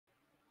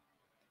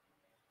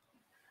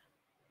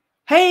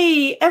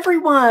Hey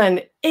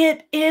everyone,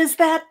 it is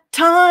that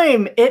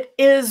time. It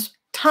is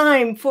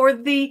time for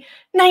the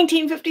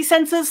 1950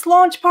 census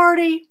launch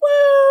party.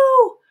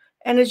 Woo!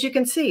 And as you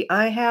can see,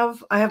 I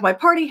have my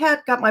party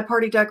hat, got my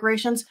party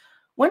decorations.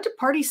 Went to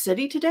Party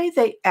City today.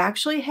 They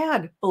actually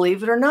had,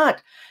 believe it or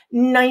not,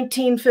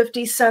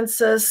 1950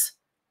 census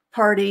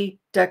party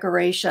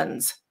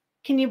decorations.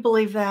 Can you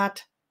believe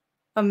that?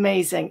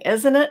 Amazing,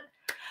 isn't it?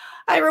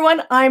 Hi,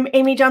 everyone. I'm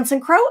Amy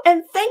Johnson-Crow,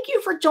 and thank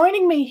you for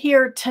joining me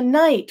here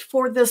tonight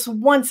for this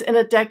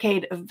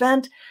once-in-a-decade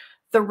event,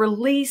 the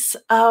release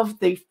of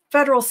the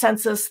federal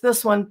census,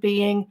 this one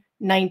being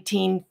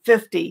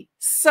 1950.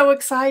 So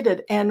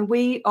excited, and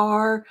we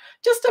are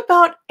just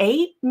about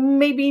 8,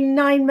 maybe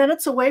 9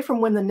 minutes away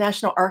from when the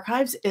National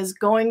Archives is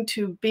going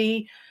to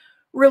be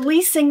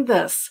releasing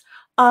this.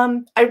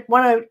 I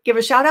want to give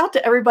a shout out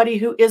to everybody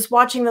who is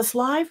watching this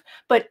live,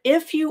 but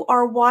if you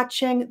are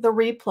watching the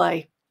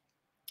replay,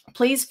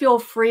 please feel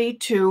free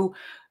to,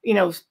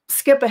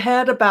 skip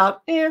ahead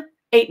about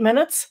 8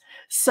 minutes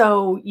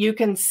so you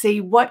can see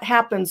what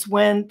happens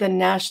when the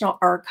National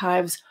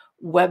Archives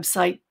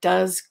website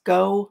does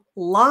go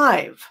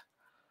live.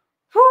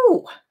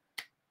 Whew.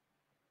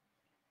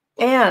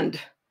 And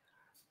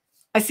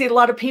I see a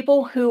lot of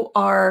people who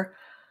are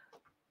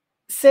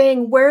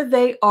saying where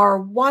they are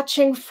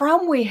watching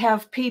from. We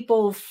have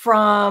people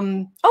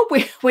from,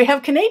 we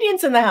have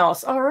Canadians in the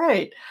house. All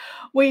right.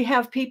 We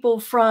have people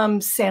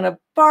from Santa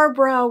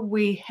Barbara.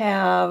 We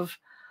have,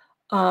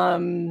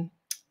 oh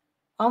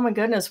my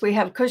goodness, we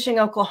have Cushing,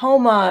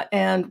 Oklahoma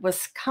and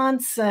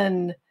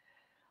Wisconsin.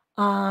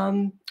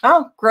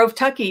 Grove,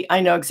 Tucky. I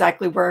know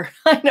exactly where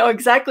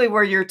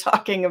you're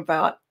talking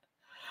about.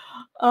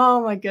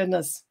 Oh my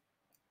goodness.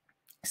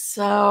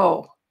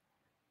 So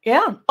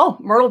yeah. Oh,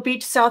 Myrtle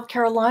Beach, South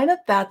Carolina.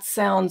 That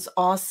sounds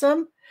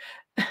awesome.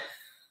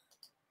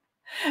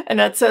 And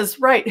that says,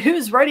 right,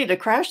 who's ready to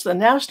crash the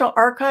National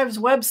Archives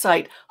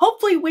website?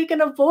 Hopefully we can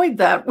avoid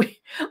that.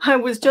 I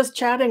was just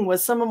chatting with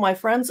some of my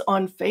friends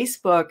on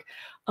Facebook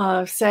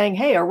saying,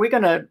 hey, are we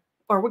gonna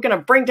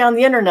bring down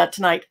the internet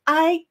tonight?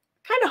 I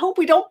kind of hope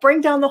we don't bring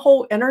down the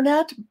whole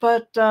internet,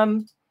 but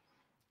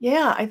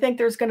yeah, I think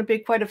there's going to be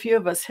quite a few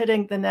of us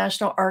hitting the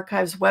National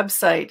Archives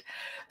website.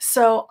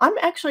 So I'm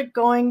actually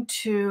going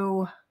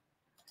to,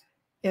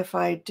 if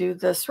I do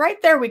this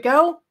right, there we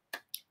go.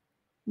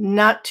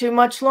 Not too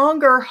much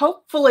longer.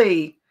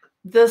 Hopefully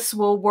this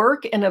will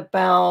work in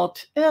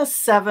about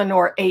 7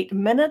 or 8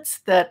 minutes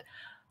that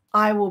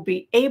I will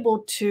be able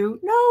to,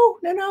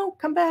 no,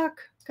 come back.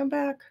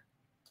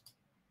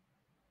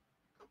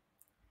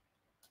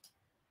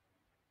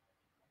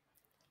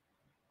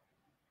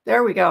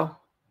 There we go.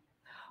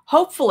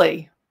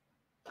 Hopefully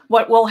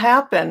what will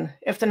happen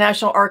if the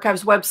National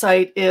Archives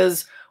website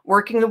is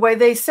working the way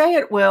they say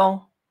it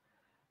will,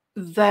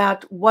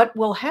 that what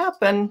will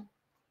happen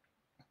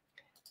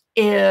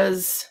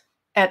is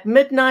at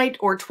midnight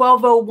or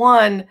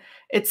 12:01,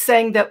 it's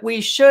saying that we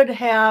should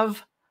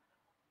have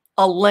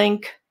a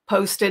link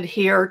posted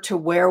here to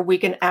where we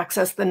can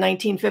access the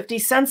 1950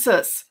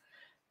 census.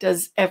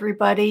 Does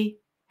everybody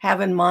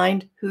have in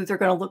mind who they're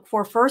going to look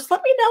for first?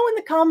 Let me know in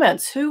the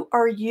comments. Who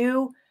are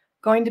you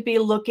going to be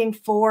looking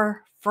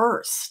for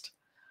first?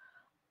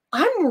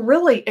 I'm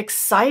really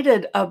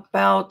excited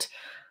about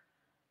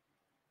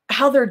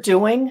how they're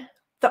doing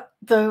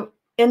the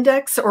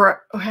index,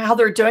 or how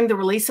they're doing the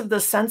release of the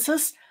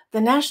census. The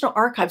National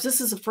Archives,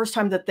 this is the first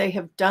time that they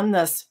have done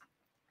this,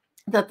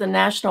 that the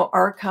National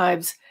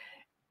Archives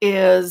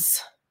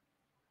is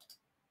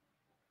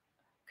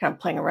kind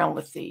of playing around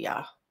with the,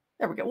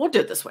 there we go. We'll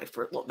do it this way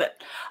for a little bit.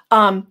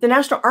 The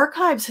National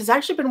Archives has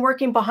actually been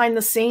working behind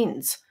the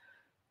scenes,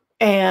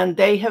 and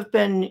they have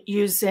been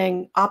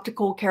using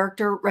optical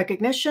character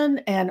recognition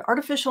and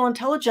artificial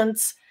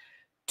intelligence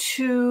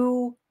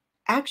to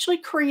actually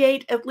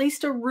create at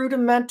least a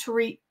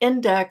rudimentary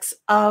index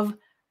of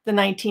the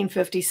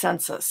 1950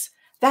 census.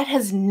 That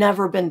has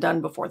never been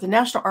done before. The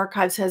National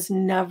Archives has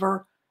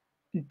never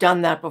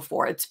done that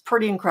before. It's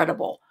pretty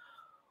incredible.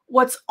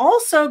 What's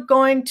also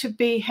going to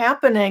be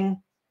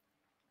happening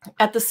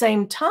at the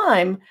same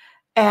time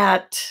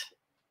at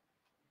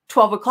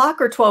 12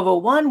 o'clock or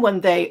 12:01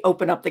 when they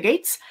open up the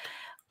gates,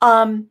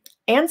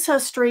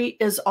 Ancestry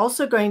is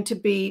also going to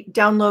be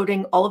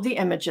downloading all of the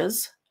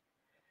images.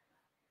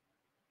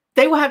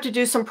 They will have to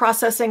do some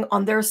processing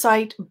on their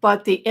site,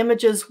 but the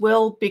images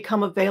will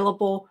become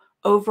available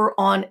over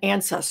on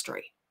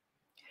Ancestry.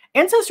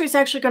 Ancestry is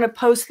actually going to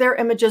post their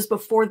images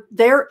before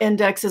their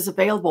index is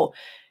available.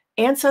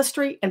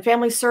 Ancestry and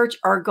Family Search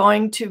are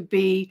going to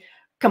be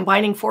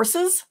combining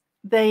forces.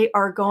 They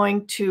are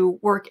going to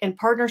work in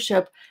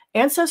partnership.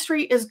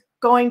 Ancestry is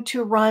going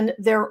to run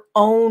their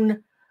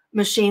own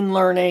machine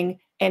learning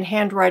and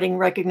handwriting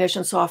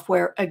recognition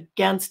software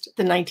against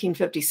the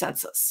 1950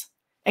 census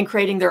and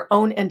creating their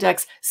own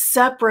index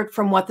separate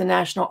from what the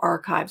National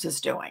Archives is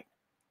doing.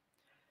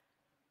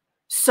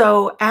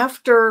 So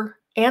after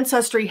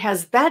Ancestry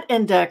has that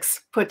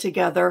index put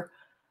together,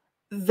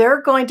 they're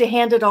going to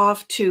hand it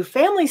off to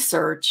Family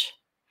Search,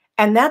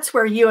 and that's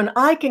where you and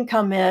I can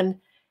come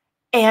in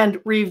and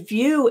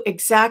review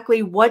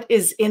exactly what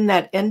is in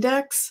that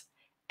index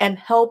and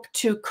help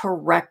to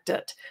correct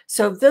it.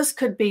 So this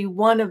could be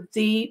one of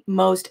the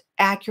most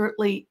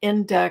accurately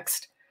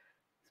indexed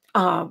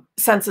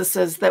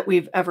censuses that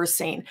we've ever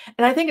seen.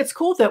 And I think it's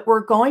cool that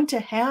we're going to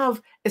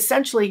have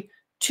essentially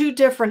two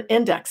different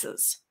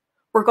indexes.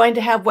 We're going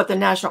to have what the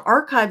National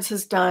Archives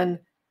has done,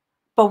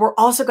 but we're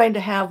also going to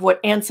have what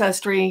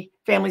Ancestry,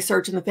 Family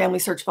Search, and the Family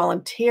Search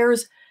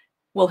volunteers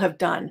will have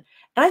done.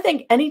 And I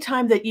think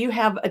anytime that you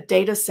have a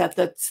data set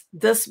that's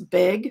this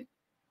big,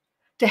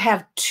 to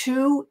have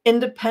two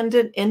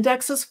independent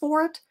indexes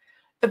for it,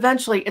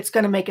 eventually it's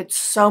going to make it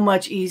so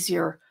much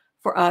easier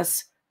for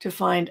us to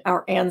find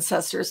our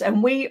ancestors.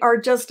 And we are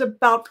just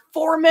about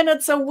 4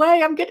 minutes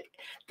away. I'm getting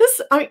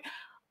this. I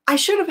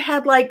should have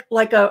had like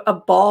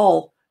a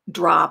ball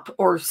drop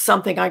or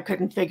something. I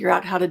couldn't figure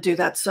out how to do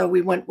that. So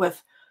we went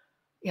with,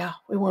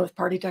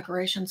 party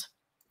decorations.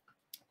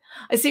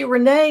 I see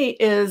Renee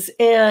is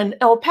in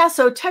El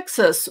Paso,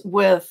 Texas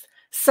with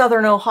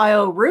Southern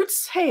Ohio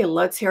roots. Hey,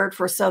 let's hear it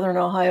for Southern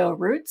Ohio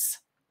roots.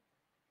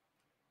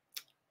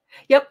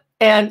 Yep.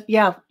 And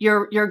yeah,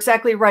 you're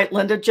exactly right,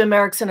 Linda. Jim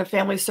Erickson of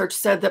Family Search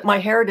said that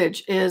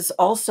MyHeritage is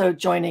also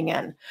joining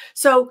in.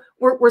 So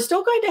we're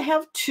still going to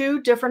have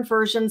two different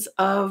versions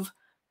of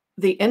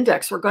the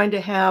index. We're going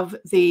to have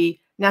the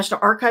National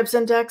Archives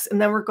Index,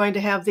 and then we're going to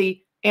have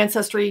the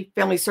Ancestry,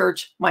 Family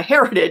Search,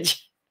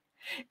 MyHeritage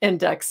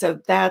Index. So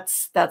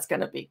that's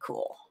going to be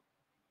cool.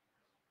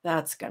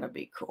 That's going to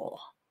be cool.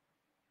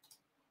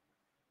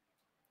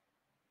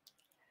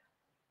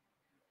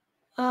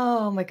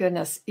 Oh my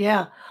goodness.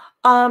 Yeah.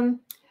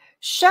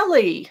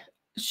 Shelly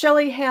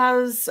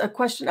has a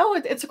question. Oh,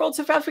 it's scrolled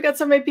so fast. We got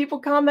so many people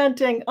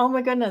commenting. Oh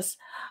my goodness.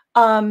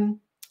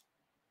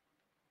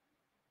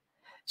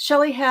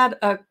 Shelly had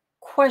a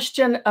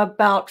question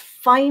about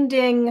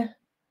finding,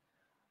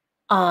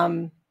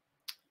 there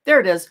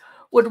it is.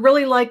 Would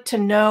really like to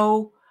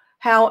know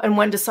how and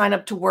when to sign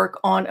up to work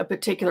on a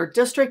particular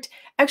district.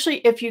 Actually,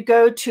 if you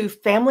go to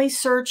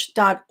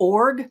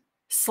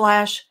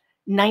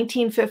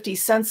familysearch.org/1950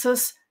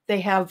 census, they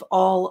have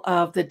all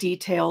of the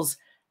details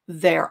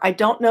there. I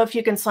don't know if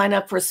you can sign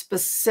up for a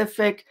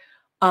specific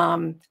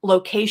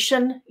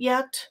location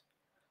yet,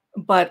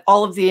 but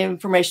all of the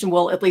information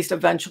will at least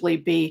eventually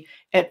be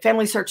at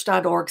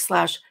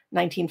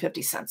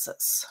familysearch.org/1950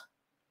 census.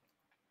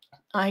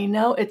 I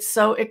know, it's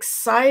so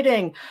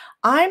exciting.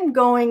 I'm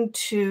going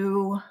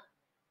to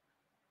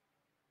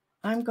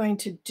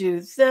do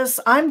this.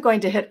 I'm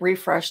going to hit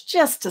refresh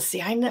just to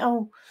see. I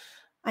know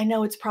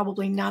it's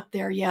probably not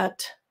there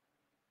yet.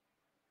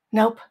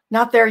 Nope,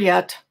 not there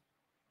yet.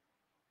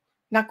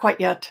 Not quite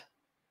yet.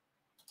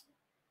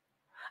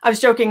 I was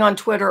joking on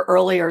Twitter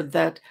earlier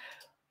that,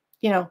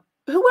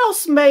 who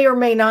else may or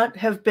may not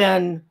have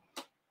been,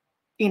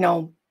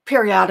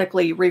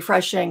 periodically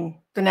refreshing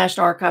the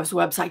National Archives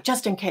website,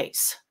 just in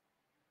case.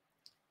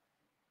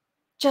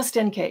 Just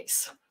in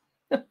case.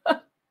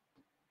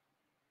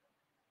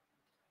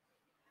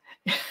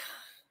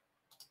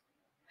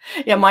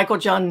 Yeah, Michael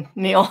John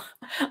Neal.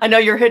 I know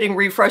you're hitting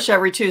refresh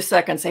every 2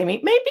 seconds,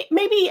 Amy.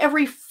 Maybe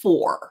every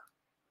 4.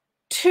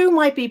 2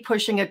 might be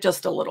pushing it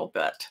just a little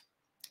bit.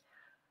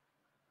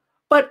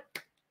 But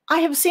I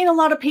have seen a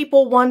lot of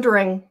people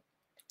wondering,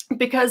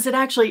 because it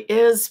actually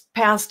is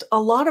past a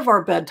lot of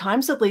our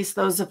bedtimes, at least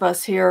those of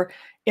us here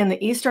in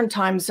the Eastern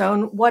time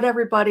zone, what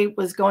everybody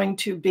was going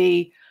to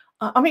be.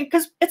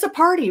 Because it's a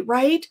party,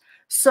 right?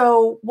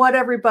 So what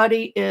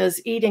everybody is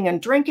eating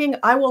and drinking,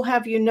 I will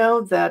have you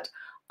know that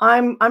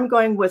I'm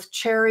going with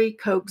cherry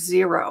Coke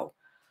Zero.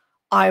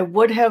 I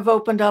would have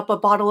opened up a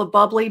bottle of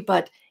bubbly,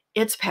 but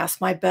it's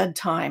past my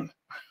bedtime.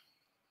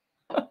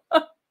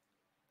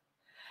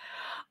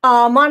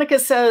 Monica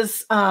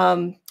says,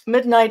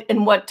 midnight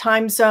in what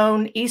time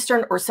zone?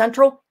 Eastern or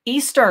Central?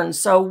 Eastern.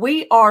 So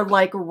we are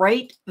like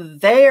right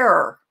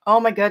there. Oh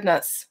my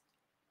goodness.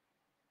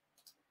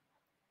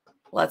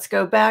 Let's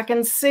go back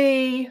and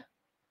see.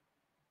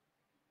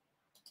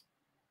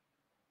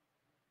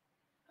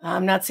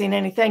 I'm not seeing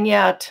anything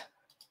yet.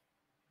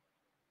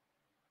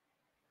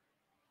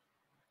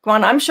 Come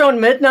on, I'm showing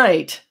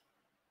midnight.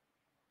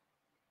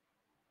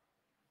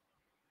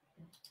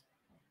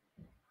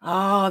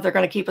 Oh, they're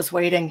going to keep us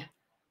waiting.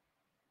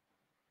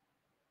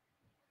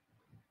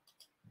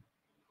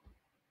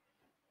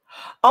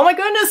 Oh my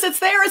goodness, it's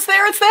there, it's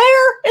there, it's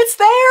there, it's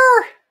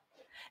there.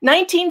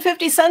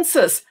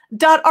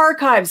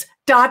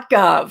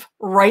 1950census.archives.gov,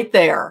 right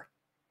there.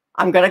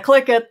 I'm going to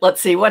click it. Let's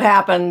see what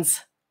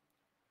happens.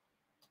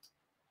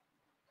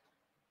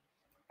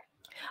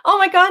 Oh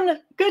my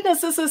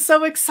goodness, this is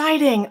so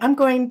exciting. I'm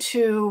going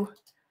to,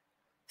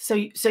 so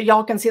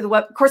y'all can see the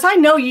web. Of course, I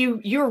know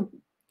you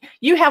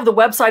have the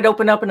website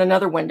open up in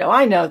another window.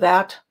 I know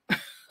that.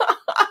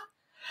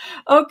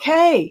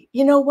 Okay,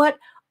 you know what?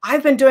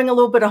 I've been doing a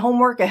little bit of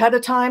homework ahead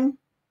of time,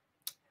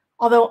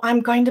 although I'm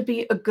going to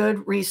be a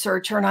good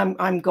researcher and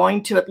I'm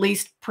going to at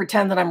least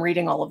pretend that I'm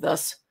reading all of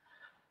this.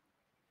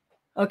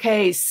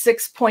 Okay,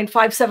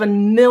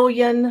 6.57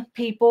 million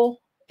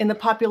people in the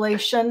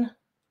population.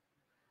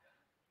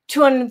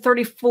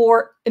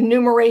 234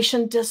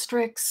 enumeration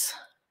districts.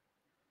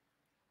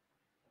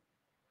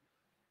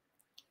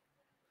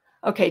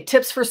 Okay,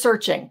 tips for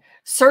searching.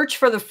 Search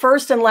for the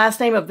first and last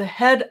name of the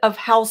head of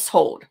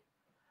household,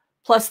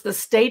 plus the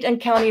state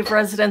and county of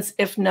residence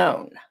if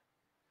known.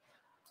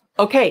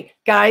 Okay,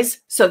 guys,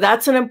 so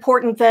that's an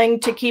important thing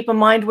to keep in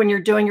mind when you're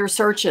doing your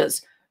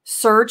searches.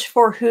 Search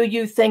for who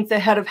you think the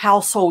head of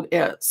household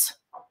is.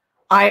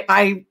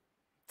 I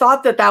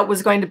thought that that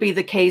was going to be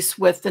the case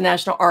with the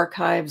National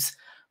Archives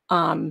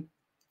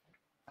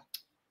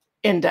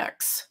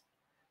index.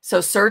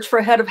 So search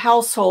for head of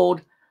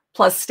household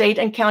plus state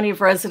and county of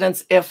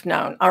residence if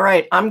known. All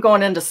right, I'm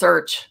going into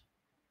search.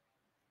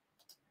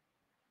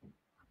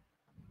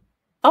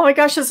 Oh my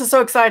gosh, this is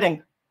so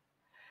exciting.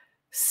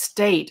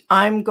 State,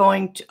 I'm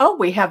going to, oh,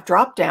 we have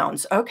drop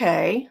downs.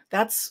 Okay,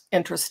 that's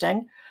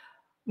interesting.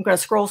 I'm going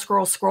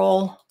to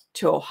scroll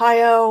to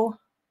Ohio.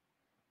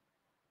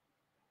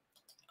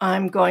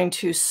 I'm going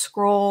to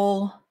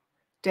scroll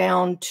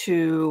down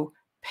to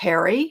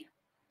Perry,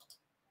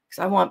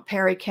 because I want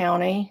Perry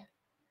County.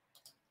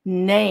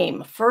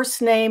 Name,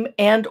 first name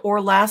and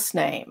or last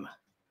name.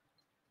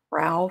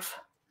 Ralph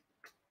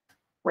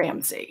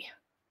Ramsey.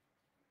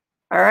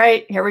 All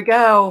right, here we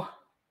go.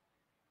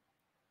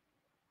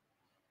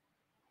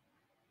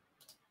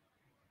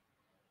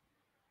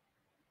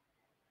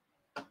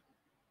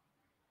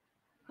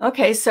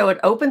 Okay, so it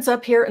opens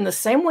up here in the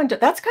same window.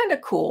 That's kind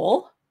of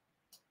cool.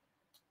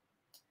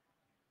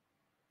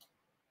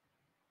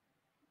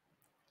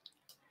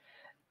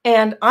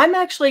 And I'm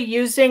actually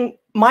using,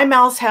 my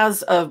mouse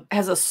has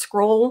a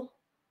scroll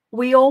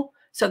wheel,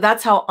 so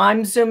that's how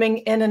I'm zooming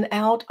in and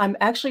out. I'm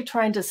actually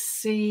trying to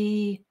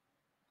see.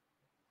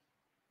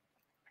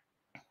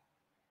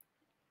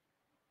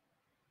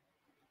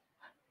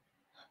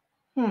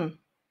 Oh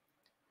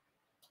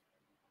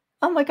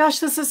my gosh,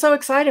 this is so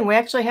exciting. We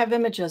actually have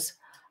images.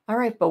 All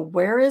right, but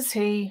where is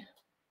he?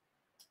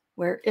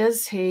 Where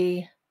is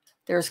he?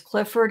 There's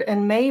Clifford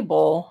and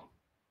Mabel.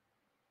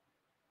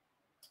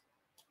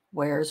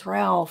 Where's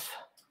Ralph?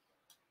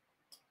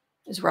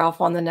 Is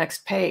Ralph on the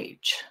next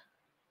page?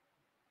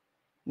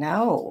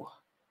 No.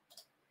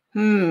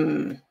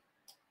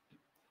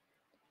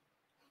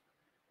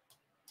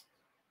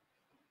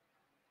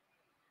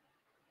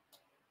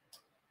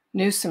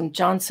 Newsom,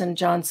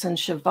 Johnson,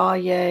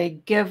 Chevalier,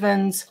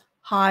 Givens,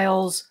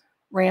 Hiles,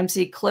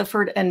 Ramsey,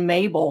 Clifford, and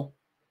Mabel.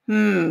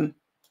 And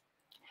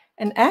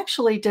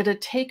actually, did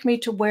it take me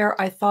to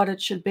where I thought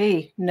it should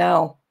be?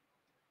 No.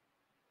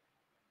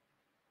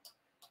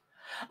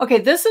 Okay,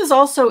 this is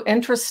also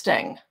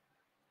interesting.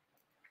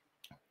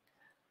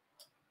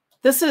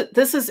 This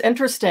is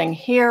interesting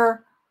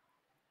here.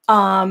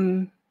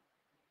 Okay,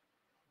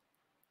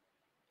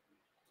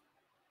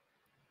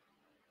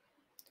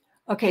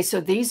 so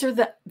these are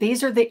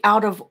the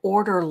out of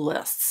order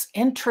lists.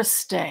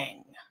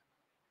 Interesting.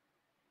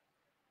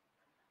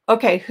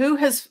 Okay, who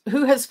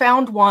has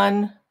found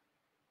one?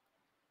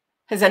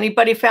 Has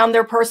anybody found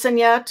their person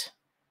yet?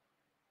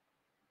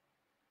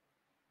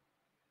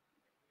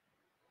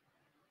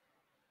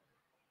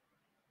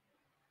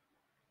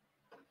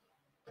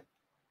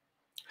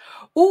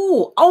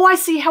 Ooh, oh, I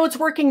see how it's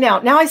working now.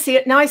 Now I see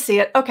it. Now I see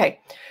it. Okay,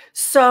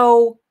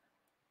 so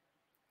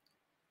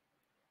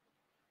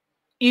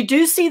you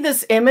do see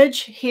this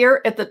image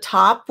here at the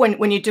top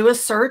when you do a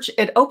search.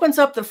 It opens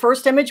up the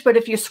first image, but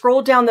if you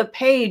scroll down the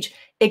page,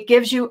 it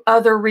gives you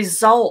other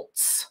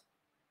results.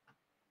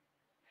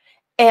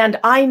 And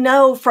I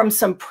know from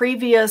some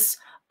previous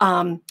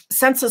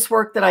census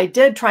work that I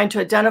did trying to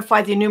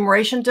identify the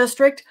enumeration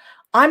district,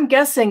 I'm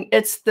guessing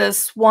it's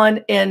this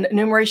one in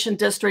enumeration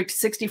district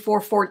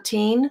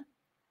 6414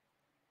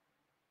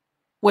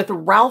 with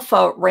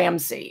Ralpha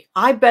Ramsey.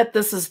 I bet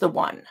this is the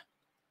one.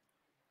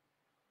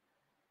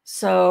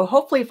 So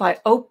hopefully if I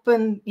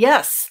open,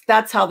 yes,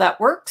 that's how that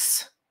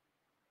works.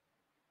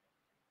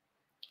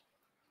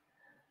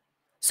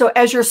 So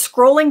as you're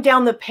scrolling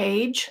down the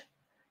page,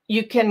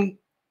 you can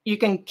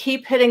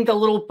keep hitting the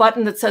little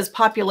button that says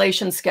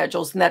population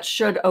schedules, and that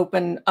should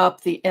open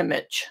up the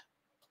image.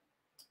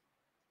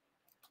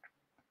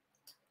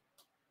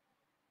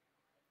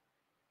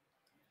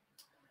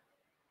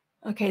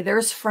 Okay,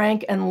 there's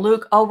Frank and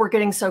Luke. Oh, we're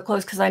getting so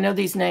close because I know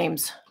these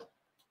names.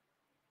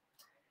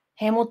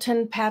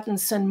 Hamilton,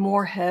 Pattinson,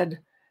 Moorhead,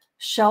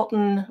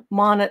 Shelton,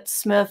 Monnet,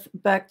 Smith,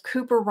 Beck,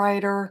 Cooper,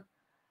 Ryder,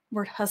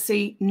 Robert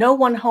Hussey, no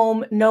one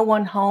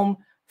home,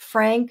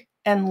 Frank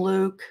and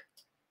Luke.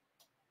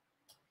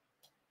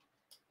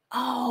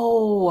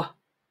 Oh.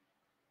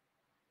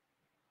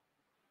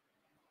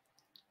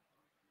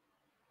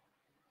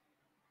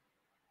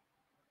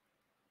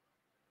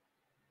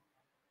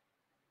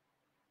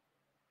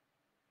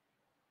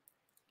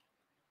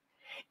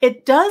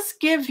 It does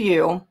give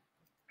you,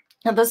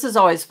 now this is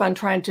always fun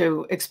trying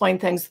to explain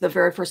things the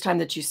very first time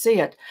that you see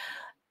it,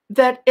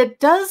 that it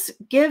does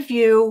give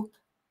you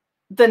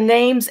the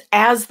names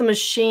as the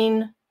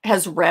machine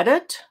has read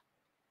it.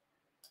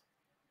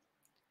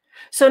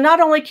 So not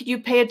only could you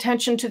pay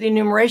attention to the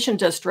enumeration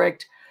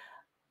district,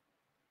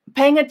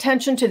 paying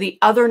attention to the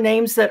other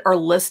names that are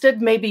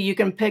listed, maybe you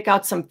can pick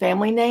out some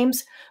family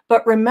names,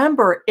 but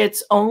remember,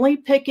 it's only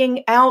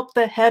picking out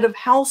the head of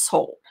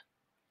household.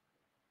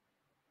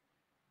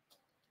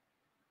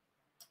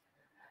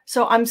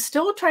 So I'm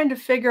still trying to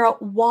figure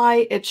out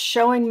why it's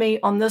showing me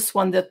on this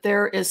one that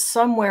there is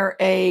somewhere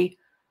a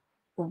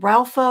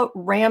Ralpha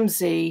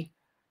Ramsey.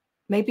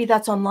 Maybe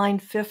that's on line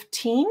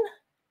 15?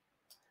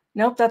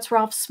 Nope, that's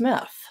Ralph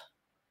Smith.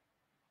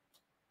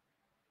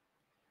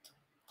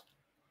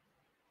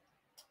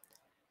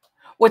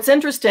 What's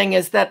interesting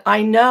is that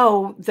I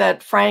know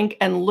that Frank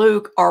and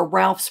Luke are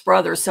Ralph's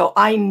brothers, so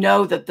I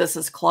know that this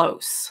is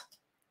close.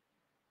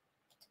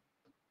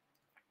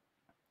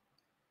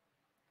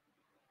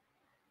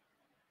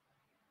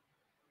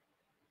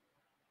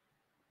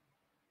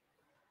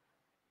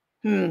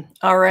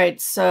 All right,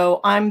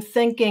 so I'm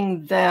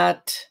thinking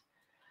that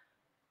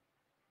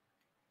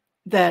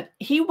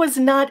he was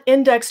not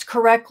indexed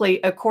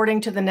correctly according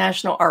to the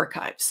National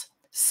Archives.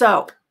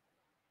 So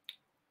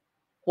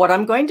what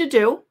I'm going to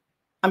do,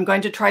 I'm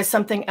going to try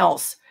something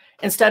else.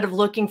 Instead of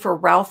looking for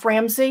Ralph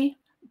Ramsey,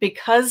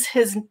 because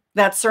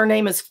that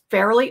surname is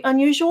fairly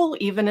unusual,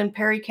 even in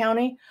Perry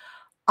County,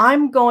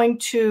 I'm going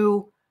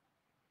to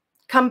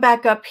come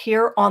back up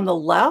here on the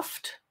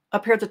left,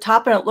 up here at the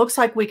top, and it looks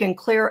like we can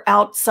clear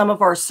out some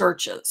of our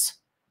searches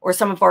or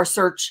some of our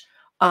search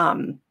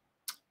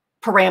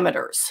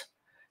parameters.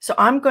 So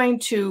I'm going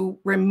to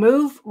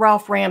remove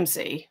Ralph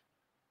Ramsey.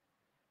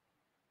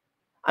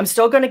 I'm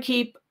still going to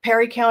keep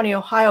Perry County,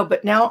 Ohio,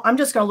 but now I'm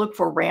just going to look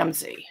for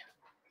Ramsey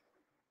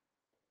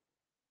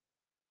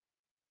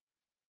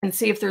and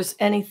see if there's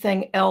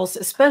anything else,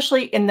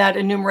 especially in that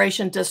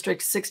enumeration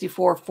district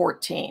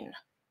 6414.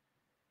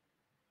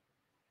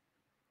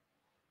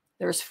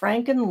 There's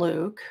Frank and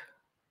Luke.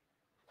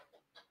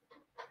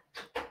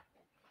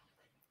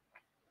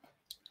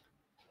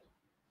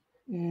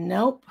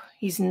 Nope,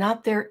 he's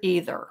not there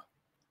either.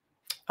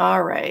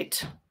 All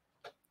right.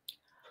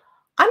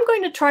 I'm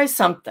going to try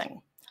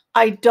something.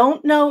 I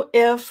don't know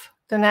if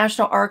the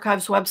National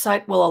Archives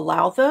website will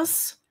allow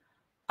this.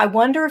 I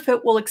wonder if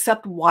it will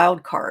accept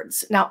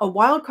wildcards. Now, a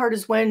wildcard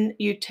is when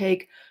you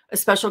take a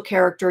special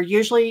character,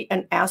 usually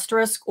an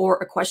asterisk or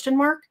a question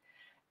mark,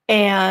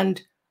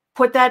 and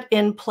put that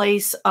in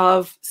place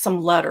of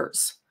some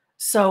letters.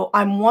 So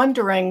I'm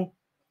wondering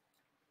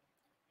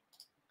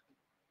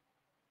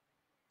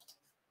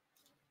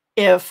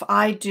if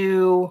I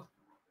do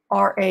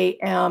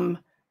RAM,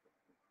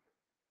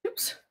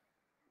 oops,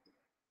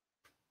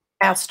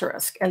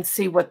 asterisk and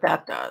see what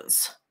that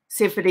does.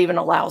 See if it even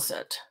allows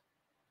it.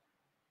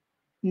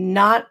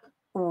 Not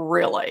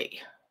really.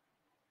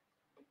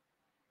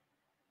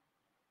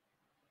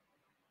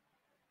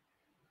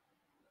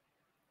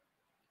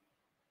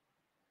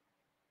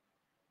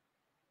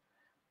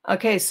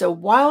 Okay, so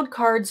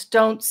wildcards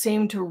don't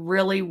seem to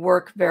really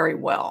work very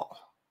well.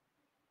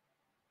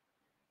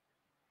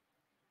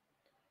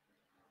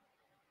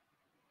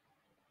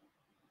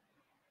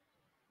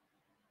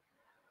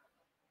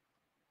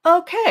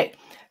 Okay,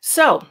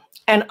 so,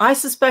 and I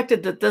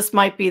suspected that this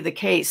might be the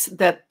case,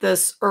 that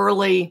this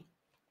early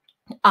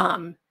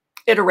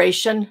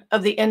iteration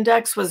of the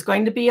index was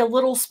going to be a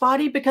little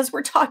spotty because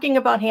we're talking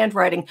about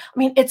handwriting. I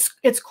mean,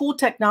 it's cool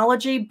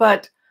technology,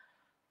 but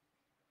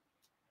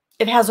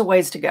it has a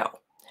ways to go.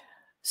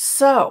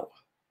 So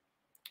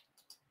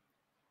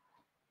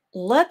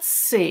let's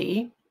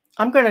see.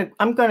 I'm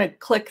gonna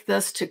click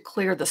this to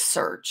clear the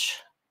search.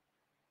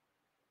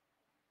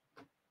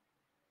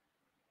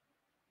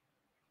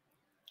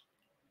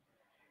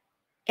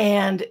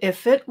 And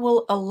if it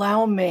will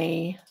allow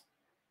me,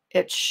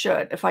 it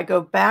should. If I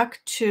go back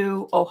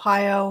to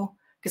Ohio,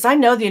 because I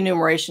know the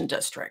enumeration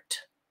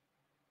district.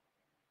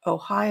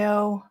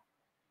 Ohio,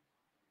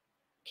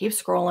 keep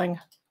scrolling.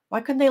 Why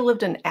couldn't they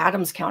lived in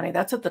Adams County?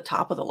 That's at the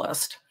top of the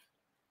list.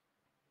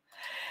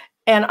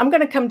 And I'm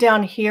going to come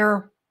down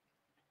here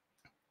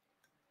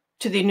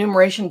to the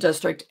enumeration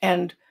district,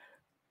 and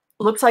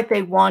looks like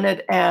they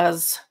wanted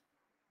as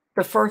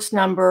the first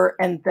number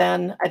and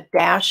then a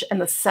dash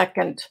and the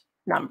second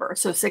number.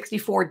 So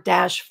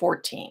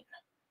 64-14.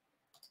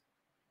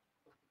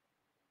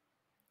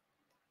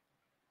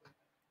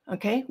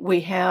 Okay,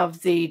 we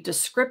have the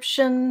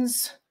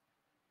descriptions.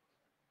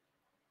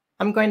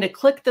 I'm going to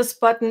click this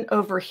button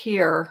over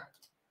here.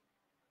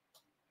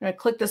 I'm going to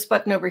click this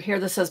button over here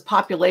that says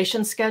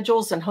population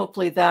schedules, and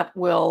hopefully that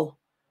will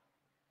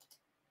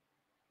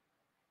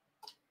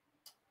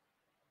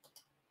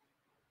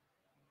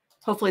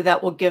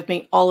give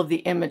me all of the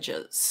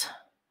images.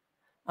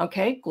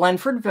 Okay,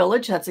 Glenford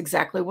Village, that's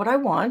exactly what I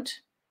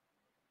want.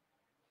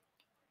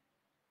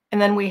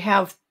 And then we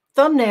have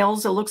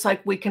thumbnails. It looks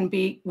like we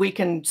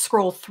can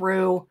scroll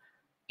through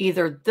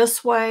either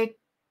this way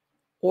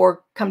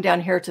or come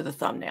down here to the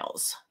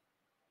thumbnails.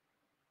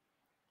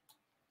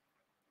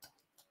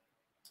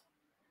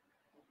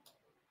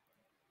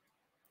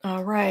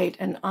 All right,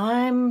 and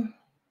I'm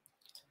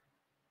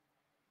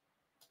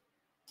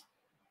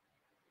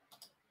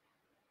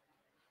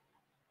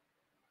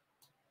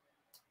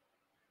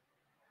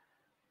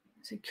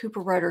see,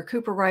 Cooper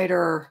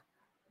Ryder,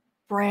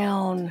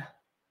 Brown,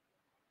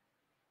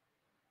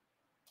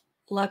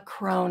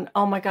 Leckrone.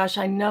 Oh my gosh,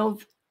 I know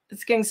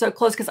it's getting so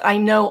close because I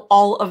know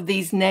all of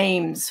these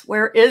names.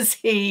 Where is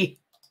he?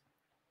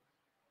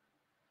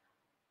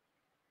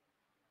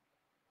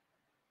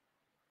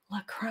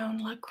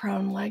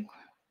 Leckrone,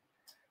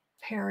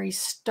 Perry,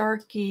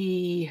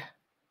 Starkey.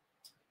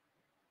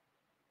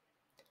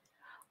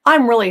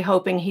 I'm really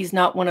hoping he's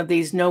not one of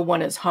these no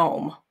one is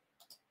home.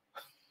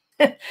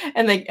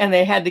 and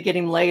they had to get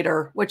him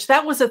later, which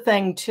that was a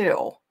thing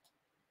too.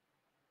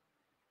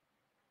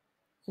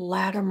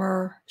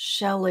 Latimer,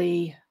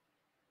 Shelley.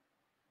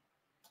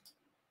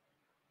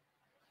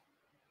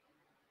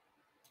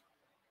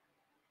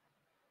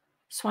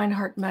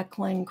 Swinehart,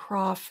 Meckling,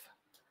 Croft,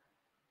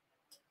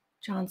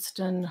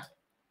 Johnston.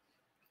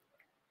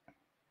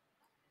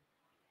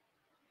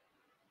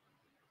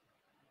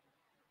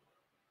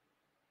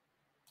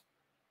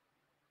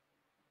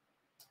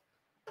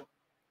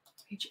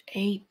 Page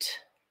 8.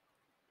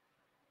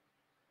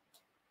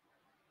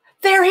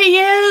 There he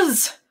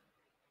is.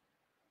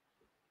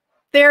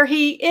 There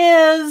he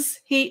is.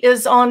 He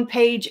is on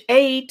page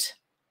 8,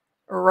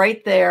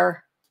 right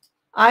there.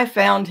 I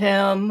found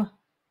him.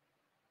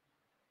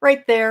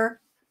 Right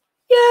there.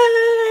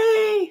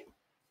 Yay!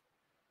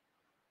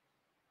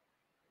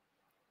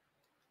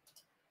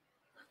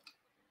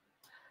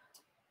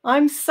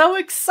 I'm so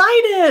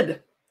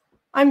excited.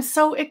 I'm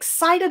so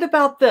excited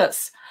about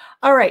this.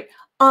 All right.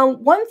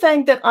 One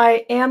thing that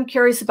I am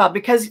curious about,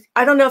 because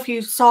I don't know if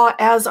you saw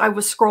as I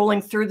was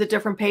scrolling through the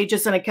different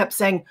pages and I kept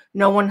saying,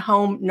 no one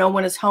home, no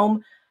one is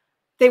home.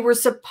 They were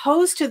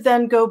supposed to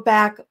then go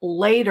back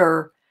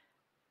later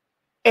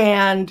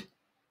and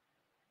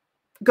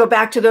go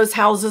back to those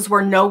houses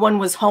where no one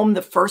was home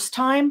the first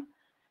time.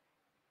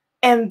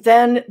 And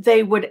then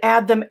they would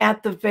add them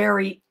at the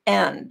very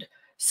end.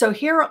 So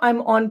here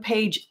I'm on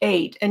page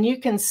 8 and you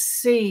can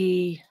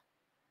see,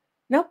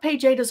 no,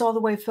 page 8 is all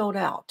the way filled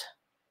out.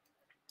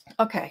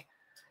 Okay,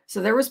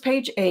 so there was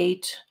page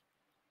 8.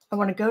 I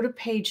want to go to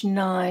page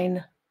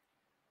 9.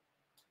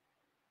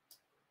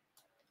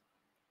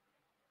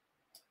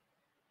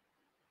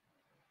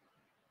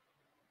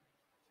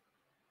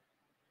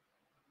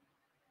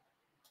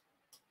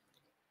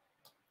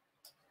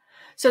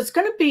 So it's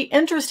going to be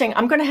interesting.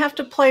 I'm going to have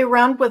to play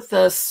around with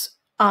this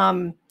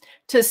to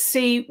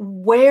see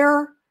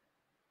where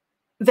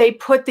they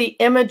put the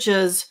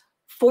images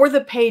for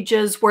the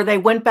pages where they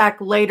went back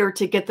later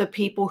to get the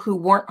people who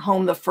weren't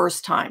home the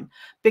first time.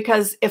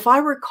 Because if I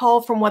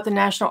recall from what the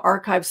National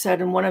Archives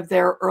said in one of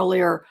their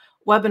earlier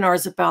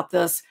webinars about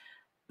this,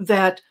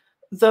 that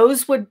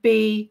those would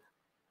be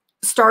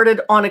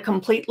started on a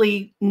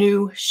completely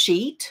new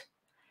sheet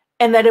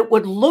and that it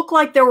would look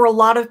like there were a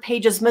lot of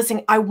pages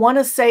missing. I want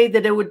to say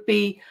that it would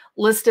be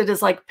listed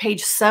as like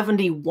page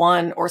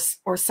 71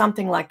 or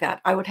something like that.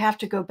 I would have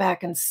to go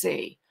back and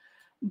see.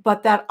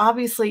 But that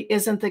obviously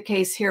isn't the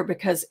case here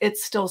because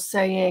it's still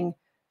saying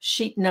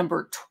sheet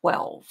number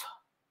 12.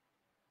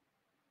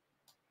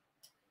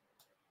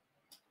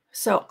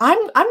 So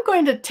I'm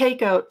going to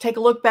take a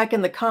look back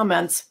in the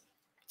comments.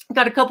 I've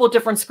got a couple of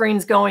different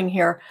screens going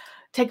here.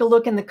 Take a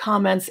look in the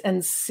comments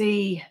and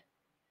see.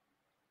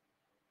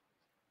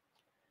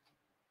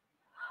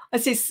 I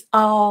see.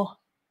 Oh,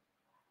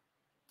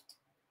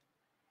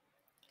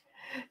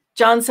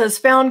 John says,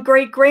 found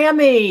great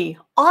Grammy.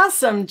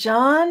 Awesome,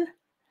 John.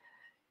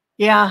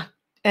 Yeah.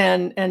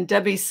 And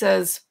Debbie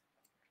says,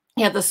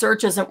 yeah, the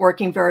search isn't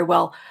working very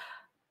well.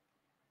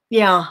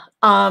 Yeah.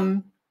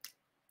 I'm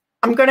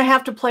going to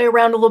have to play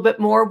around a little bit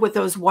more with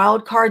those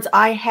wildcards.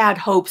 I had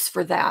hopes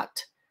for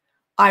that.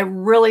 I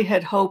really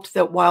had hoped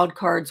that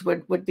wildcards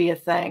would be a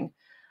thing.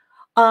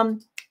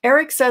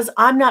 Eric says,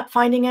 I'm not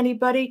finding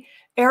anybody.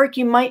 Eric,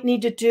 you might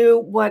need to do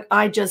what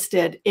I just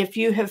did. If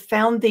you have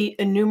found the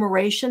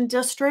enumeration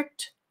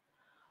district,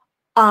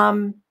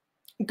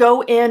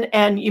 go in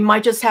and you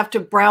might just have to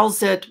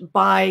browse it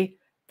by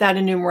that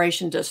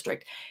enumeration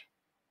district.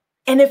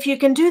 And if you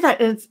can do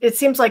that, and it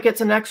seems like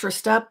it's an extra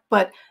step,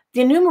 but the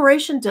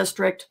enumeration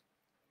district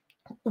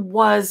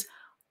was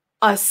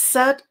a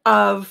set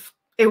of,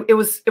 it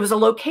was a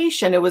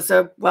location, it was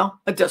a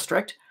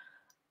district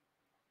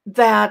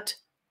that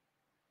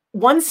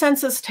one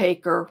census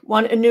taker,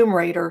 one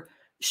enumerator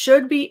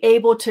should be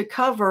able to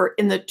cover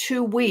in the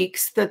 2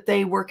 weeks that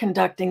they were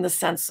conducting the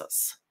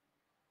census.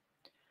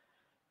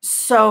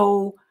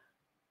 So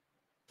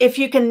if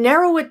you can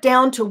narrow it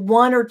down to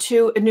 1 or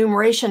 2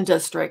 enumeration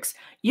districts,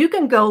 you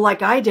can go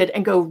like I did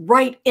and go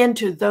right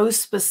into those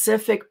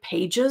specific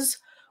pages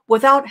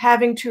without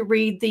having to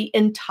read the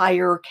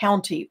entire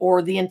county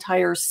or the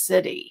entire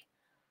city.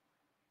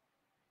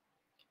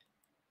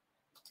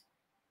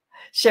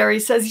 Sherry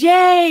says,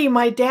 yay,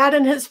 my dad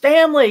and his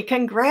family.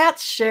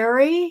 Congrats,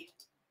 Sherry.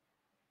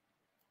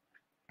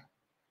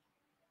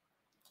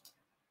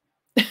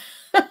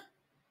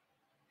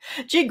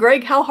 Gee,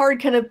 Greg, how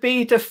hard can it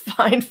be to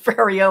find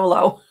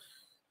Ferriolo?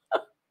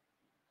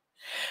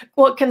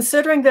 Well,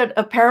 considering that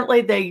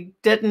apparently they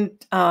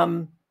didn't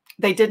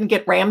they didn't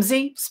get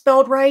Ramsey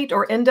spelled right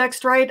or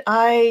indexed right.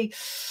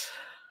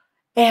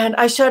 And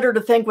I shudder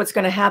to think what's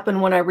going to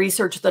happen when I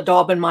research the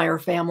Daubenmeyer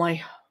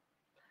family.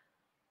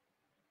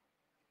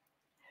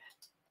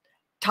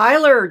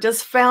 Tyler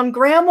just found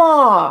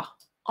grandma.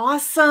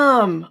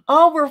 Awesome.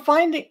 Oh, we're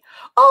finding.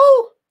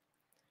 Oh,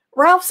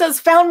 Ralph says,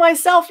 found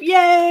myself.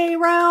 Yay,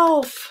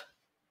 Ralph.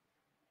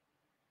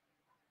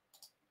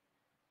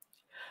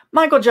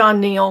 Michael John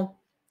Neal.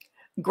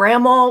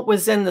 Grandma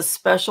was in the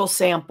special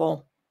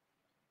sample.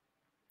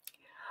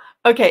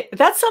 Okay,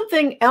 that's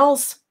something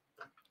else.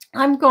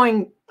 I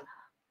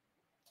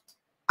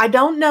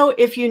don't know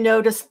if you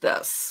noticed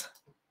this,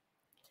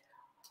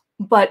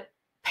 but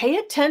pay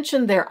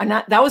attention there.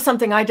 That was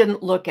something I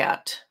didn't look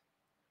at.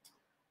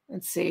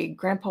 Let's see.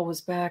 Grandpa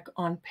was back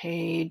on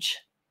page.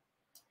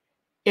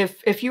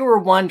 If you were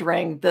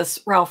wondering, this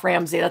Ralph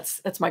Ramsey,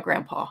 that's my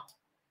grandpa.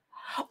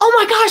 Oh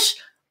my gosh,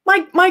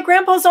 my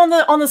grandpa's on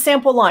the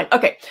sample line.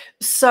 Okay,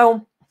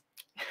 so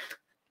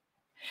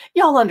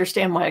y'all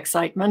understand my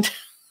excitement.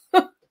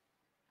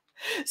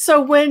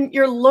 So when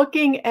you're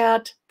looking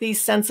at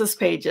these census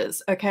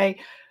pages, okay,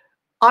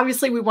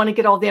 obviously we want to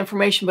get all the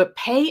information, but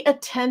pay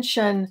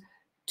attention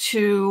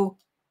to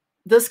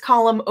this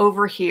column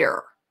over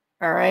here,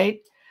 all right?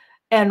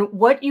 And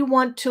what you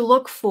want to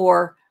look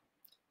for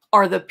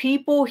are the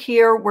people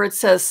here where it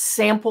says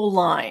sample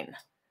line.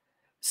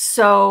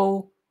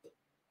 So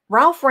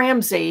Ralph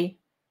Ramsey,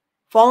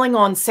 falling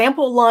on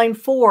sample line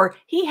 4,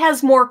 he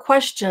has more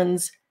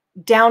questions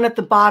down at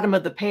the bottom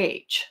of the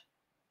page.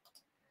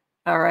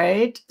 All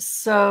right,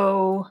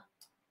 so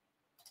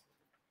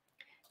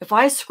if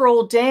I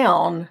scroll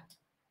down,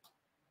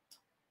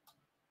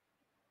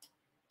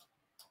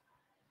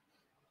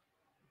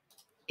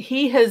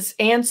 he has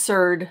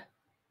answered,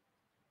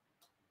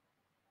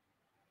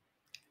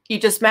 you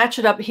just match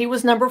it up. He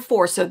was number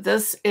 4, so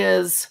this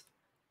is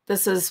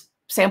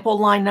sample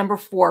line number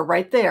 4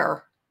 right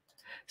there.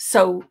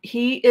 So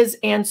he is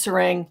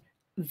answering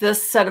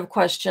this set of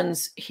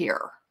questions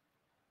here.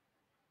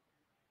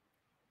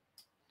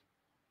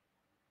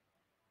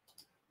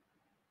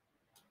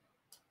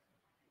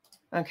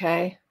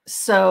 Okay,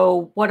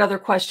 so what other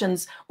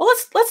questions? Well,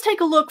 let's take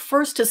a look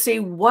first to see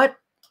what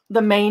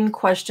the main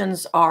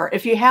questions are,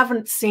 if you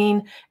haven't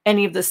seen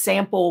any of the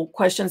sample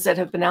questions that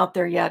have been out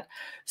there yet.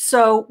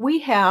 So we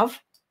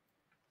have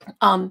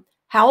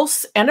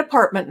house and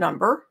apartment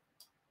number,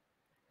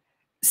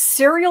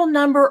 serial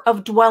number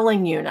of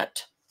dwelling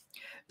unit.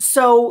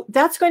 So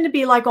that's going to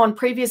be like on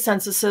previous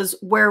censuses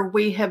where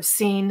we have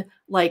seen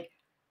like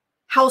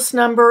house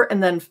number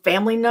and then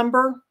family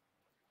number.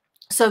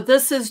 So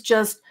this is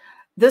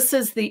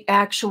the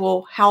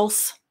actual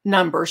house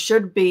number,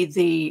 should be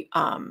the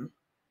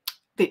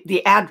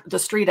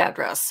street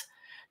address.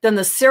 Then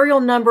the serial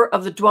number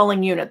of the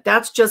dwelling unit,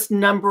 that's just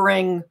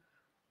numbering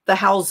the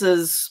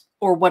houses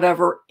or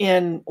whatever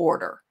in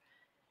order.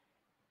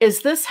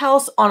 Is this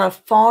house on a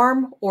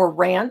farm or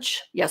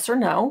ranch? Yes or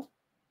no?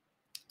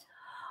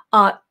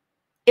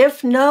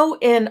 If no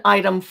in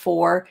item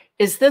 4,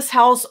 is this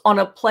house on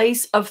a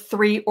place of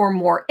 3 or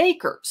more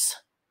acres?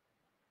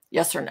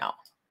 Yes or no?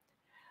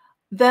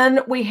 Then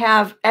we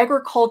have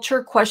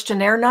agriculture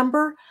questionnaire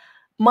number.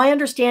 My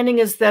understanding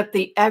is that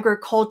the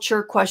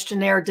agriculture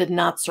questionnaire did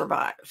not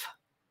survive,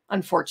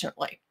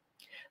 unfortunately.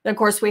 Then, of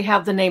course, we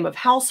have the name of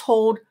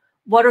household.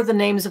 What are the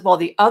names of all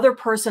the other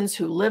persons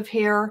who live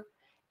here?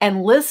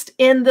 And list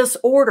in this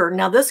order.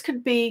 Now, this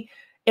could be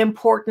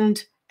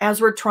important as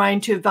we're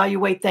trying to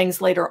evaluate things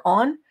later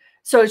on.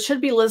 So it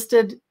should be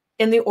listed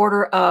in the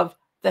order of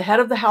the head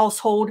of the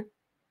household,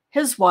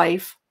 his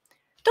wife.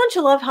 Don't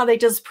you love how they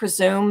just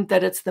presume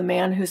that it's the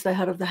man who's the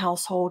head of the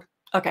household?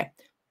 Okay.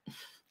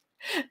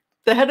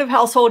 The head of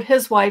household,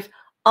 his wife,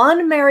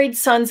 unmarried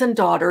sons and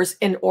daughters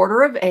in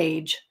order of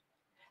age,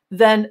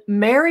 then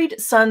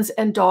married sons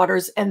and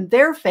daughters and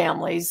their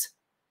families,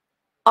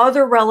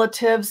 other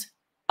relatives,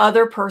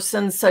 other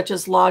persons such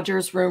as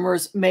lodgers,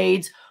 roomers,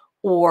 maids,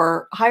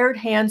 or hired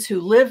hands who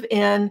live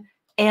in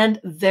and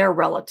their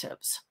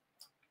relatives.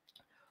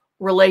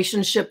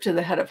 Relationship to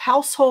the head of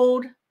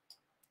household,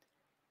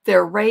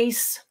 their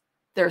race,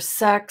 their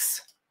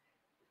sex,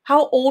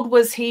 how old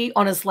was he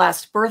on his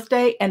last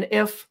birthday, and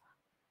if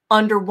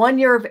under 1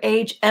 year of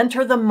age,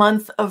 enter the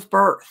month of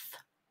birth.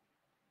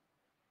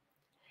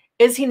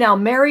 Is he now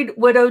married,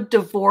 widowed,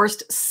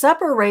 divorced,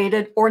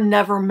 separated, or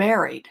never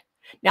married?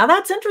 Now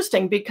that's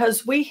interesting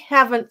because we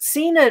haven't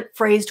seen it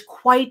phrased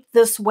quite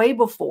this way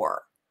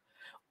before.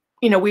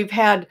 You know, we've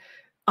had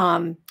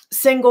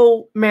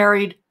single,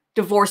 married,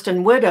 divorced,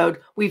 and widowed.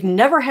 We've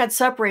never had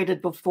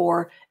separated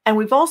before, and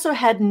we've also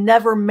had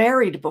never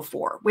married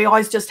before. We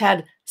always just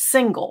had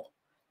single.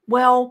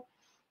 Well,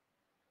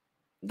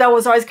 that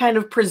was always kind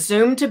of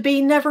presumed to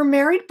be never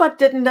married, but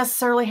didn't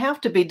necessarily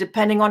have to be,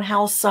 depending on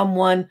how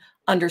someone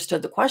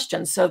understood the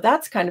question. So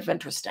that's kind of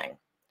interesting.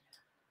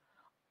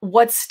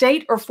 What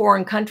state or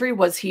foreign country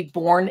was he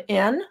born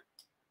in?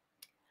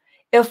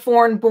 If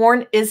foreign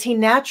born, is he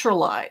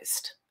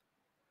naturalized?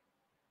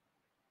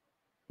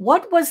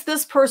 What was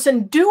this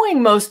person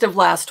doing most of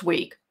last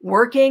week?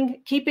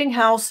 Working, keeping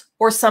house,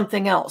 or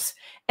something else?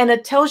 And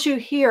it tells you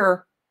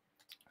here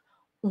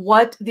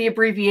what the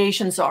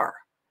abbreviations are.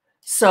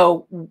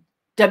 So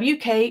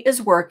WK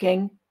is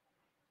working,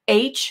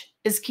 H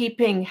is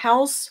keeping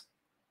house,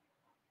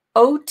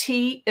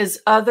 OT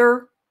is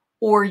other,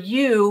 or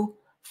U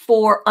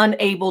for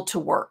unable to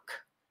work.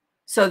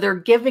 So they're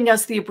giving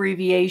us the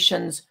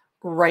abbreviations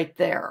right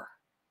there.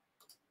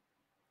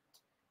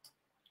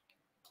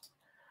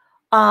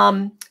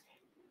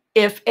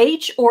 If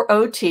H or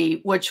OT,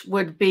 which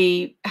would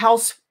be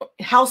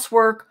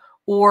housework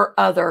or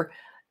other,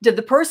 did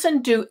the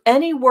person do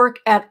any work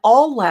at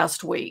all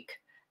last week,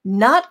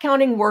 not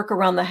counting work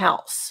around the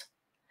house?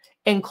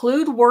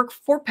 Include work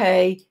for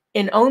pay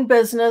in own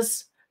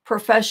business,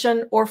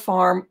 profession or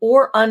farm,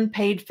 or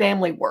unpaid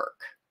family work.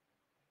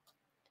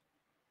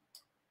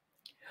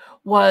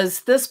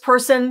 Was this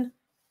person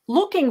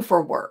looking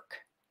for work?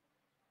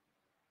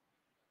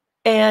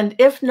 And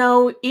if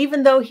no,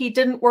 even though he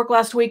didn't work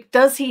last week,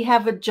 does he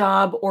have a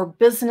job or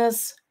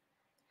business?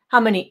 How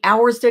many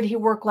hours did he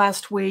work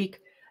last week?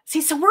 See,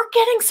 so we're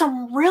getting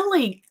some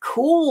really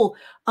cool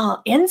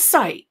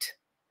insight,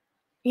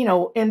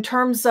 in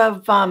terms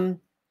of,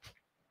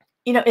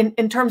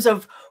 in terms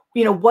of,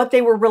 what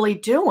they were really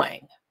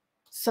doing.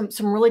 Some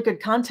really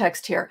good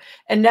context here.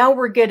 And now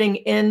we're getting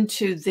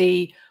into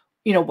the,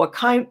 what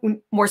kind,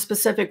 more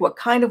specific, what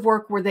kind of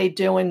work were they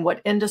doing,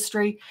 what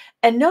industry.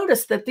 And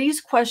notice that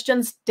these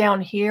questions down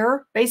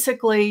here,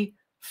 basically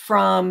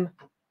from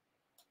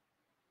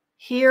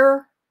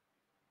here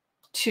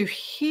to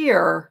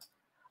here,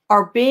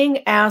 are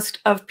being asked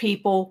of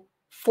people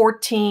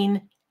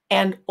 14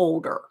 and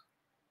older.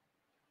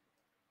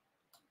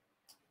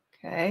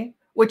 Okay,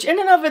 which in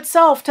and of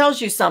itself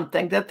tells you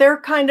something, that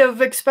they're kind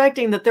of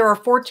expecting that there are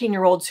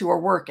 14-year-olds who are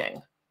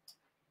working.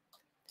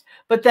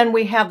 But then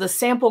we have the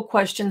sample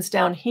questions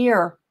down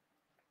here.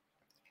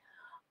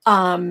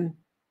 What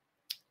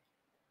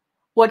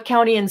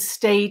county and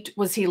state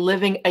was he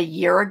living a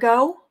year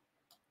ago?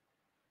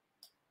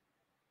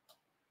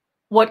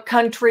 What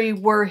country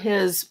were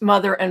his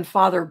mother and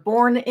father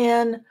born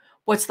in?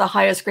 What's the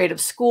highest grade of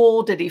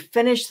school? Did he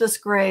finish this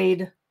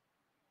grade?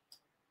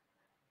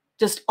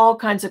 Just all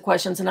kinds of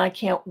questions, and I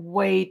can't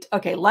wait.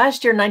 Okay,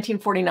 last year,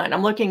 1949.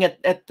 I'm looking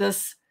at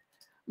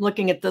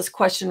this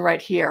question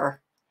right here.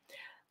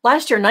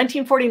 Last year,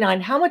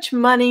 1949, how much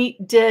money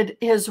did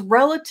his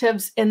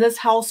relatives in this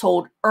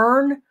household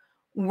earn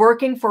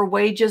working for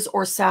wages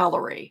or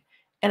salary?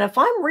 And if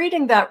I'm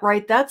reading that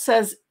right, that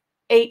says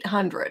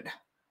 800.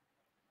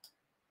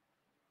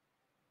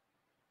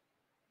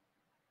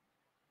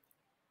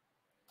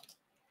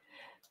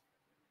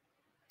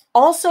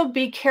 Also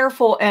be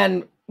careful,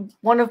 and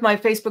one of my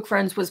Facebook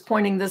friends was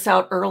pointing this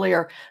out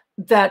earlier,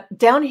 that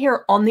down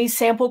here on these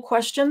sample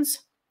questions,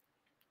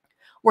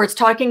 where it's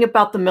talking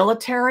about the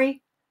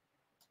military,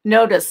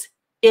 notice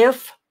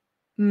if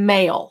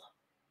male.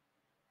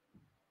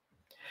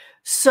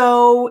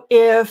 So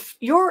if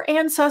your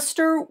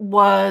ancestor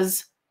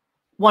was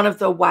one of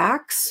the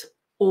WACs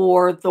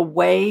or the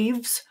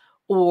Waves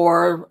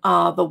or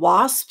the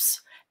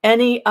WASPs,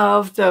 any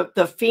of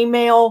the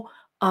female,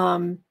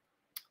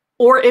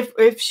 or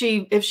if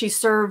she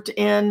served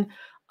in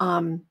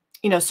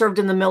served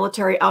in the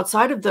military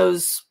outside of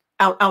those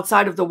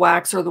outside of the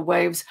WACs or the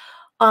Waves,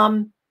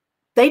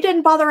 they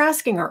didn't bother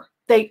asking her.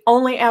 They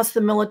only asked the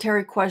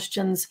military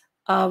questions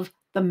of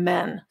the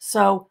men.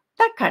 So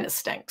that kind of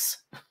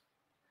stinks.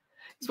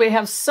 Because we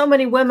have so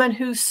many women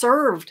who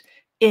served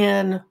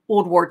in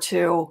World War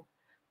II,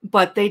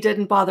 but they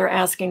didn't bother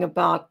asking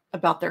about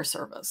their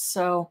service.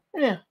 So,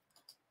 yeah.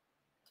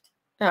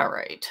 All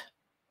right.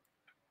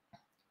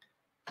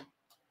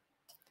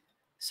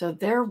 So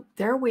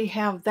there we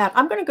have that.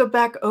 I'm going to go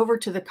back over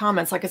to the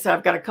comments. Like I said,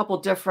 I've got a couple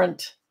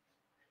different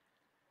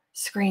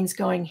screens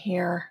going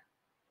here.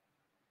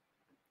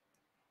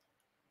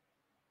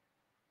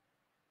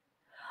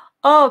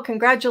 Oh,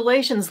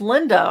 congratulations,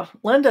 Linda.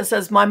 Linda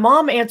says, my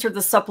mom answered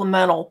the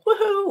supplemental.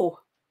 Woohoo!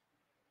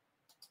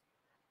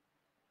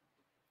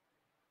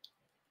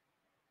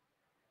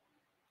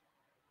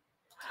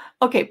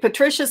 Okay,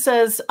 Patricia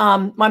says,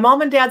 my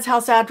mom and dad's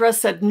house address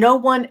said no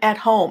one at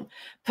home.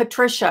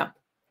 Patricia,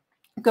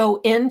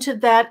 go into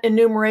that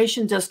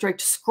enumeration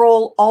district,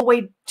 scroll all the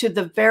way to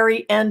the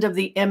very end of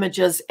the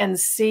images and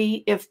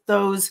see if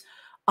those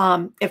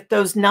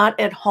not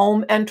at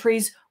home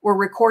entries were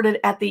recorded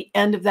at the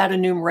end of that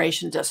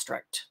enumeration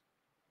district.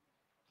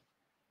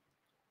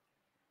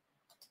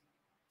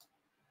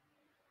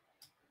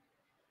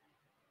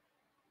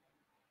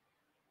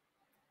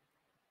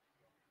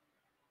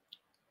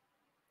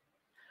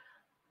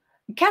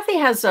 Kathy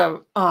has a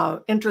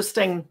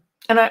interesting,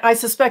 and I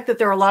suspect that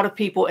there are a lot of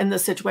people in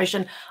this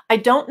situation. I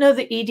don't know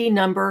the ED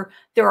number.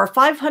 There are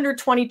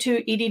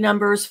 522 ED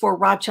numbers for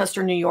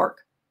Rochester, New York.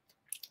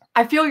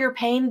 I feel your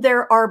pain.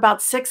 There are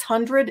about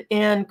 600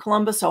 in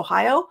Columbus,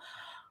 Ohio.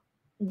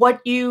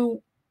 What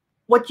you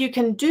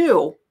can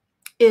do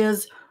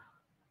is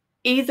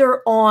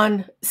either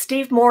on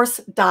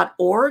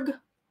stevemorse.org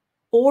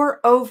or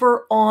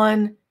over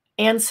on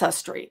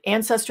Ancestry.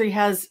 Ancestry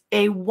has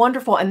a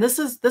wonderful, and this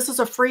is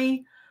a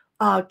free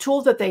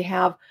tool that they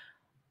have,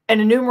 an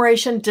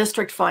enumeration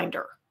district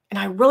finder. And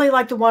I really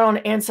like the one on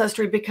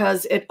Ancestry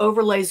because it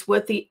overlays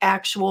with the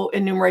actual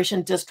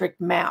enumeration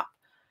district map.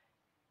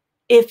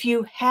 If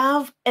you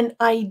have an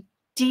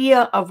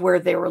idea of where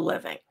they were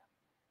living.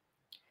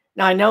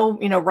 Now I know,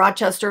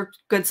 Rochester,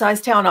 good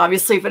sized town,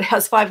 obviously, if it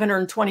has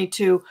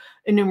 522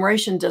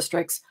 enumeration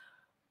districts,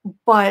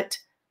 but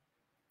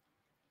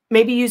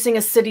maybe using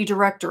a city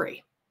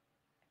directory.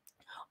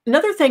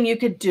 Another thing you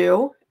could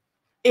do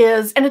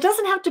is, and it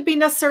doesn't have to be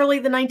necessarily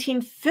the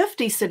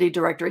 1950 city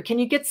directory. Can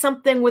you get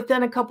something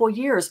within a couple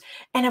years?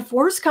 And if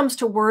worse comes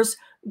to worse,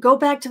 go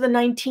back to the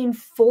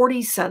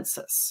 1940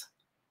 census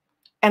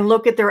and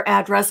look at their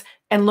address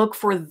and look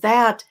for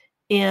that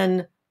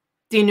in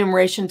the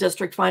enumeration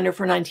district finder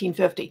for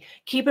 1950.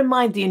 Keep in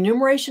mind, the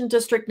enumeration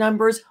district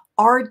numbers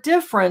are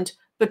different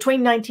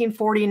between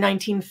 1940 and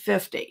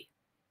 1950.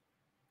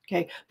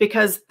 Okay,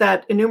 because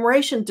that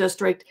enumeration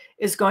district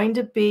is going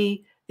to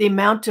be the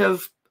amount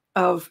of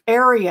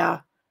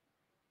area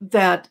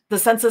that the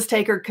census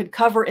taker could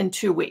cover in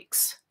 2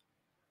 weeks.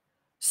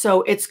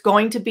 So it's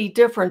going to be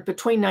different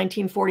between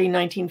 1940 and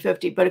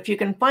 1950. But if you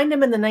can find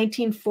them in the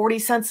 1940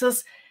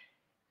 census,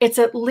 it's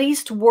at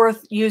least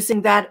worth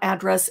using that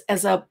address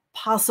as a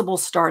possible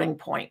starting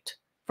point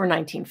for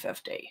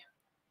 1950.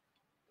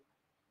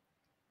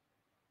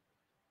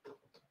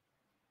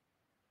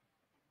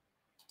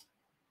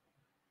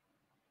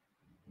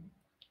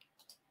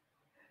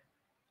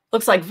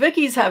 Looks like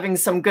Vicky's having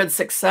some good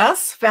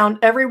success. Found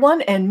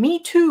everyone, and me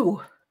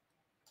too.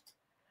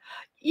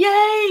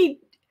 Yay!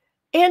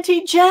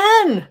 Auntie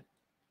Jen!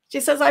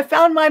 She says, I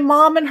found my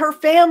mom and her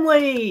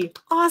family.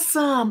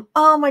 Awesome.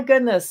 Oh my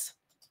goodness.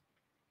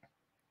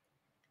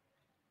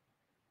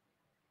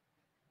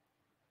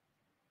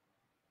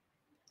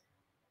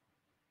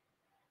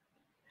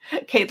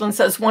 Caitlin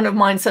says, one of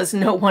mine says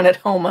no one at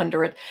home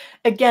under it.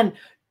 Again,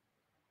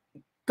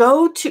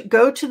 go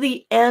to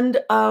the end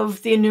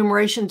of the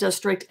enumeration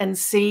district and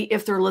see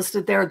if they're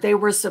listed there. They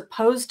were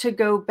supposed to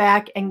go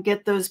back and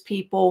get those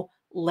people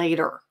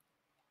later.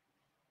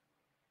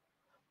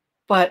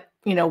 But,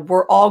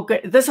 we're all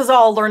good. This is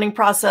all a learning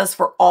process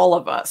for all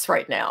of us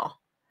right now.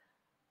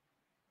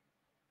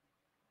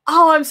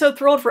 Oh, I'm so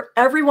thrilled for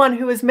everyone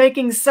who is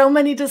making so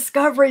many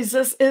discoveries.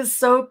 This is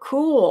so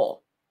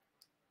cool.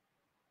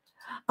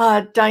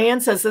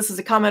 Diane says, this is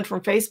a comment from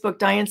Facebook.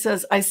 Diane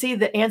says, I see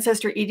the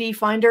Ancestry ED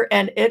finder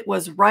and it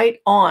was right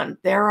on.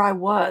 There I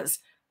was.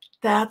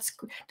 Don't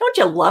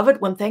you love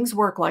it when things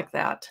work like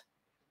that?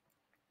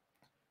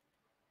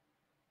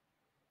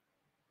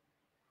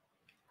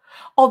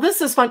 Oh,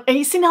 this is fun. And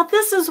you see, now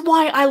this is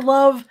why I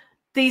love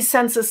these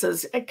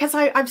censuses, because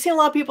I've seen a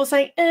lot of people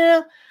say,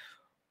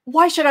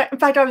 why should I? In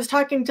fact, I was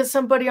talking to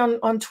somebody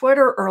on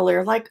Twitter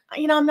earlier, like,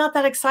 I'm not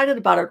that excited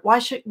about it. Why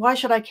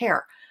should I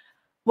care?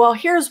 Well,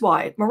 here's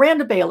why.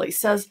 Miranda Bailey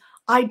says,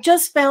 I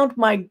just found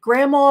my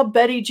grandma,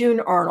 Betty June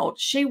Arnold.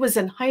 She was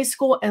in high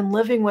school and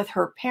living with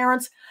her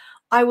parents.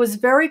 I was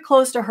very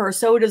close to her,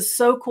 so it is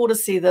so cool to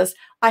see this.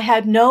 I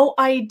had no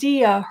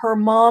idea her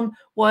mom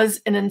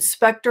was an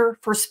inspector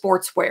for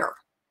sportswear.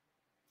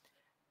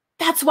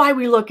 That's why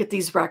we look at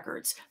these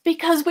records,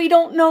 because we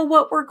don't know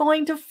what we're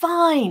going to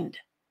find.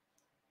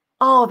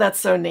 Oh, that's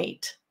so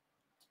neat.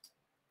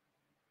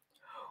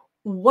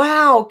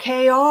 Wow,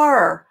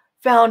 KR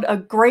found a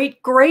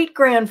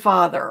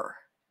great-great-grandfather.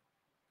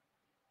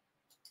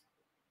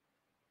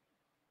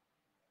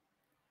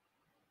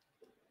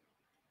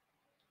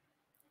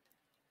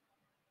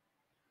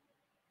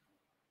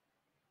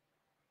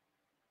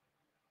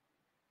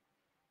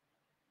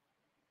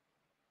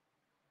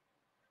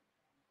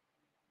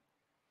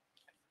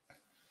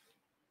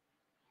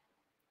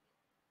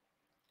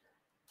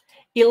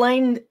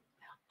 Elaine,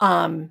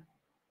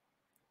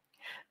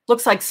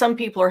 looks like some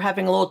people are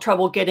having a little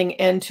trouble getting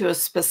into a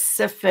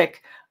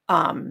specific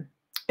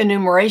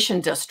enumeration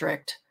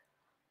district.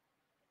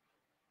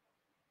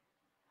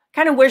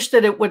 Kind of wish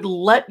that it would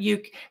let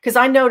you, because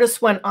I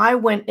noticed when I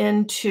went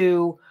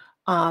into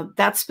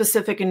that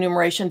specific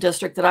enumeration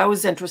district that I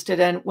was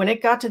interested in, when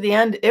it got to the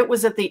end, it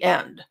was at the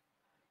end.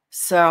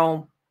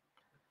 So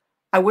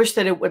I wish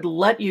that it would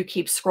let you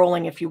keep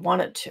scrolling if you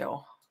wanted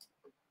to.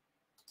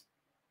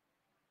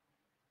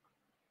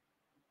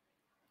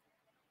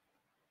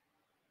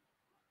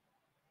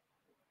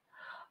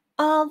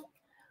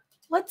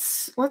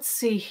 Let's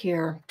see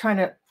here. Trying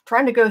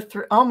to go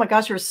through. Oh my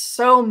gosh, there's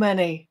so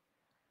many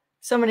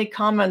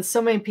comments,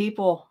 so many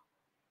people.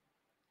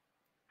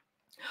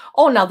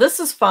 Oh, now this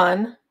is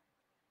fun.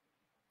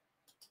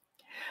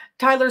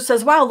 Tyler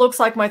says, wow, looks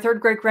like my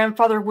third great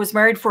grandfather was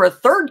married for a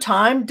third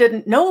time.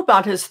 Didn't know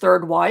about his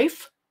third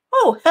wife.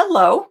 Oh,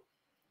 hello.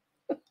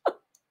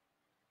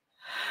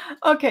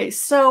 Okay,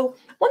 so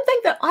one thing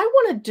that I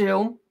want to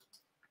do,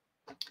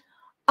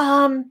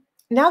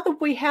 now that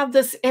we have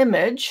this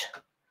image,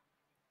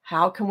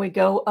 how can we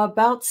go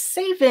about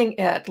saving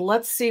it?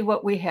 Let's see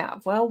what we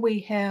have. Well, we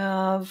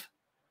have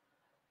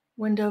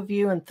Window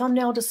view and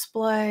thumbnail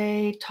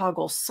display,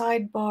 toggle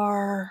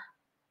sidebar.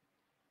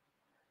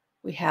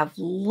 We have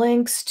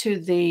links to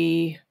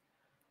the,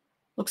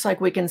 looks like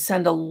we can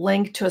send a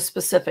link to a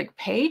specific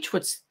page,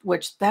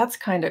 which that's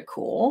kind of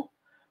cool.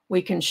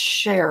 We can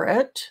share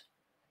it.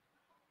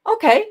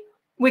 Okay,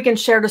 we can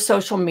share to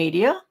social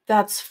media.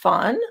 That's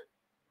fun.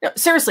 No,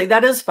 seriously,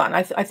 that is fun.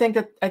 I think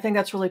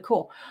that's really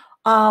cool.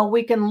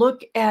 We can look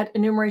at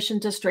enumeration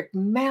district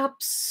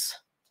maps.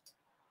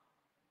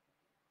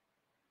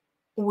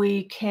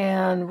 We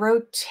can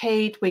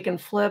rotate, we can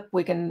flip,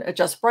 we can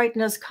adjust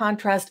brightness,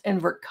 contrast,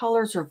 invert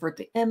colors, revert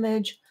the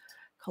image,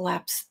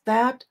 collapse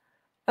that.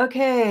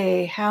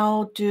 Okay,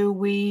 how do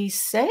we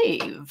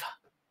save?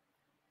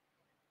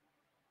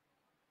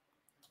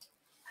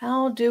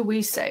 How do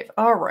we save?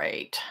 All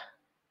right.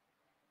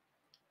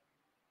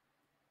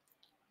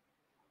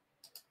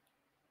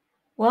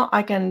 Well,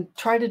 I can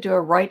try to do a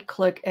right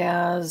click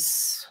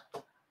as,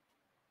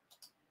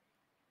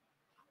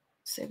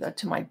 save that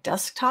to my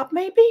desktop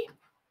maybe?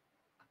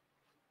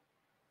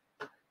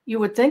 You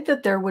would think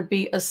that there would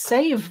be a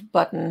save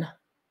button.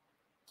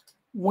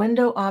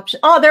 Window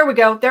option. Oh, there we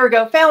go. There we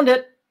go. Found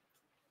it.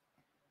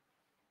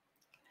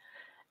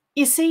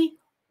 You see,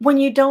 when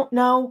you don't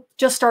know,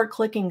 just start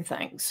clicking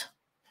things.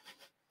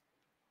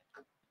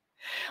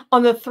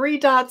 On the three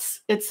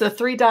dots, it's the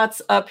three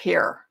dots up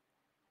here.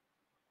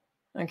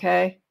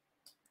 Okay.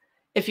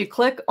 If you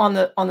click on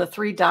the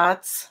three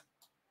dots,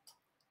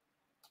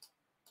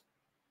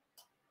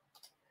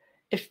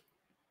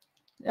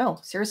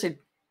 seriously,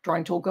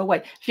 drawing tool, go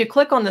away. If you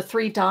click on the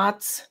three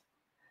dots,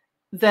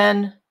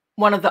 then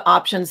one of the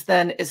options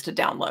then is to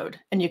download,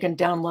 and you can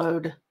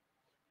download.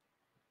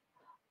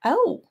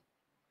 Oh,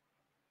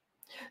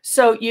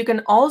 so you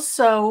can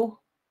also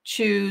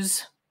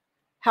choose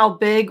how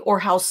big or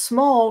how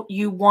small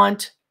you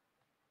want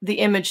the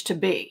image to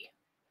be.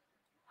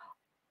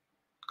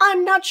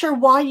 I'm not sure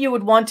why you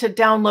would want to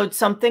download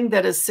something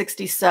that is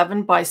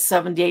 67 by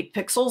 78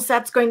 pixels.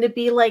 That's going to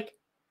be like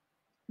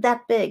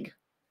that big.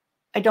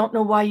 I don't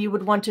know why you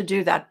would want to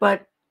do that,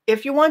 but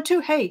if you want to,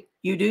 hey,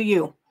 you do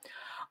you.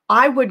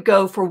 I would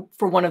go for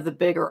one of the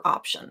bigger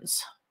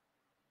options.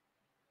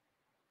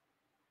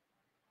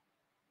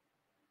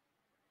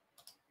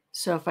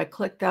 So if I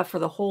click that for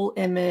the whole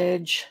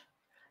image,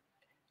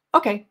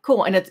 okay,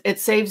 cool. And it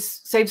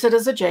saves it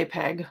as a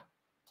JPEG.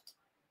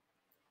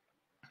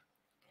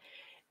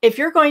 If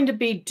you're going to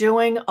be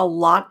doing a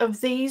lot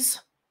of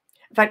these,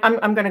 in fact,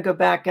 I'm going to go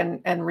back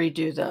and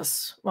redo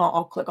this. Well,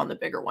 I'll click on the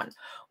bigger one.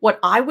 What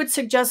I would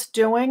suggest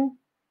doing,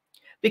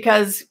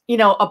 because, you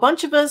know, a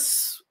bunch of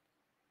us,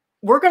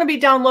 we're going to be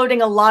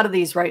downloading a lot of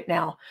these right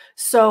now.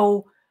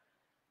 So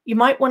you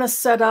might want to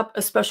set up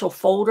a special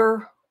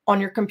folder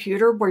on your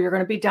computer where you're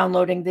going to be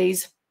downloading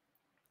these.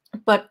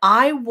 But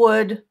I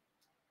would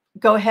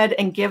go ahead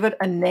and give it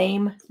a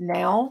name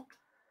now.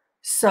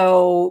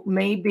 So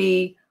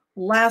maybe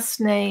last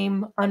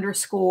name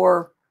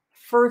underscore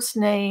first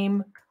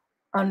name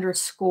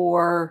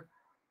underscore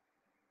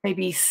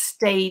maybe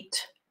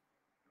state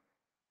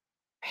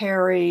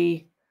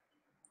Perry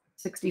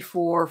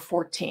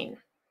 6414.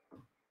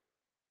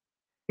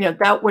 You know,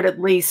 that would at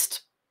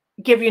least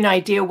give you an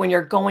idea when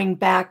you're going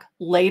back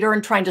later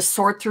and trying to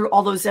sort through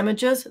all those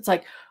images. It's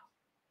like,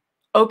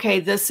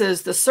 okay, this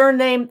is the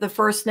surname, the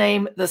first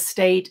name, the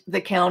state,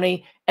 the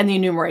county, and the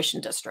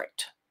enumeration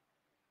district.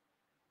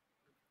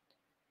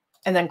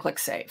 And then click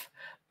save.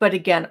 But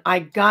again, I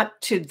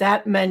got to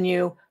that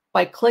menu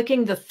by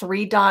clicking the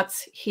three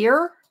dots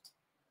here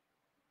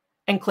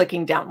and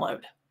clicking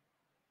download.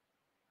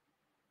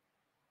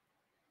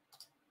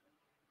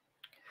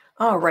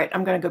 All right,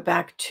 I'm going to go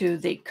back to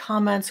the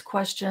comments,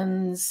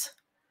 questions.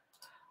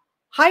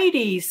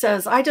 Heidi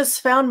says, I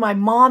just found my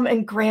mom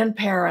and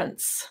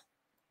grandparents.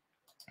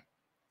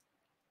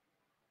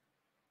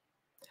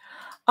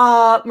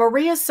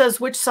 Maria says,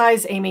 which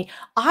size, Amy?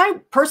 I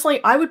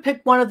would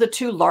pick one of the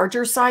two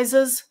larger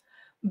sizes,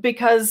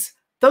 because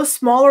those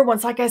smaller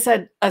ones, like I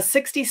said, a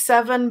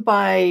 67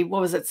 by, what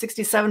was it,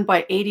 67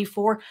 by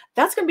 84,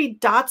 that's going to be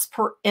dots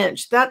per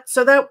inch.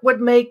 So that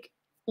would make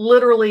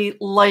literally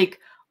like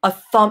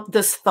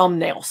this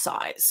thumbnail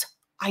size.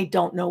 I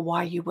don't know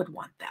why you would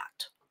want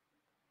that.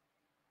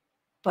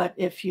 But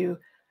if you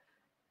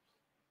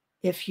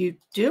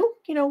do,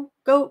 you know,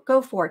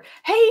 go for it.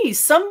 Hey,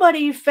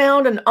 somebody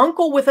found an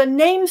uncle with a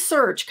name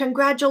search.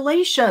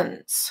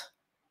 Congratulations.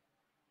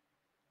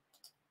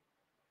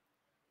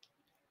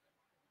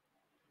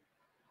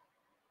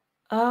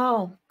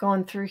 Oh,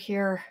 going through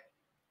here.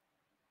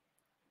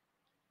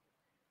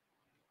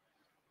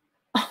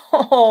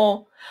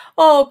 Oh,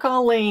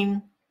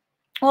 Colleen.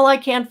 Well, I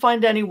can't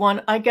find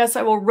anyone. I guess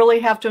I will really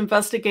have to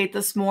investigate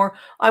this more.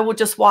 I will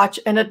just watch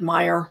and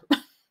admire.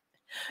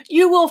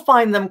 You will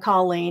find them,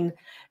 Colleen.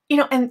 You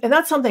know, and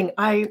that's something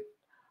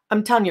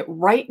I'm telling you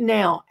right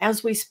now,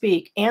 as we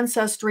speak,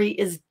 Ancestry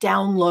is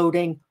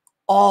downloading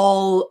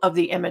all of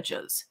the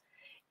images.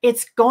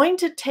 It's going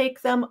to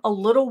take them a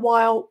little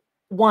while,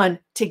 one,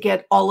 to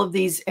get all of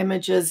these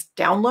images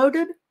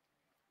downloaded.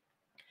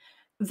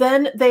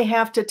 then they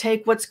have to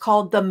take what's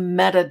called the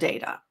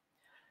metadata.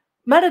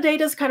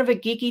 Metadata is kind of a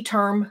geeky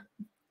term,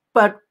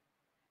 but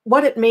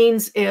what it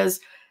means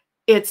is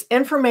it's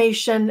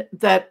information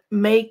that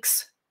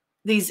makes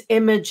these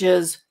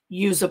images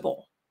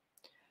usable.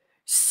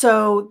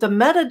 So the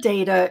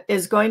metadata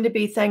is going to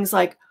be things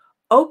like,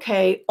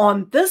 okay,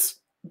 on this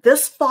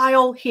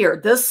file here,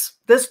 this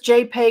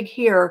JPEG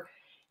here,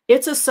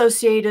 it's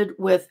associated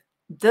with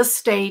this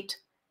state,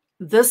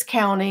 this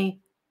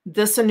county,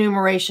 this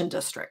enumeration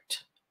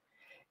district.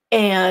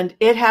 And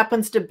it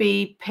happens to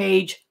be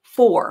page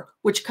 4,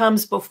 which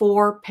comes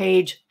before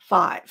page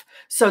 5.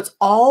 So it's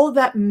all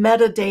that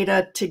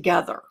metadata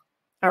together,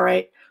 all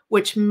right,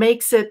 which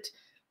makes it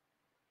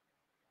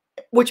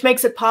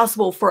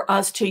possible for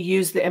us to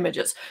use the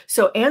images.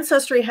 So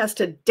Ancestry has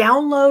to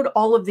download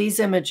all of these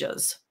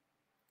images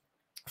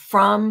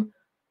from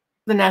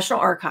the National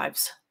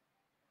Archives.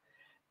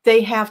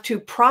 They have to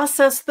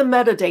process the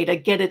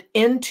metadata, get it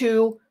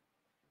into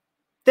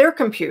their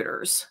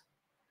computers,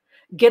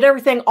 get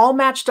everything all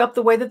matched up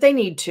the way that they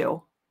need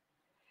to.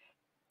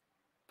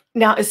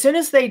 Now, as soon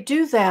as they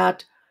do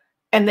that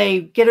and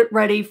they get it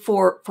ready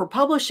for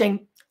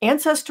publishing,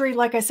 Ancestry,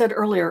 like I said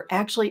earlier,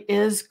 actually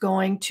is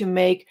going to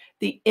make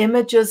the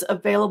images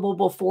available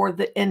before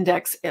the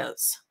index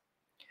is.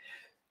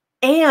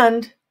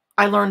 And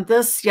I learned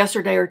this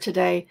yesterday or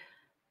today.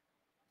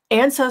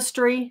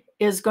 Ancestry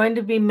is going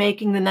to be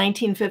making the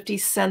 1950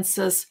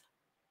 census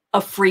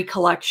a free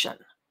collection.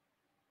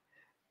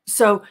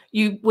 So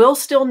you will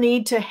still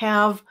need to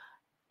have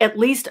at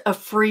least a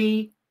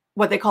free,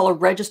 what they call a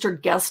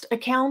registered guest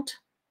account.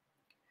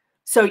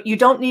 So you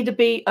don't need to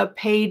be a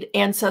paid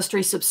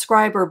Ancestry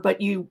subscriber, but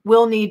you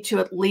will need to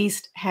at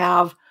least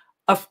have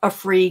a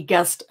free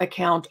guest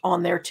account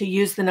on there to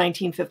use the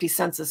 1950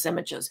 census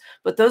images.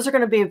 But those are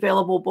going to be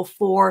available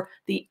before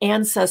the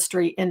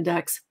Ancestry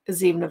index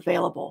is even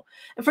available.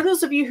 And for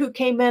those of you who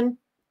came in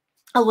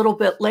a little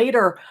bit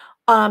later,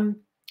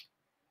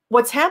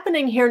 what's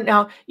happening here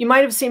now, you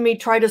might have seen me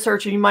try to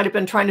search, or you might have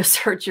been trying to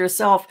search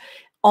yourself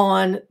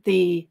on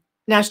the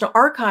National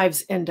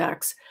Archives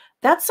index.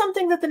 That's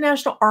something that the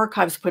National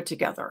Archives put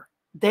together.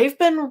 They've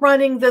been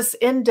running this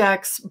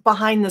index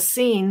behind the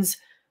scenes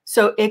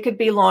so it could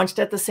be launched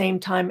at the same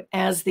time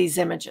as these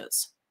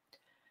images.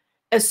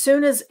 As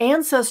soon as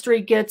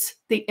Ancestry gets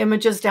the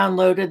images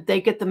downloaded,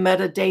 they get the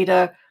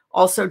metadata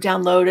also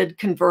downloaded,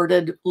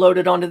 converted,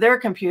 loaded onto their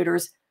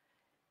computers.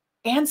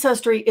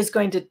 Ancestry is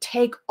going to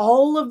take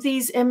all of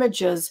these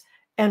images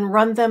and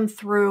run them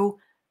through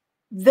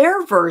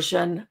their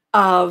version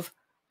of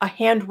a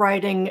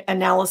handwriting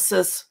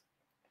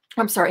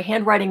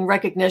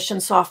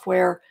recognition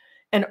software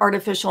and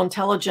artificial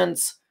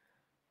intelligence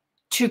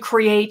to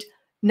create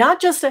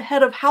not just a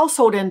head of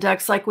household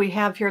index like we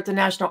have here at the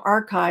National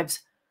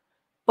Archives,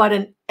 but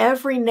an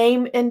every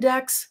name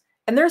index.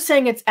 And they're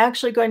saying it's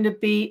actually going to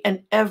be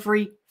an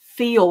every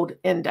field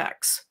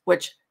index,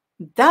 which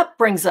that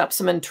brings up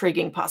some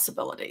intriguing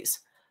possibilities.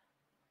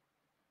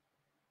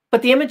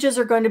 But the images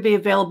are going to be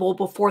available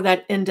before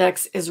that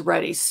index is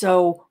ready.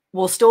 So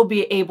we'll still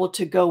be able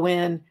to go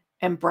in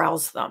and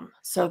browse them.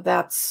 So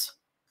that's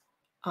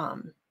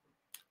going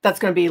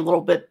to be a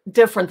little bit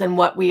different than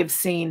what we have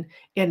seen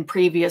in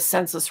previous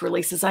census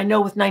releases. I know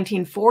with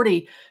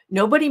 1940,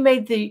 nobody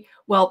made the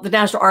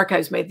National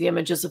Archives made the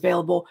images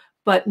available,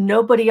 but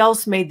nobody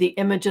else made the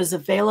images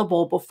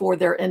available before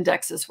their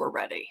indexes were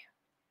ready.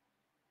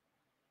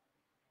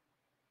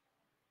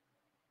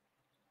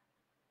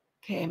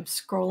 Okay, I'm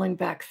scrolling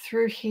back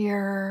through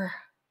here.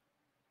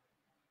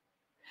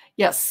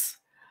 Yes.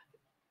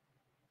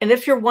 And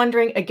if you're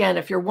wondering, again,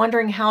 if you're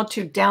wondering how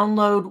to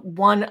download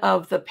one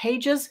of the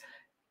pages,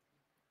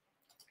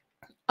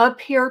 up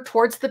here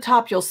towards the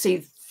top, you'll see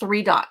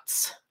 3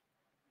 dots.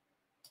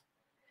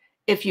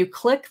 If you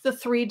click the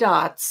 3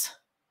 dots,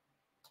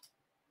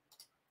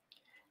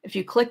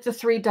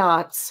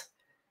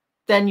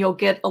 then you'll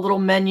get a little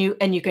menu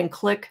and you can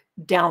click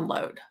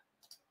download.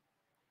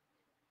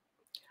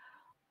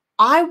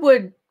 I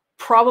would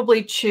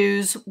probably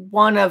choose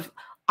one of,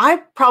 I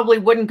probably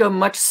wouldn't go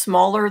much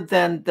smaller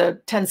than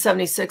the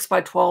 1076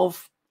 by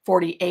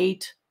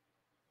 1248.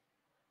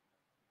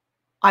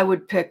 I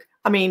would pick,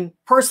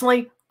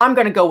 personally, I'm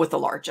going to go with the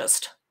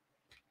largest.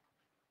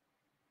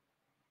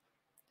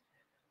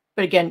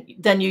 But again,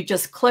 then you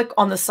just click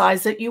on the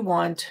size that you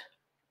want,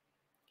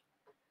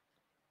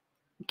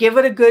 give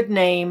it a good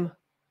name,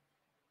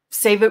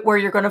 save it where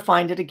you're going to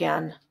find it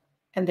again,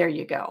 and there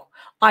you go.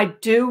 I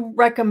do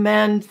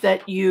recommend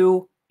that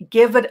you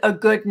give it a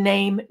good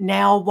name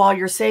now while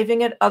you're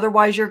saving it.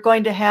 Otherwise, you're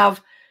going to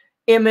have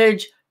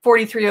image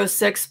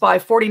 4306 by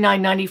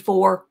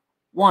 4994,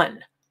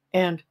 1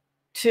 and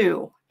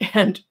 2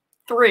 and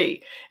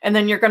 3. And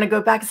then you're going to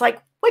go back. It's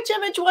like, which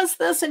image was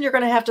this? And you're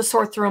going to have to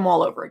sort through them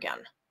all over again.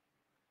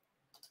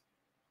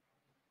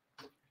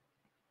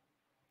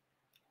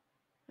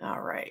 All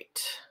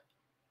right.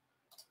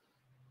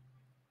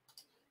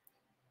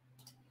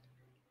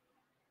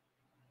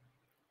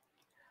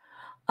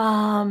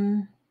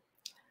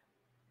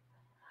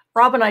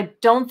 Robin, I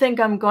don't think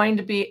I'm going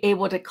to be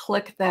able to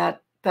click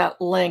that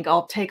link.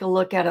 I'll take a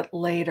look at it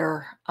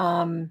later.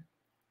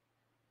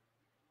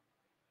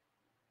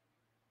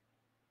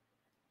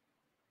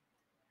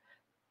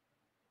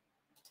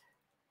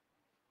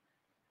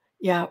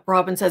 Yeah,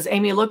 Robin says,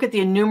 Amy, look at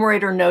the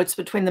enumerator notes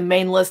between the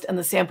main list and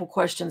the sample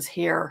questions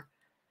here.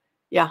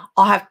 Yeah,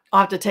 I'll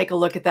have to take a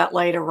look at that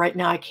later. Right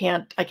now, I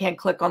can't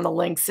click on the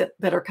links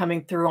that are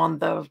coming through on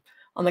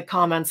the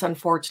comments,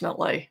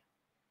 unfortunately.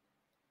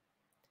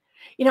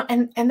 You know,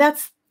 and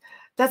that's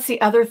the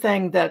other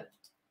thing that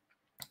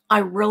I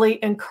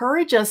really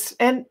encourage us.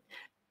 And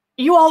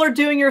you all are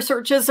doing your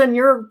searches and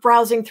you're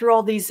browsing through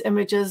all these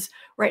images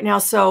right now,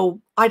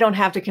 so I don't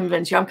have to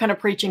convince you. I'm kind of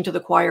preaching to the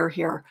choir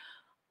here.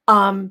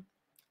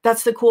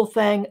 That's the cool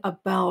thing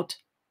about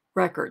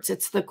records.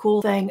 It's the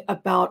cool thing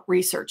about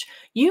research.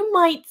 You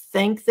might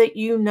think that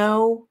you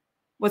know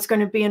what's going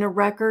to be in a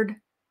record,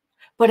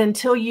 but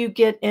until you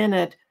get in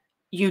it,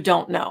 you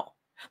don't know.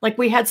 Like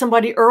we had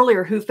somebody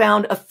earlier who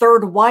found a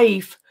third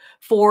wife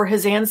for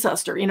his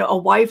ancestor, you know, a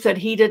wife that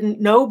he didn't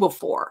know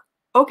before.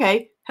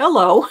 Okay,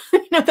 hello.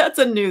 You know, that's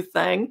a new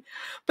thing.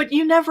 But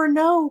you never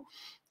know,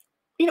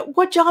 you know,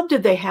 what job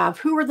did they have?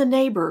 Who are the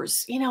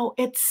neighbors? You know,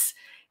 it's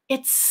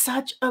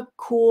such a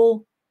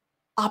cool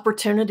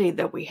opportunity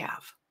that we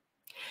have.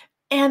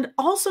 And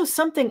also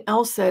something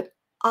else that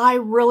I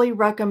really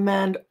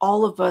recommend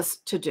all of us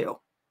to do.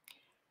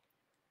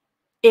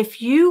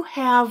 If you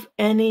have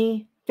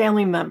any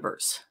family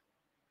members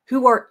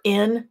who are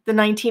in the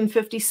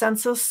 1950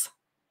 census,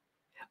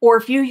 or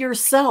if you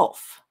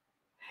yourself,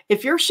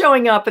 if you're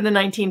showing up in the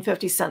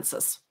 1950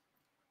 census,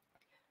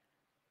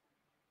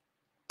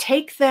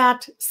 take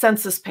that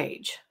census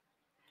page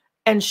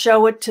and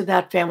show it to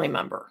that family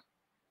member.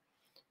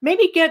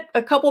 Maybe get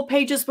a couple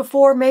pages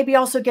before, maybe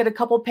also get a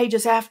couple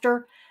pages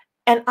after.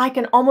 And I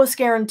can almost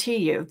guarantee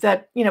you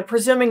that, you know,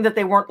 presuming that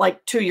they weren't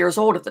like 2 years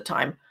old at the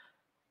time,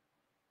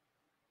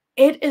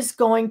 it is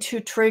going to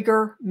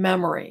trigger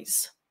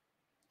memories.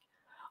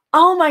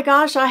 Oh my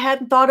gosh, I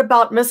hadn't thought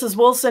about Mrs.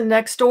 Wilson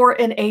next door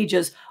in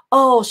ages.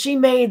 Oh, she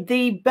made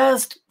the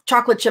best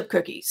chocolate chip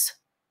cookies.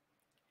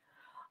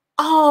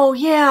 Oh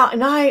yeah,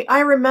 and I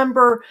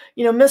remember,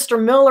 you know, Mr.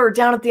 Miller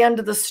down at the end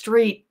of the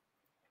street.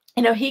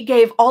 You know, he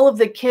gave all of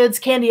the kids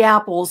candy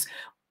apples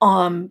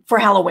for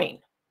Halloween.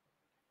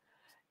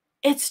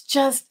 It's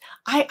just,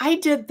 I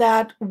did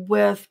that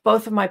with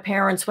both of my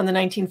parents when the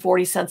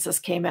 1940 census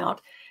came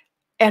out.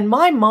 And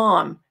my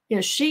mom, you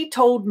know, she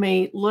told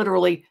me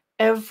literally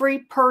every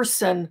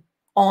person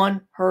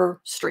on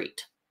her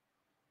street.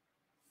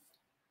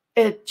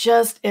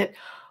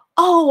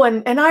 Oh,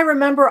 and I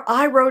remember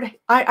I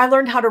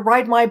learned how to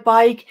ride my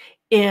bike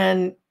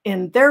in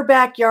their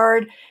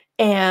backyard.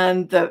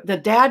 And the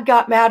dad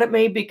got mad at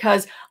me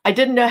because I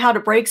didn't know how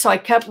to brake, so I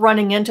kept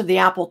running into the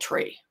apple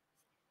tree.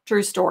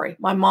 True story.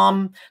 My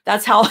mom,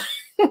 that's how,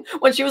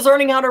 when she was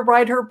learning how to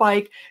ride her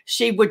bike,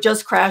 she would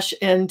just crash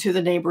into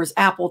the neighbor's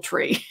apple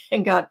tree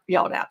and got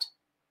yelled at.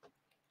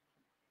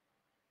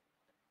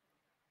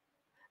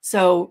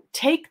 So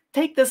take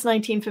this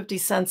 1950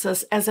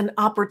 census as an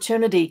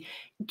opportunity.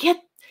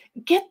 Get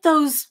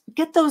those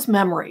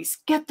memories,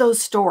 get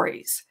those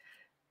stories.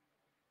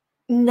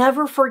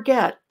 Never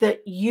forget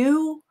that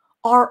you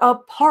are a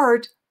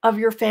part of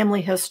your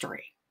family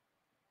history.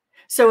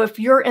 So if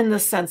you're in the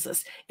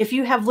census, if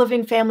you have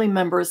living family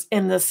members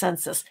in the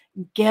census,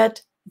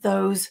 get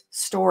those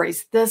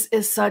stories. This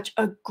is such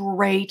a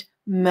great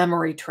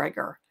memory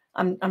trigger.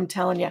 I'm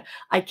telling you,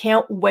 I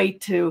can't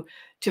wait to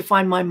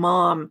find my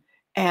mom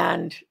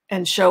and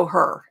show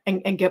her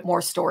and get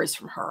more stories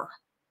from her.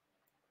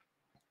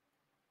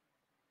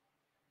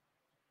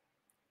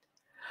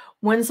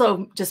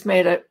 Winslow just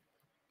made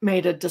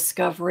a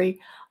discovery.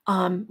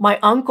 My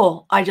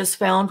uncle, I just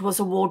found, was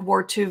a World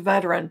War II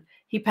veteran.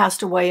 He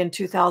passed away in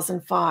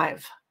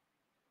 2005.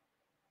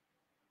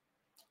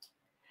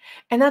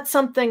 And that's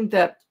something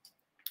that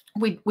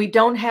we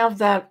don't have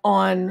that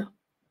on,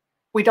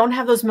 we don't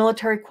have those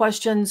military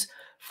questions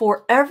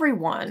for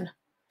everyone,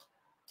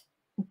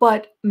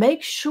 but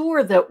make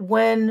sure that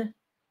when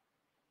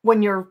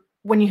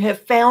you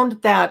have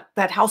found that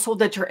household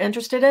that you're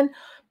interested in,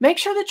 make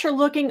sure that you're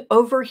looking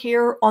over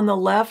here on the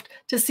left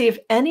to see if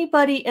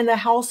anybody in the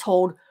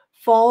household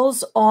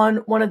falls on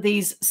one of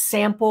these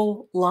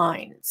sample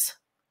lines.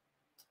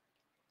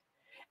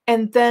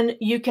 And then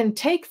you can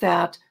take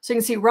that. So you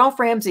can see Ralph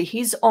Ramsey,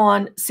 he's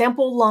on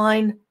sample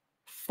line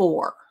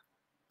 4.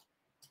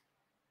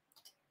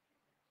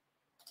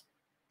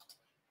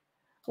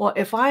 Well,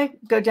 if I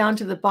go down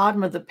to the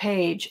bottom of the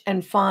page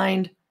and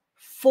find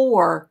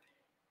 4,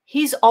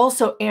 he's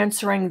also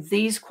answering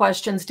these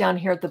questions down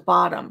here at the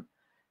bottom.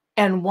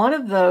 And one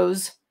of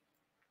those,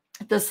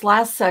 this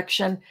last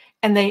section,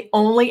 and they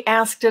only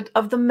asked it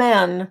of the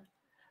men,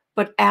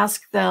 but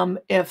asked them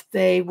if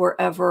they were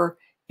ever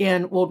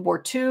in World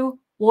War II,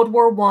 World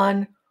War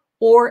I,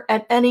 or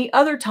at any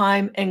other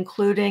time,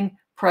 including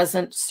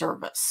present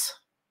service.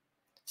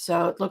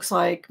 So it looks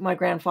like my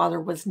grandfather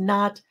was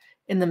not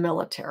in the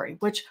military,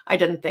 which I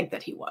didn't think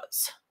that he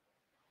was.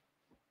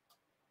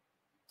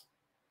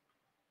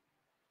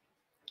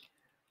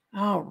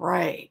 All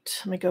right.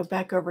 Let me go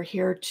back over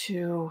here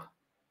to.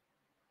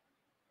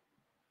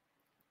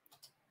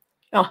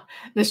 Oh,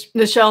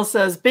 Nichelle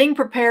says, being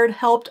prepared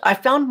helped. I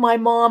found my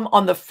mom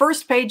on the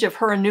first page of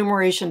her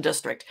enumeration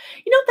district.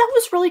 That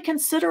was really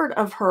considerate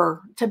of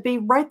her to be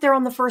right there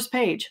on the first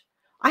page.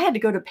 I had to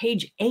go to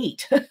page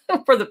 8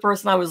 for the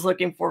person I was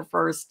looking for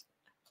first.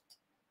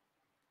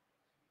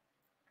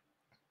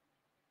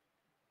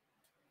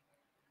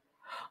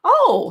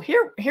 Oh,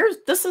 here's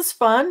this is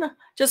fun.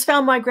 Just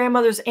found my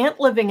grandmother's aunt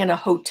living in a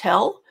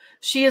hotel.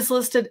 She is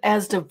listed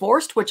as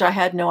divorced, which I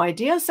had no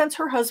idea since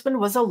her husband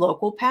was a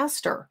local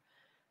pastor.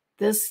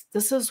 This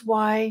is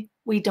why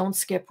we don't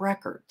skip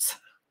records.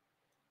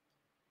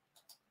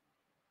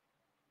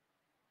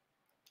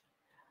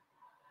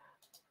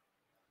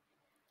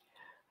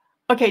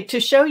 Okay, to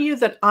show you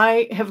that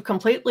I have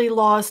completely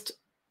lost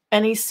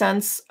any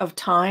sense of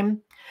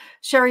time,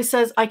 Sherry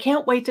says, I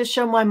can't wait to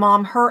show my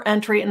mom her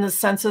entry in the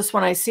census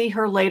when I see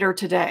her later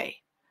today.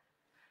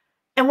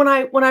 And when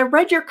I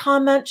read your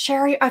comment,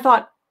 Sherry, I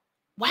thought,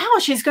 wow,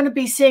 she's going to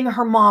be seeing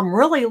her mom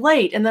really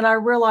late. And then I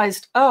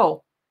realized,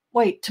 oh,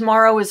 wait,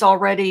 tomorrow is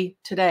already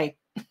today.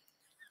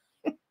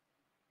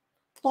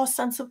 Lost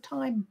sense of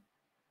time.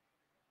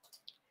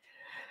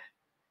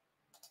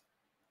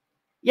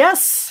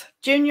 Yes,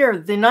 Junior,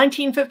 the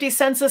 1950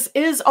 census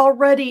is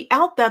already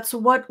out. That's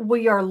what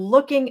we are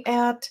looking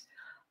at.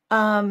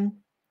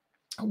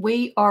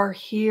 We are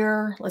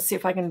here. Let's see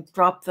if I can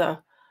drop the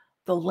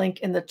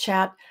link in the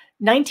chat.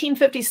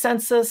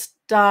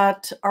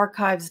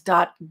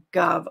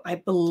 1950census.archives.gov, I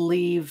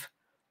believe,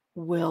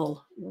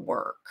 will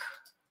work.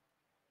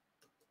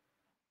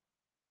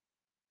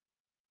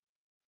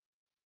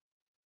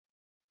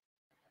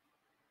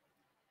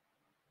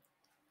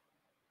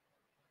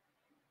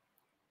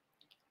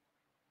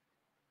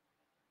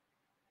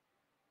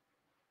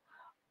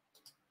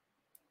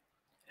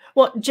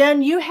 Well,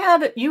 Jen, you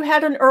had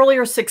an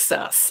earlier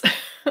success.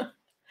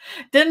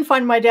 Didn't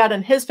find my dad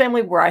and his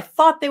family where I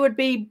thought they would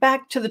be.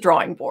 Back to the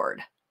drawing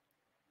board.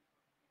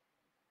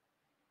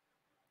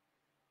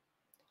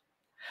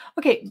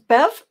 Okay,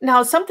 Bev,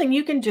 now something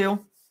you can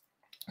do.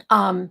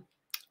 I'm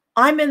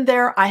in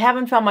there. I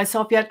haven't found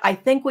myself yet. I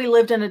think we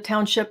lived in a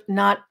township,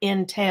 not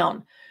in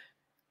town.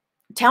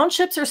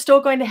 Townships are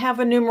still going to have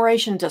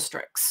enumeration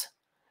districts.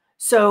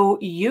 So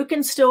you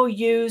can still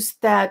use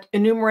that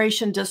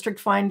enumeration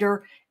district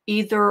finder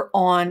either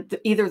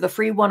the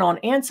free one on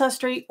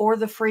Ancestry or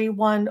the free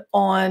one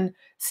on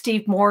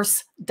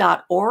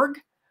stevemorse.org.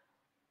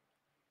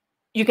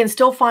 You can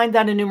still find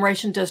that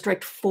enumeration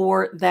district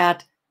for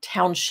that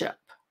township.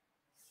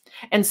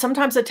 And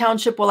sometimes a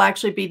township will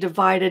actually be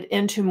divided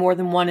into more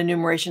than one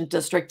enumeration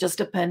district, just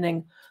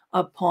depending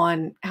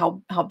upon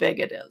how big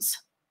it is.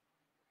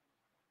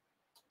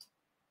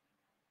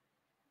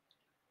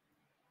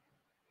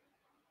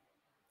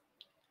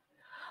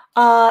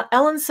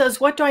 Ellen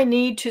says, what do I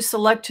need to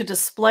select to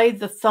display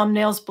the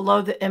thumbnails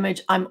below the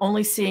image? I'm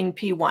only seeing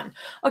P1.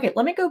 Okay,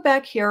 let me go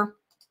back here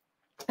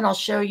and I'll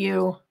show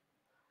you.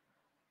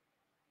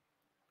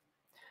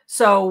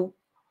 So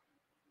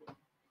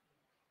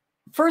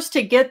first,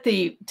 to get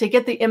the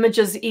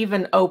images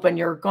even open,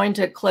 you're going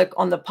to click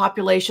on the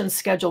population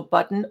schedule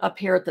button up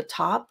here at the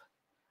top.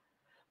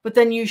 But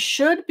then you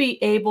should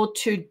be able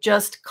to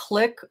just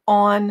click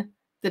on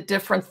the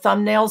different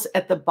thumbnails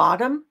at the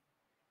bottom.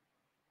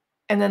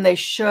 And then they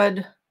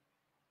should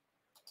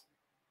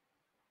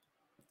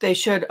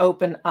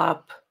open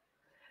up.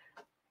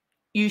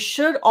 You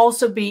should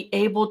also be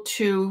able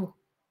to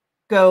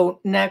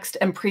go next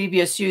and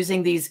previous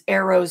using these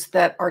arrows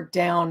that are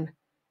down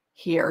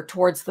here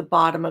towards the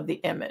bottom of the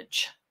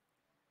image.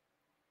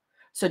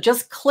 So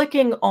just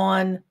clicking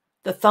on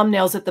the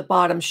thumbnails at the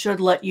bottom should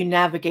let you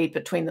navigate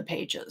between the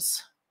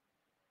pages.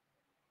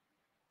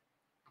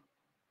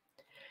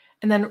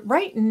 And then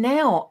right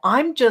now,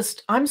 I'm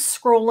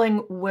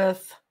scrolling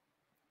with.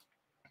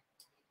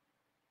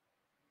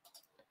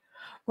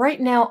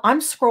 Right now,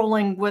 I'm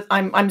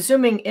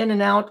zooming in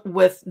and out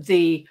with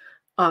the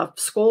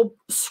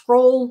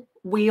scroll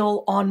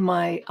wheel on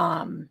my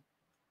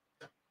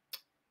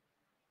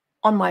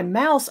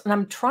mouse, and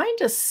I'm trying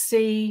to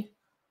see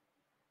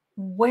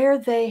where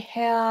they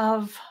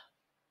have.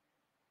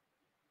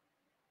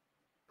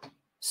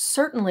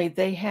 Certainly,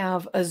 they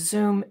have a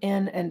zoom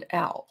in and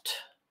out.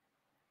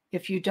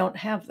 If you don't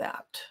have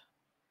that.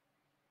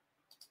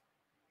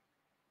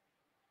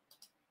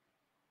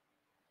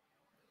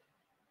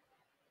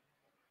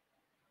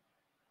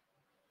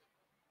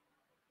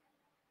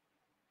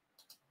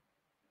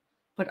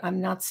 But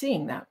I'm not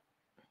seeing that.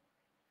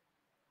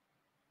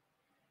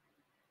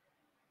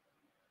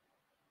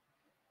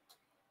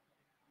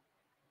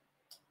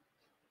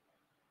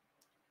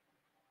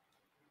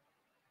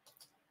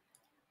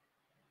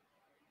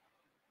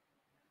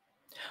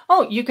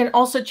 Oh, you can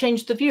also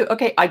change the view.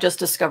 Okay, I just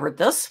discovered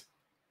this.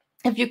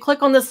 If you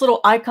click on this little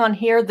icon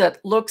here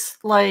that looks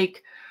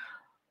like,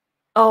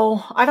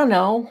 oh, I don't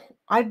know.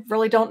 I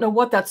really don't know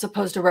what that's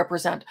supposed to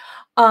represent.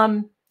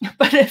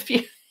 But if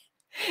you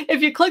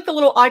click the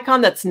little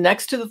icon that's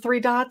next to the three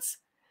dots,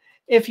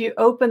 if you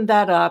open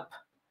that up,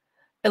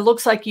 it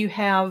looks like you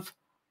have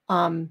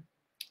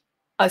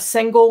a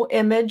single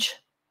image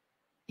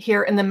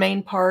here in the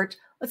main part.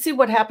 Let's see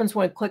what happens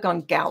when we click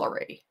on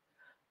gallery.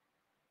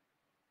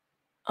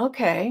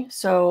 Okay,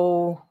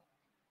 so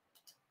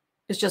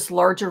it's just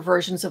larger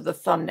versions of the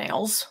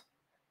thumbnails.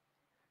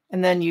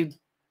 And then you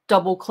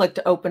double click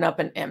to open up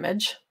an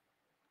image.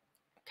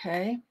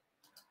 Okay.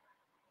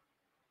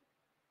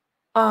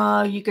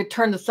 You could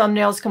turn the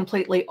thumbnails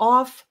completely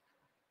off,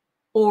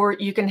 or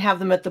you can have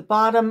them at the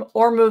bottom,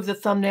 or move the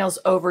thumbnails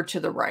over to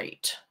the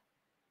right.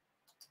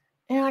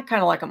 And I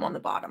kind of like them on the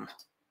bottom.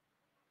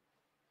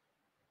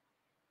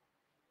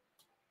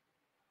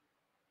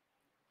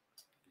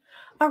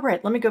 All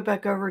right, let me go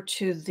back over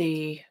to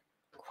the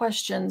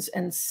questions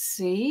and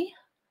see.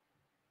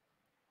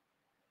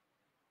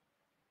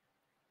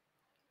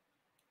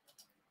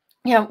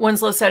 Yeah,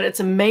 Winslow said,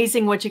 it's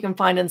amazing what you can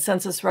find in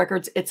census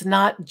records. It's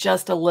not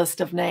just a list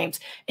of names.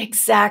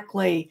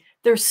 Exactly.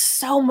 There's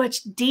so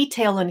much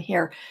detail in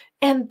here.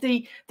 And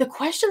the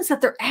questions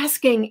that they're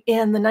asking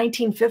in the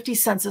 1950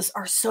 census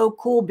are so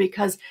cool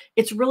because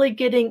it's really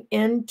getting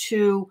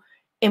into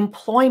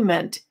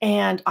employment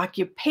and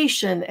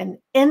occupation and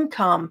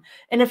income.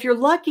 And if you're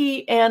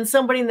lucky and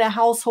somebody in the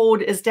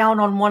household is down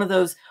on one of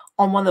those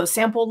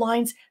sample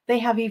lines, they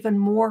have even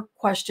more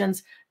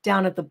questions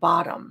down at the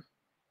bottom.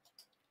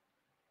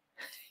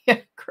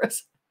 Yeah,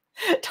 Chris,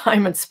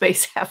 time and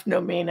space have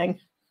no meaning.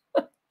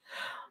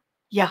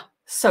 Yeah,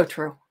 so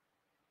true.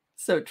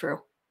 So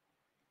true.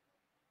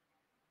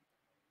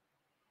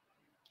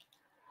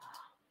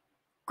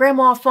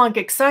 Grandma Funk,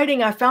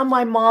 exciting. I found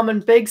my mom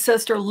and big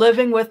sister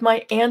living with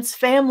my aunt's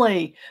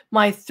family.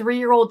 My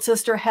 3-year-old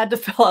sister had to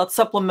fill out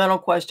supplemental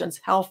questions.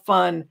 How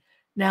fun.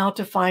 Now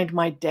to find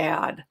my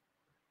dad.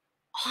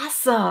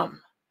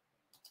 Awesome.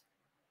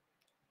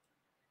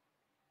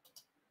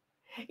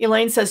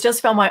 Elaine says,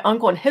 just found my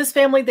uncle and his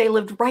family. They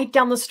lived right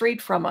down the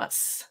street from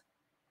us.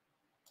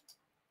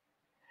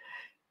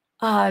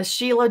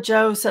 Sheila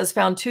Joe says,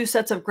 found 2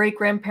 sets of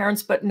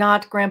great-grandparents, but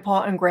not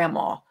grandpa and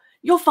grandma.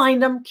 You'll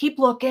find them. Keep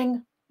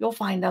looking. You'll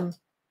find them.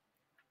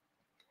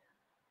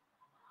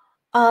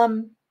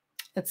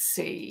 Let's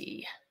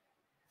see.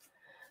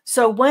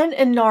 So when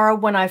in NARA,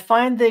 when I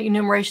find the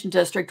enumeration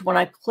district, when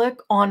I click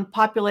on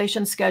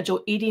population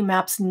schedule, ED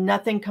maps,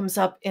 nothing comes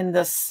up in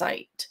this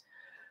site.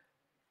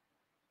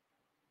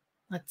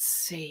 Let's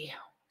see.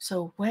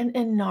 So when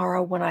in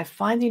NARA, when I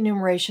find the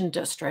enumeration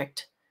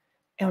district,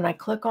 and when I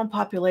click on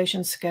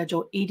population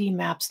schedule, ED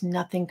maps,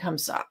 nothing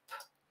comes up.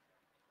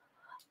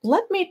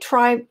 Let me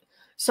try.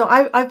 So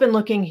I've been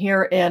looking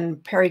here in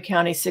Perry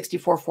County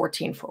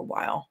 6414 for a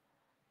while.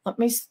 Let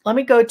me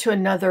go to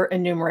another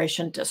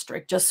enumeration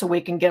district just so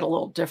we can get a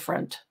little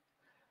different.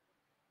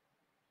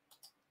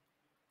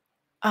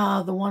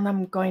 The one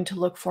I'm going to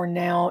look for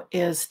now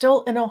is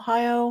still in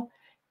Ohio.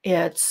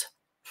 It's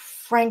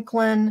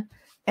Franklin,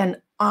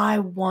 and I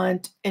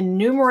want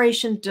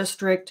enumeration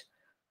district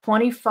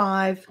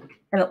 25,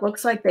 and it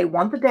looks like they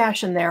want the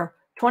dash in there,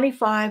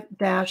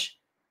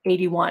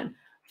 25-81.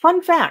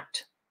 Fun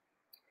fact,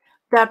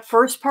 that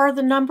first part of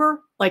the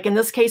number, like in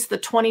this case, the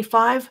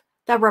 25,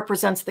 that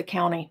represents the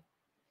county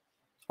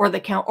or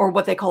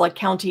what they call a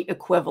county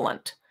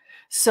equivalent.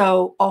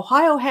 So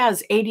Ohio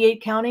has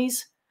 88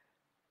 counties.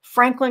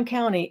 Franklin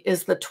County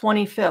is the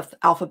 25th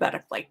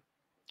alphabetically.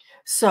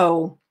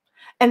 So,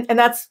 and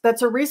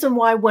that's a reason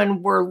why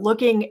when we're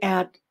looking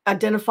at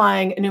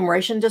identifying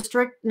enumeration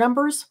district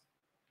numbers,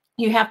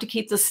 you have to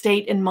keep the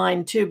state in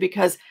mind too,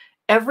 because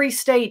every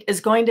state is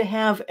going to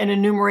have an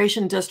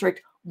enumeration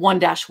district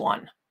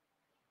 1-1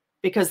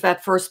 because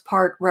that first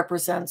part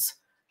represents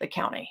the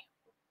county.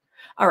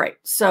 All right,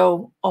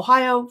 so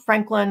Ohio,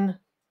 Franklin,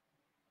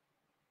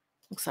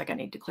 looks like I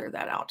need to clear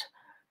that out.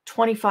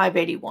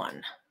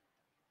 2581.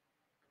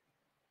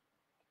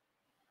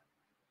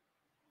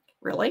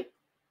 Really?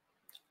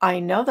 I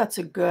know that's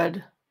a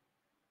good.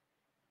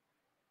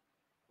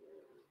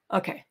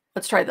 Okay,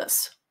 let's try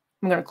this.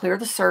 I'm going to clear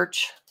the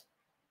search.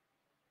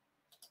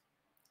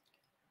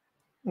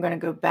 I'm going to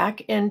go back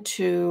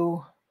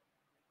into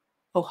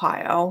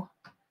Ohio.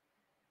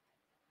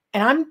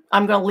 And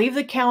I'm going to leave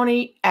the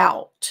county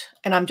out,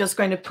 and I'm just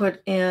going to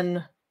put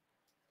in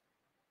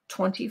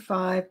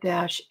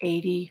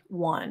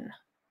 25-81.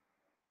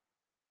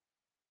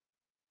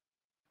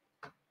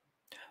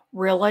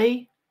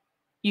 Really?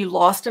 You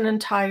lost an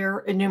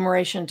entire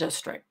enumeration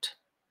district.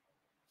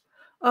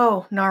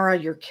 Oh, Nara,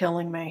 you're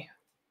killing me.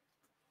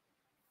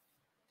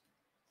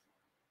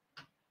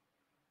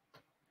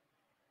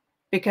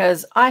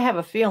 Because I have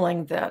a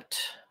feeling that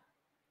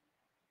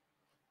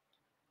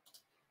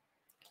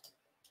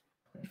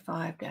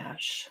 5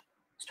 dash,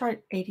 let's try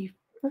 80.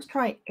 Let's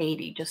try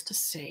 80 just to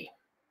see.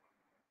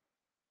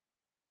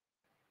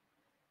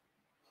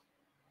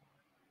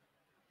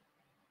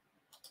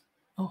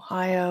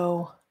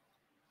 Ohio,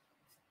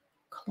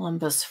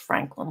 Columbus,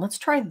 Franklin. Let's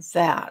try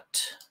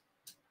that.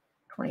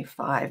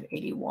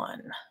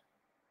 2581.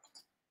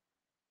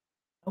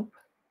 Oh,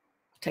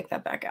 take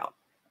that back out.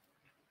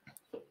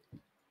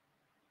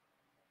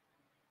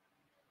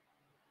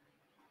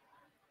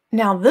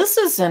 Now, this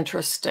is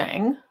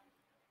interesting.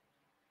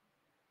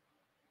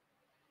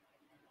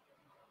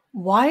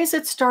 Why is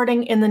it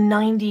starting in the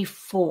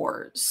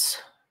 94s?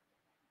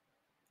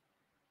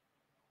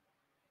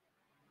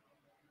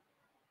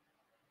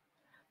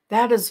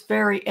 That is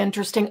very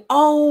interesting.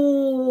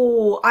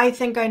 Oh, I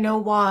think I know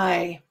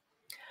why.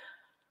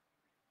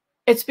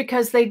 It's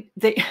because they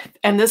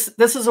and this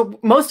is a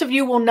most of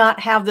you will not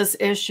have this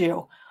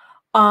issue.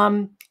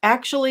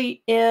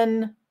 Actually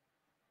in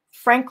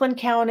Franklin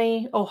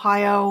County,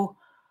 Ohio,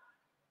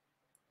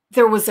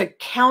 there was a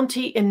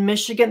county in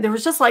Michigan. There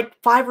was just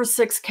like 5 or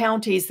 6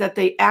 counties that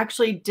they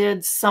actually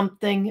did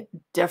something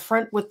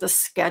different with the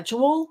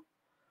schedule.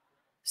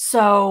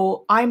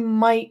 So I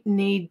might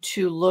need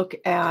to look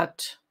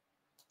at,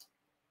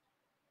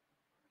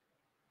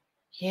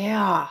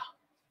 yeah.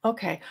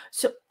 Okay.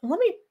 So let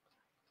me,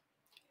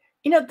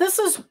 this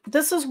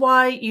is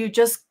why you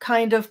just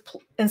kind of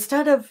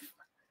instead of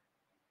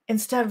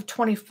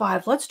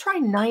 25, let's try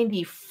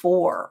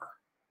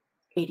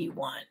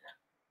 9481.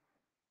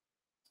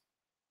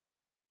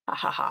 Ha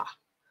ha ha.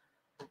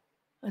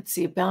 Let's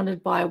see,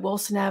 bounded by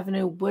Wilson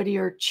Avenue,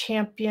 Whittier,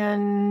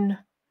 Champion.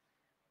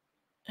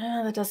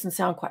 That doesn't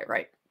sound quite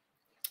right.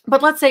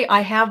 But let's say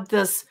I have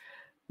this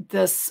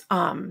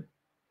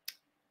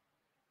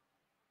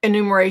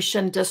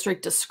enumeration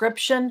district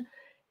description.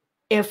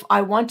 If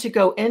I want to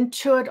go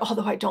into it,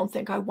 although I don't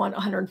think I want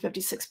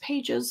 156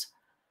 pages,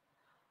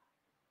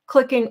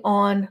 clicking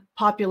on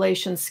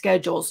population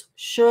schedules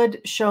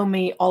should show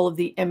me all of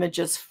the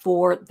images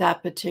for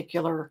that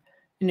particular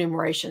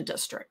enumeration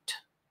district.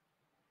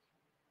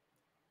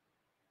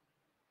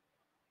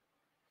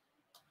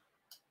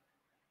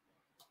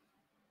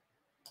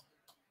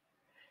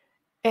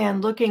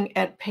 And looking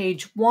at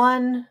page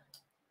 1,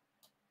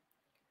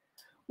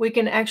 we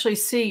can actually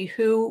see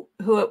who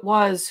it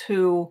was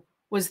who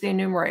was the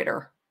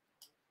enumerator.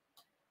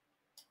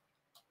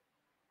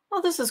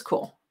 Oh, this is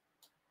cool.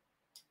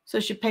 So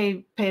you should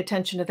pay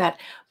attention to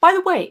that. By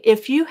the way,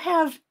 if you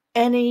have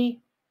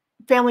any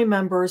family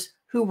members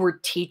who were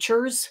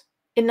teachers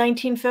in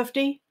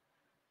 1950,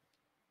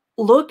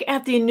 look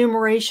at the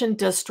enumeration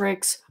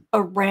districts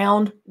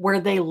around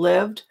where they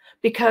lived,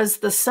 because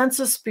the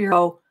Census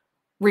Bureau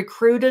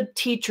recruited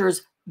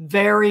teachers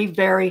very,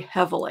 very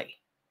heavily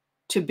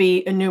to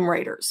be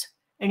enumerators.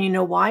 And you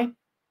know why?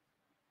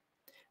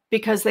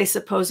 Because they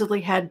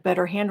supposedly had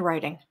better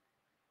handwriting.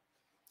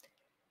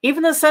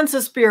 Even the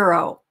Census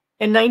Bureau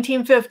in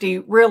 1950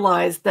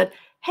 realized that,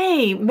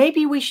 hey,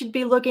 maybe we should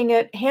be looking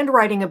at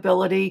handwriting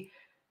ability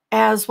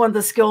as one of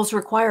the skills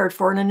required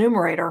for an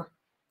enumerator.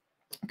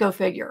 Go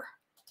figure.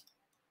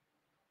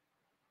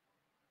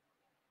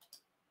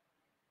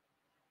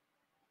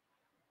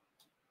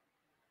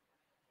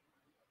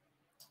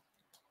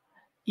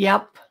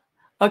 Yep.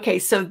 Okay,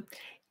 so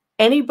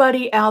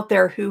anybody out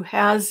there who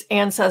has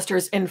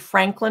ancestors in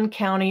Franklin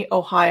County,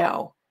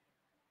 Ohio,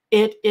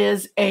 it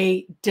is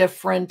a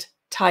different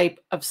type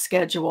of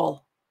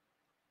schedule.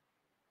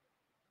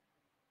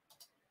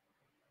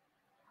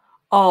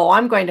 Oh,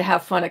 I'm going to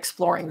have fun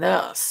exploring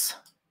this.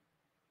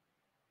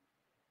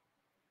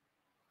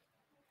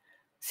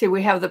 See,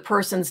 we have the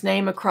person's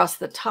name across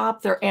the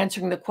top. They're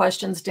answering the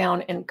questions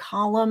down in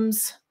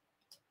columns.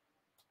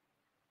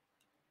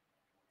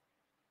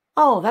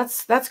 Oh,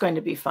 that's going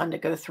to be fun to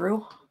go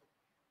through.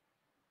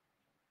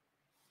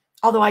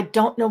 Although I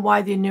don't know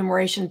why the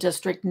enumeration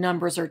district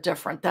numbers are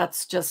different.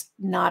 That's just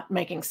not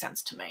making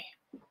sense to me.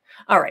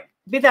 All right,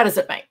 be that as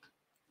it may.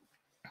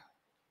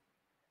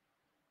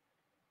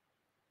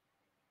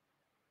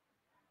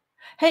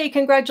 Hey,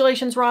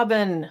 congratulations,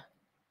 Robin.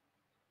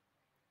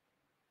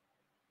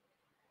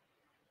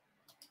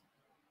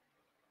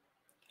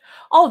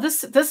 Oh,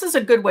 this is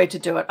a good way to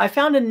do it. I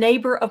found a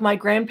neighbor of my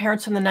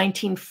grandparents from the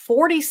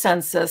 1940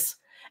 census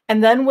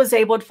and then was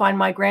able to find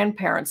my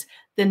grandparents.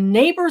 The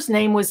neighbor's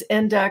name was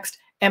indexed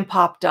and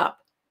popped up.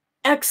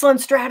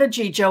 Excellent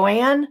strategy,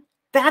 Joanne.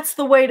 That's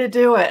the way to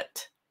do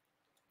it.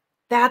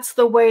 That's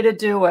the way to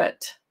do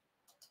it.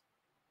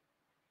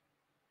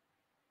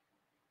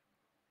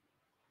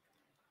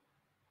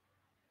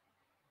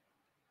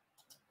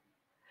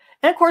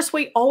 And of course,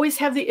 we always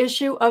have the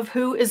issue of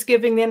who is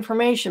giving the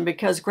information,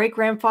 because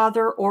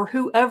great-grandfather or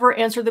whoever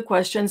answered the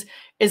questions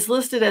is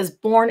listed as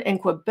born in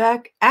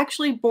Quebec,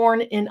 actually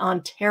born in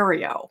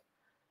Ontario.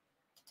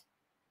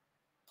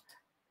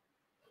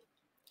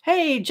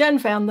 Hey, Jen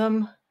found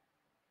them.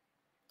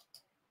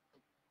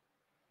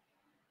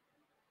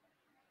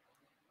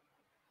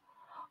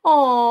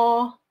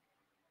 Aw.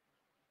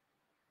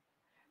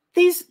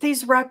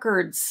 These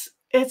records,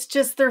 it's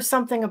just, there's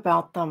something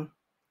about them.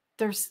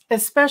 There's,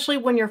 especially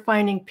when you're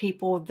finding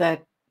people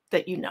that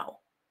you know.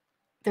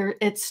 There,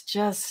 it's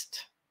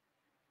just,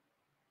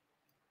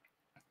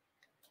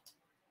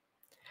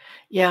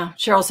 yeah,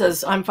 Cheryl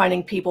says, I'm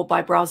finding people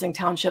by browsing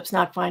townships,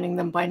 not finding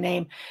them by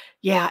name.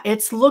 Yeah,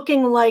 it's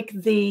looking like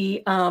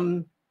the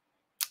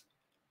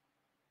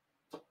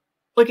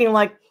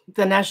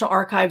National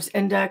Archives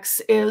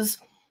index is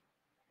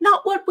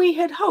not what we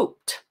had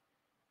hoped.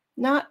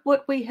 Not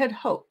what we had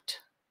hoped.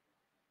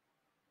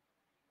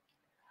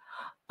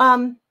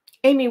 Um,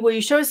 Amy, will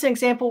you show us an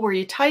example where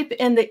you type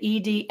in the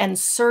ED and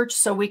search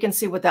so we can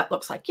see what that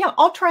looks like? Yeah,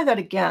 I'll try that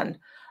again.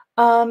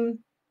 Um,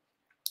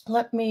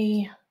 let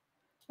me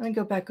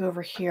go back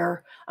over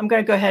here. I'm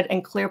going to go ahead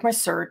and clear my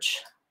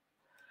search.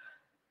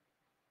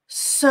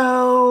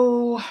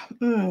 So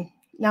now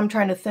I'm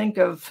trying to think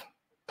of,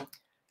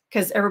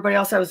 because everybody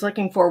else I was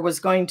looking for was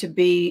going to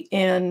be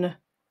in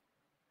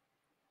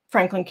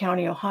Franklin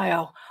County,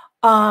 Ohio.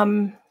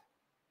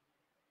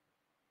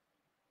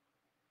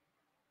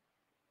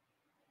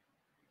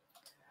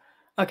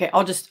 Okay,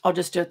 I'll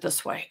just do it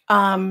this way.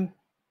 And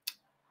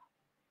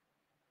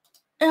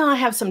I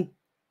have some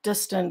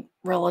distant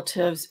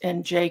relatives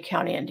in Jay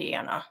County,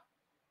 Indiana.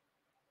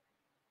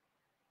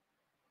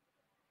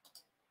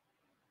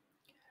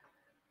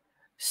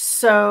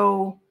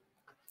 So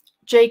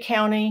Jay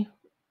County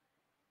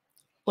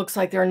looks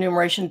like their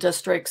enumeration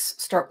districts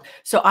start.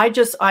 So I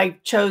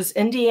chose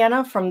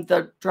Indiana from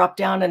the drop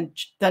down and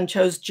then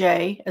chose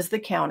Jay as the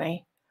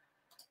county.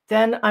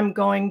 Then I'm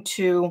going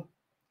to,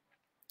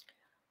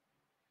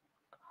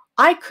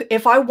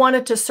 if I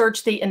wanted to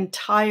search the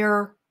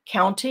entire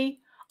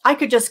county, I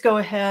could just go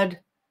ahead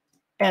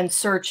and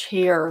search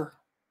here.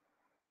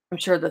 I'm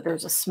sure that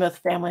there's a Smith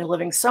family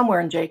living somewhere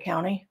in Jay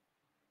County.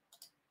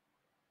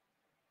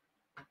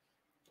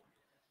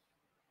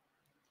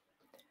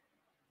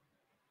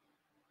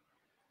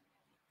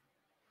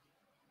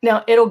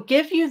 Now it'll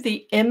give you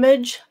the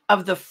image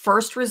of the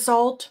first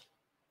result.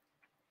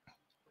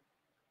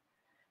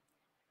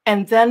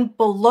 And then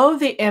below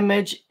the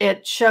image,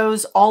 it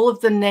shows all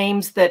of the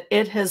names that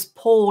it has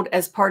pulled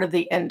as part of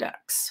the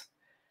index.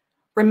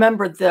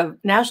 Remember, the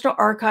National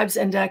Archives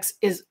Index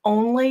is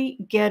only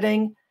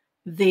getting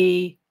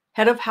the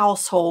head of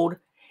household.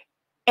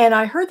 And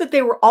I heard that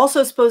they were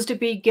also supposed to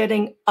be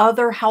getting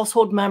other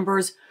household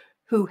members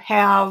who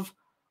have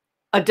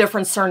a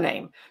different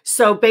surname.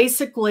 So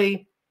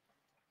basically,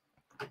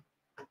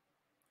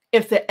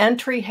 if the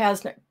entry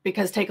has,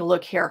 because take a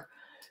look here.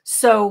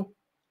 So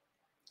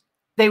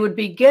they would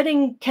be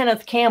getting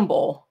Kenneth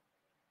Campbell.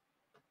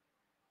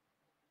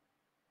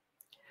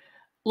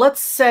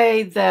 Let's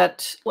say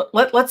that,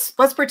 let's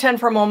pretend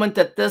for a moment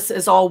that this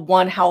is all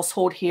one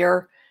household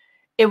here.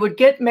 It would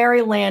get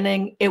Mary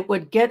Lanning, it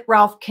would get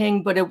Ralph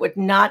King, but it would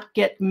not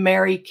get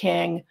Mary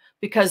King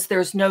because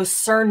there's no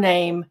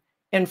surname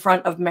in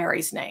front of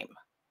Mary's name.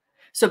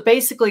 So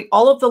basically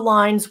all of the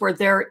lines where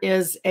there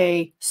is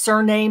a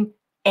surname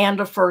and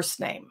a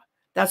first name.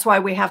 That's why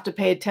we have to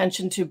pay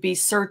attention to be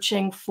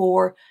searching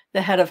for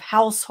the head of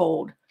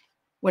household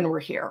when we're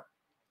here.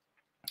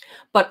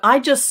 But I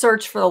just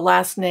searched for the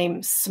last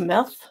name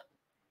Smith.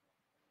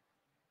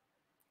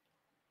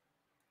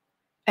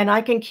 And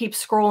I can keep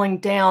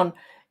scrolling down.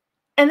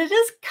 And it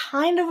is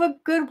kind of a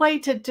good way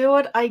to do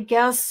it, I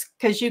guess,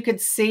 because you could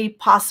see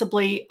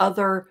possibly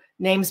other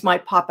names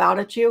might pop out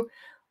at you.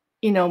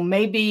 You know,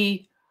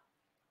 maybe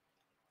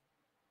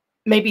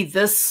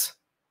this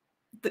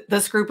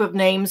group of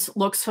names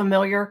looks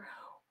familiar.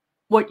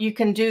 What you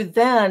can do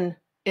then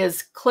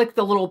is click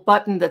the little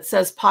button that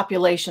says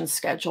population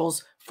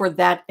schedules for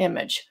that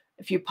image.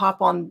 If you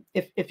pop on,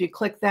 if you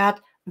click that,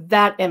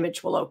 that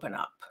image will open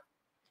up.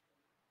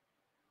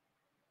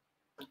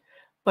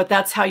 But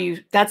that's how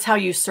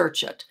you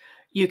search it.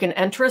 You can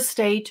enter a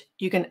state,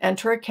 you can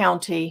enter a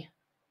county.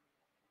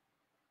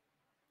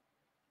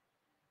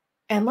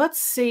 And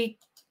let's see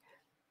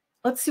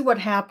what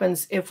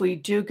happens if we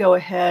do go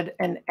ahead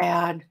and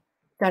add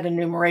that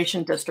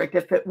enumeration district,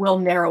 if it will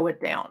narrow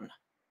it down.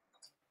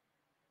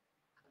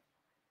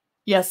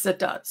 Yes, it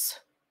does.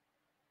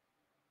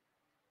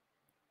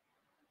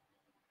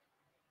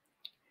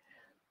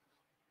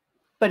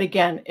 But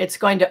again, it's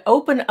going to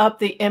open up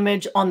the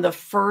image on the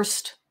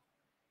first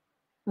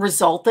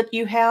result that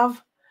you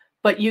have,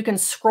 but you can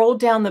scroll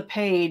down the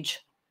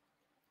page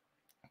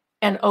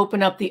and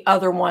open up the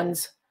other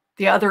ones,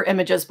 the other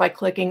images by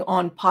clicking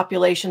on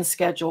population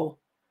schedule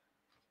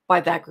by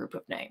that group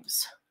of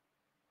names.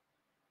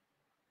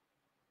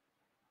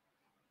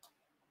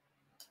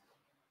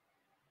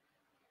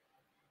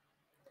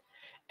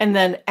 And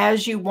then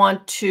as you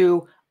want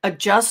to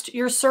adjust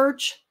your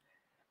search,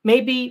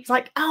 maybe it's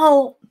like,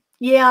 oh,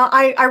 yeah,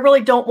 I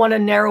really don't want to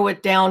narrow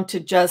it down to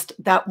just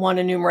that one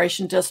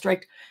enumeration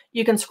district.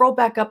 You can scroll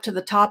back up to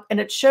the top and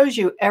it shows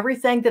you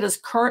everything that is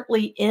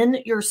currently in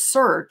your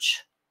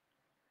search.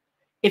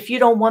 If you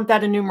don't want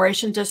that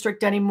enumeration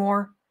district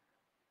anymore,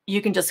 you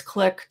can just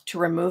click to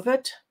remove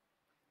it.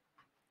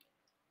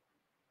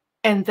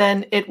 And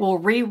then it will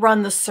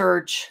rerun the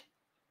search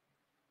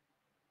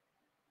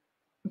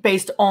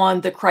based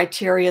on the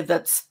criteria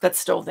that's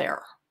still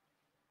there.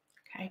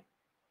 Okay.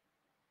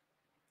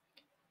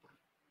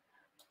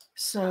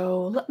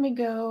 So let me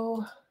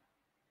go.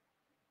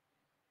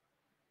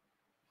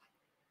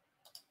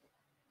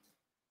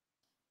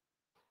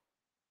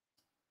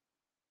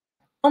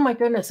 Oh my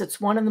goodness,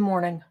 it's 1 in the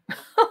morning.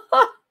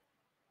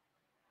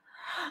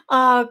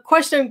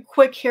 Question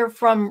quick here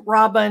from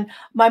Robin.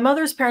 My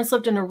mother's parents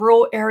lived in a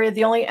rural area.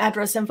 The only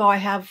address info I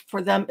have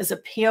for them is a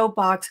P.O.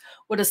 box.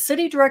 Would a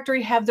city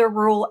directory have their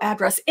rural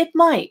address? It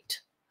might.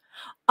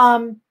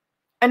 Um,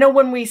 I know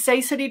when we say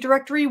city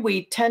directory,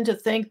 we tend to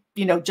think,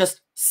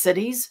 just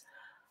cities,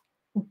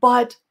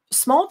 but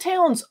small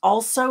towns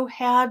also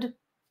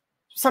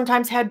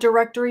sometimes had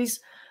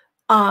directories.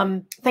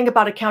 Think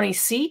about a county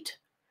seat.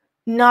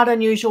 Not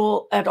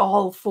unusual at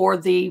all for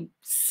the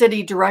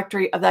city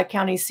directory of that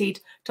county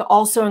seat to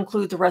also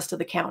include the rest of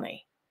the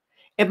county.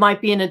 It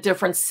might be in a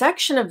different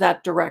section of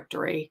that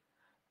directory,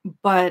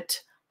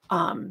 but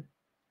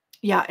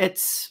yeah,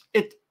 it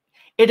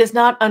is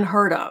not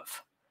unheard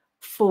of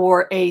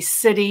for a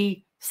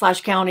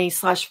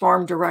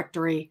city/county/farm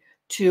directory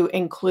to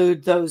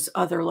include those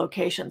other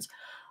locations.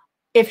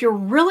 If you're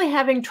really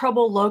having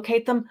trouble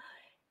locate them,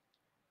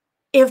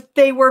 if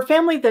they were a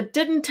family that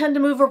didn't tend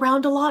to move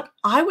around a lot,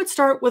 I would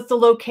start with the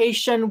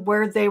location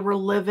where they were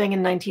living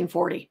in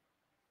 1940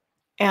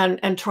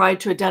 and try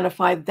to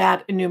identify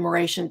that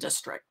enumeration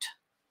district.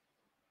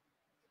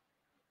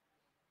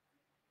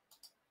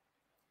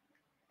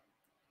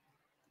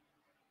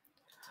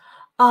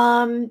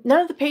 None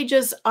of the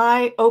pages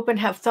I open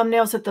have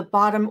thumbnails at the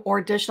bottom or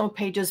additional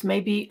pages. May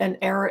be an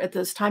error at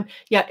this time.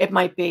 Yeah, it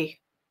might be.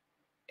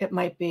 It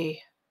might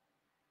be.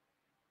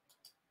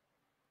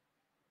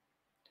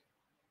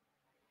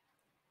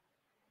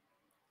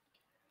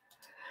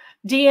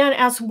 Deanne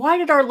asks, why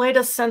did our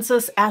latest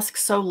census ask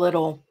so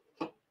little?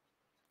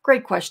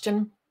 Great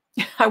question.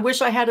 I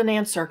wish I had an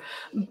answer.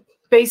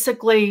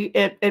 Basically,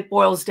 it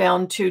boils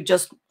down to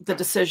just the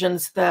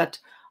decisions that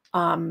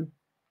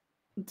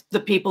the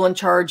people in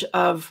charge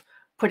of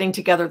putting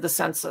together the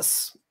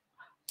census,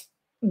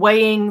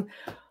 weighing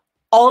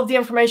all of the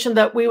information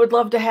that we would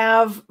love to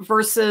have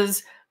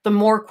versus the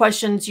more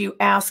questions you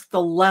ask,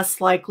 the less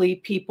likely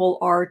people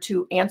are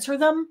to answer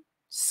them.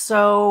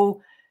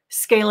 So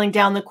scaling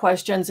down the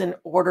questions in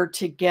order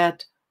to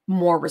get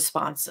more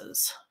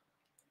responses.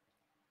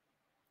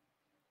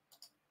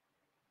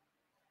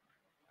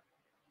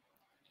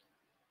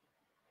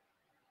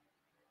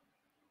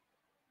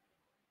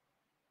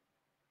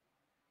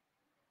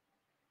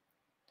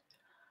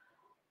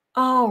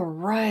 All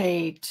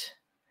right.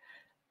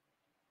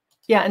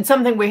 Yeah, and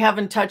something we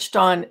haven't touched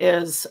on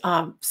is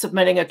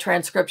submitting a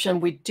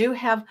transcription. We do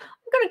have,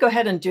 I'm going to go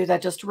ahead and do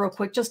that just real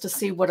quick, just to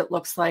see what it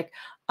looks like.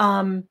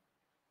 Here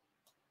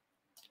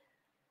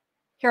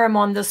I'm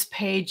on this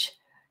page.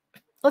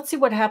 Let's see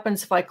what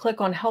happens if I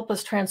click on Help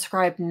Us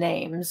Transcribe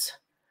Names.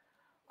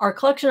 Our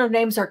collection of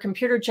names are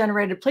computer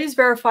generated. Please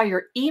verify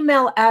your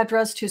email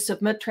address to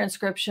submit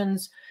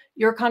transcriptions.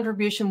 Your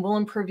contribution will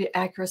improve your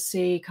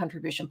accuracy.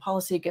 Contribution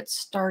policy gets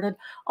started.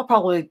 I'll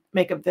probably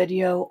make a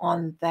video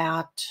on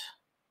that.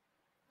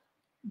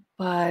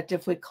 But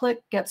if we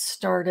click Get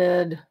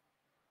Started,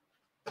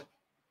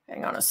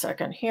 hang on a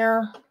second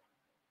here.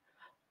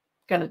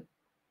 Gonna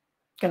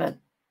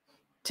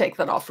take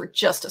that off for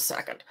just a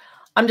second.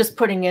 I'm just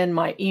putting in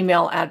my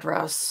email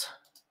address.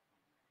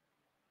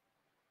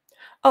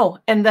 Oh,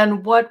 and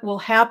then what will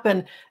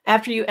happen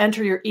after you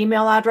enter your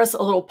email address,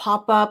 a little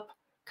pop-up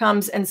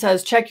comes and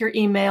says, check your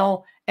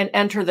email and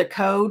enter the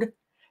code.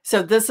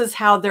 So this is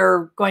how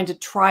they're going to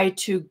try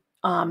to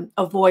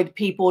avoid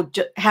people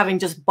having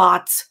just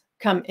bots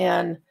come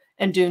in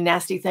and do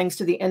nasty things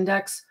to the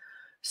index.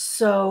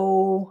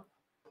 So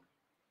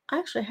I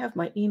actually have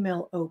my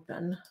email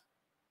open.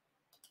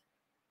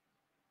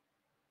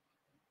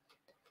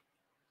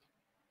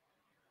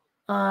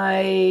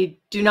 I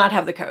do not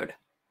have the code,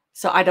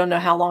 so I don't know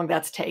how long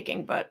that's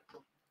taking, but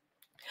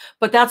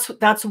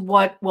that's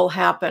what will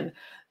happen.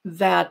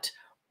 That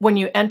when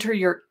you enter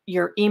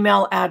your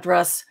email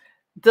address,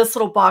 this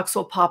little box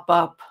will pop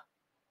up,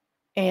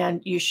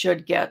 and you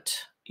should get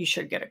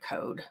a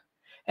code,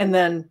 and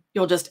then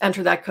you'll just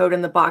enter that code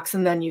in the box,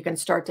 and then you can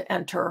start to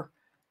enter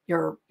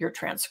your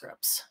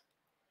transcripts.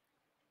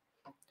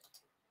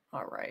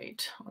 All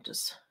right, I'll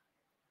just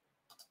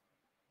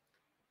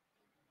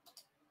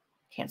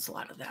cancel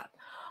out of that.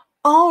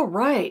 All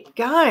right,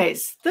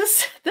 guys,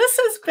 this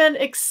has been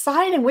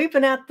exciting. We've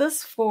been at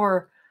this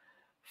for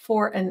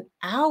an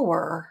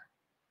hour.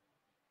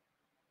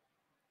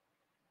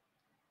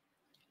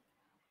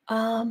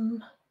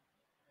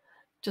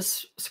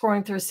 Just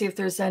scrolling through, see if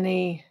there's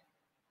any.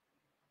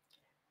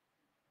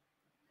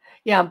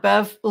 Yeah,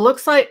 Bev, it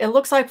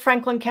looks like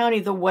Franklin County,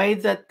 the way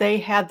that they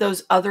had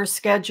those other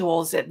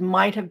schedules, it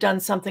might have done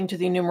something to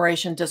the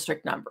enumeration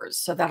district numbers.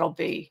 So that'll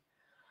be.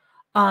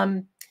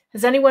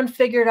 Has anyone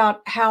figured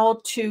out how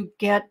to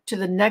get to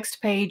the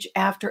next page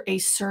after a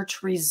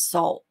search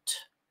result?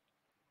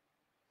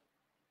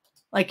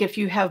 Like if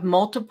you have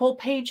multiple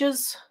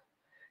pages,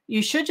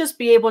 you should just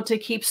be able to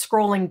keep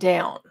scrolling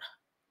down.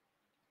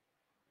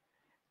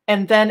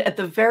 And then at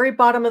the very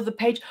bottom of the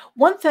page,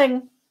 one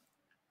thing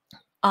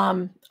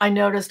I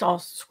noticed, I'll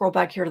scroll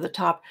back here to the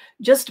top,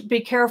 just be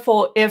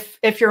careful if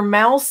your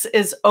mouse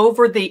is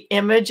over the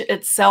image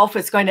itself,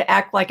 it's going to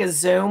act like a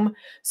zoom.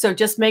 So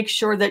just make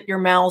sure that your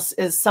mouse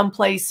is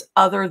someplace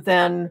other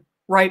than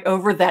right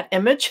over that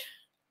image.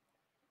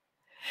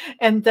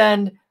 And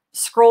then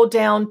scroll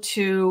down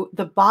to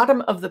the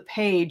bottom of the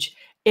page.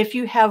 If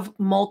you have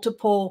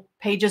multiple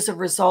pages of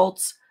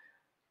results,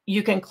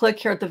 you can click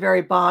here at the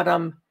very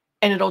bottom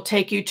and it'll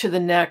take you to the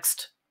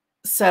next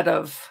set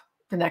of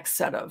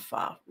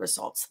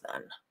results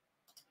then.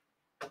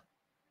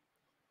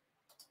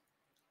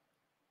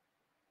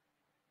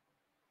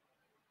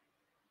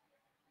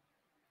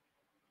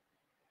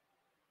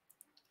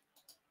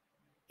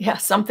 Yeah,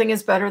 something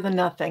is better than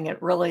nothing.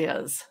 It really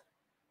is.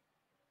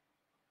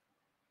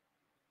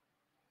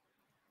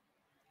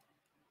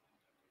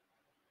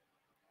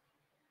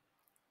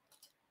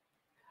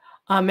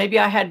 Maybe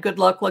I had good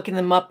luck looking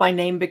them up by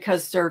name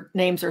because their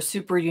names are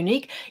super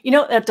unique.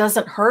 That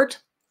doesn't hurt.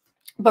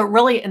 But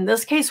really, in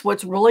this case,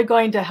 what's really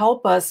going to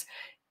help us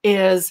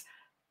is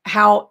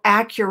how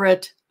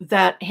accurate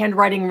that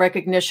handwriting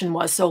recognition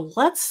was. So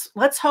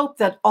let's hope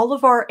that all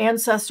of our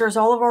ancestors,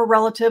 all of our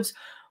relatives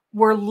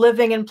were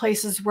living in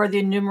places where the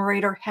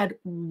enumerator had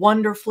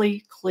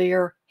wonderfully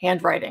clear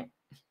handwriting.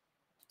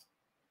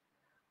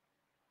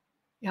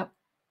 Yep.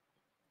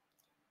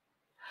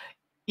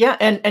 Yeah,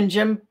 and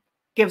Jim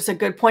gives a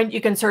good point. You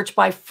can search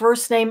by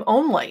first name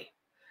only.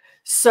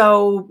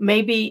 So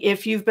maybe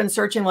if you've been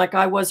searching like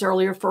I was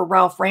earlier for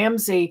Ralph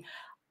Ramsey,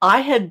 I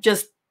had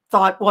just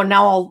thought, well,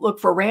 now I'll look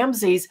for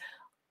Ramsey's.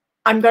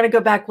 I'm going to go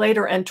back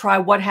later and try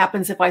what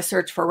happens if I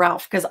search for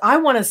Ralph, because I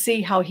want to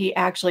see how he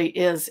actually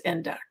is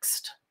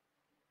indexed.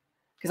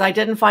 Because I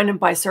didn't find him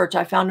by search.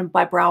 I found him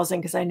by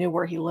browsing because I knew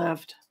where he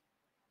lived.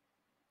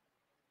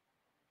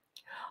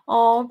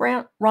 Oh,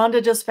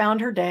 Rhonda just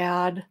found her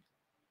dad.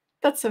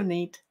 That's so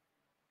neat.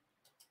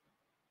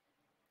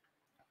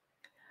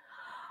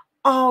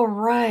 All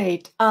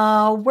right.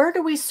 Where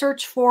do we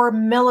search for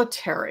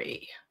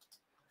military?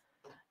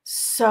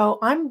 So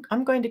I'm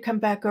going to come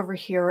back over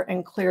here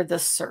and clear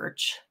this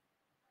search.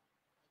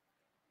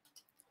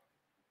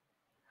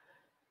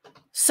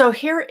 So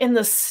here in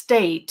the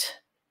state,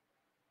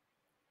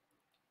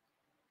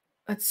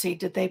 let's see,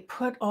 did they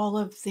put all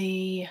of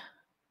of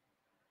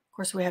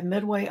course, we have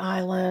Midway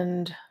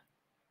Island,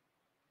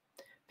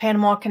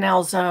 Panama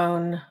Canal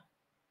Zone.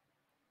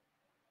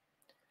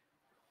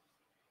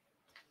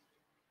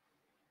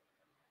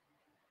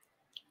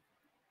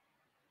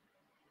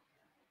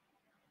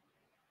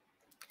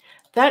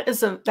 That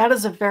is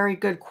a very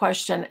good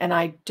question, and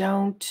I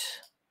don't.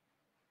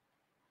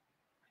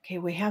 Okay,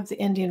 we have the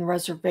Indian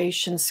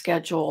reservation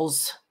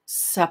schedules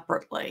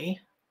separately.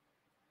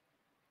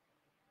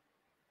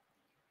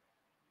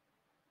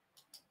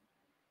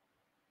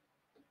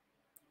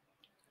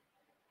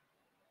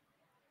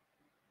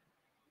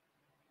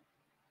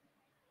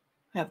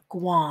 We have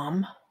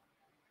Guam.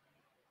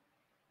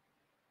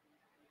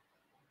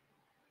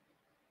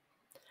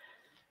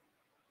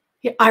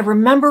 Yeah, I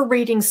remember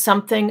reading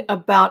something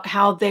about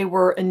how they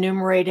were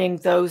enumerating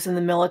those in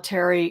the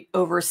military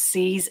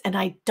overseas, and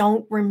I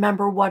don't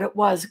remember what it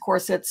was. Of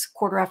course, it's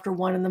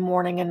 1:15 in the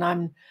morning, and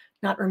I'm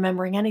not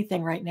remembering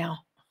anything right now.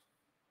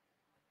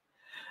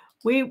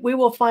 We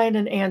will find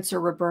an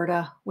answer,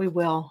 Roberta. We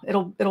will.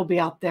 It'll be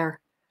out there.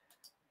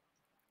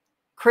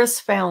 Chris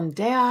found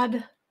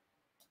Dad.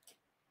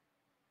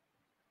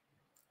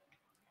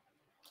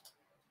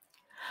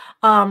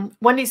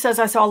 Wendy says,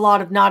 I saw a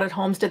lot of knotted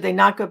homes. Did they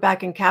not go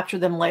back and capture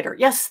them later?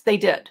 Yes, they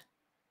did.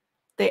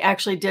 They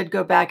actually did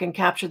go back and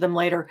capture them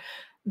later.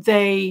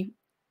 They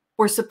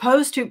were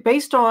supposed to,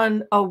 based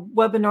on a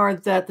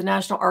webinar that the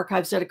National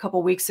Archives did a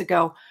couple weeks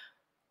ago,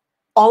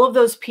 all of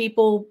those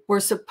people were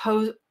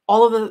supposed,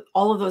 all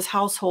of those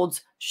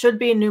households should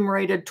be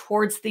enumerated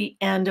towards the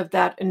end of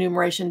that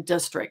enumeration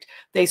district.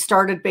 They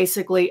started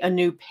basically a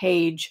new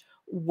page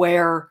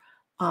where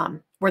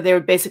they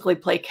would basically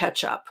play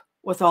catch up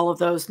with all of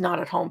those not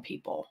at home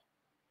people.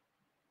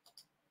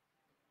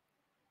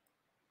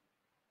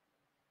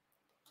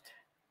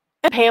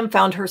 And Pam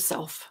found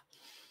herself.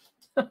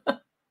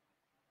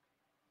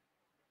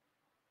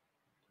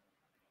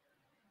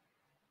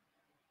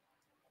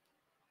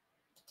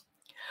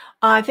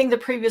 I think the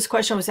previous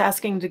question was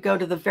asking to go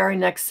to the very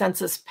next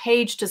census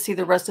page to see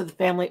the rest of the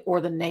family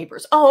or the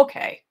neighbors. Oh,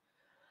 okay.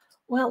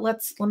 Well,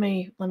 let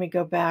me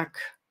go back.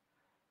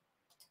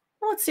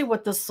 Well, let's see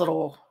what this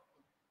little.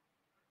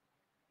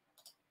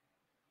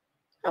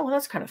 Oh, well,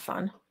 that's kind of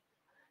fun.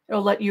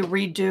 It'll let you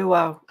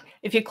redo.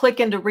 If you click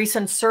into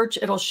recent search,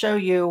 it'll show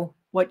you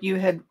what you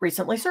had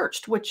recently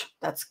searched, which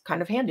that's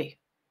kind of handy.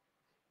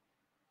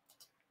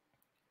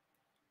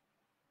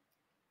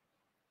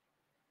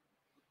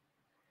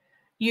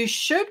 You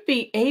should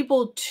be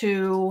able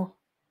to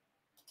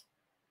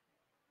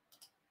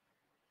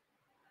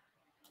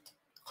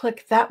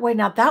click that way.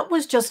 Now, that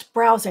was just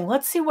browsing.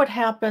 Let's see what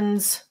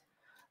happens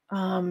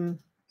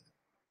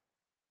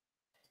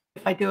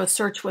if I do a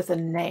search with a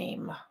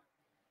name.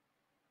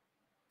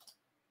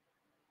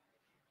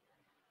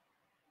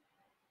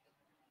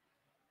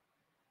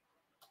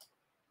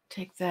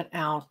 Take that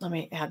out. Let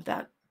me add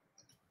that.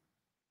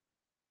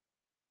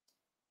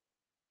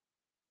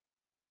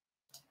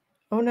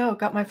 Oh no,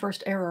 got my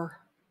first error.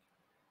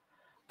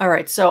 All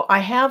right, so I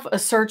have a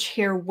search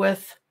here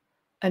with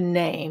a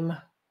name.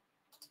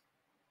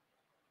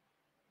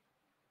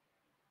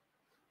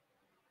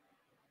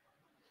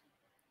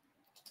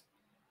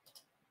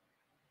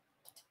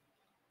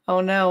 Oh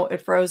no,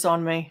 it froze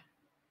on me.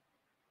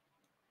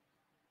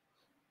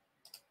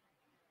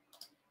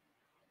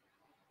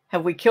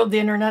 Have we killed the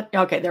internet?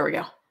 Okay, there we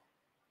go.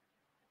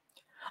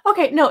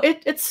 Okay, no,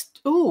 it's,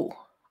 ooh.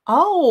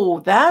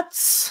 Oh,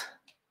 that's,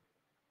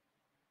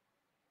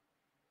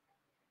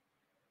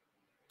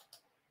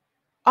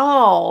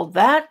 oh,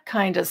 that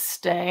kind of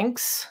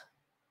stinks.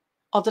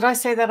 Oh, did I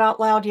say that out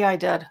loud? Yeah, I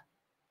did.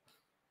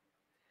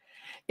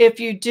 If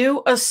you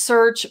do a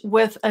search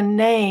with a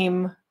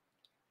name,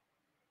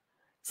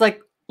 it's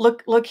like,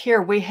 look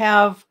here, we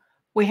have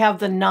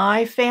the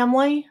Nye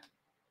family,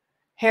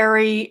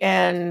 Harry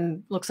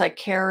and looks like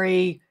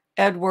Carrie,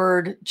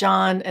 Edward,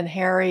 John, and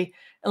Harry.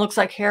 It looks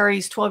like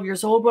Harry's 12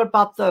 years old. What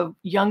about the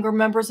younger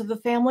members of the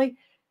family?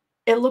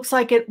 It looks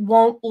like it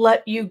won't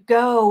let you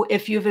go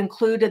if you've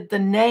included the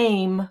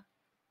name.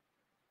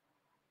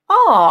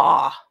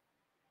 Ah,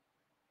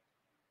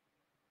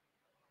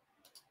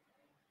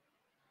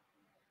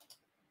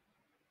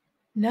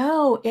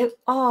 no,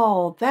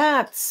 oh,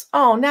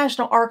 oh,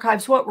 National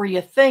Archives, what were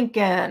you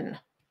thinking?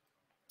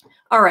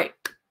 All right,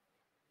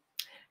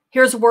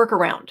 here's a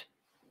workaround.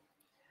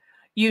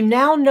 You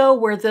now know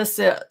where this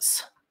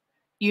is.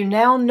 You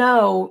now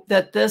know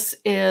that this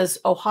is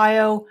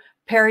Ohio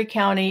Perry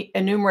County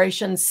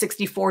enumeration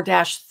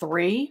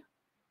 64-3.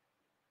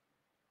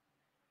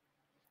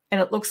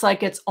 And it looks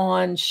like it's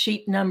on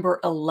sheet number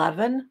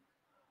 11.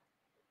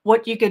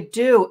 What you could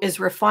do is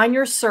refine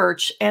your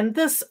search. And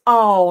this,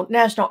 oh,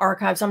 National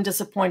Archives, I'm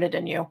disappointed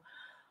in you.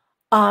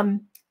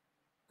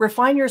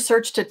 Refine your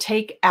search to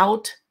take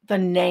out the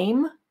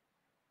name,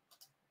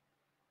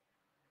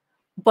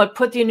 but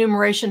put the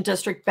enumeration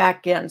district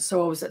back in.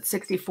 So it was at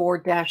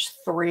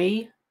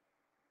 64-3.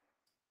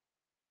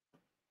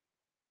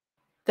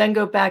 Then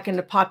go back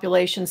into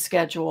population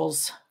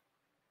schedules.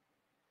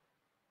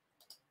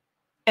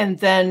 And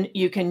then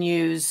you can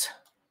use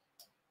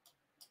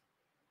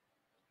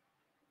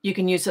the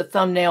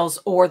thumbnails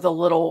or the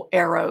little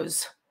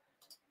arrows.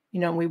 You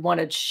know, we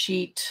wanted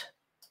sheet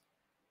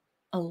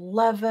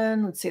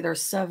 11. Let's see,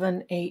 there's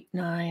 7, 8,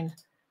 9,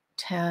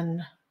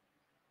 10.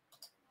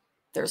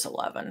 There's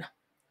 11.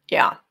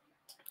 Yeah.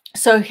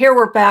 So here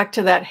we're back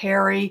to that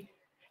Harry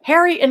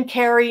and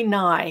Carrie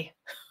Nye.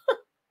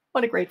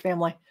 What a great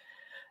family.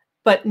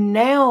 But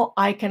now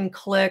I can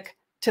click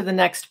to the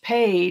next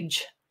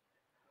page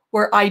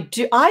where I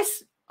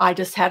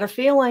just had a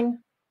feeling.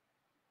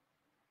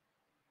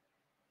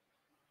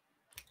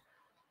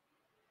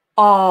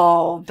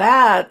 Oh,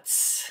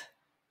 that's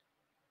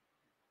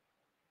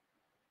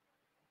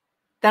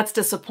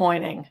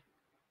disappointing.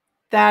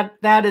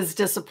 That is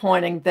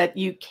disappointing that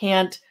you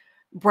can't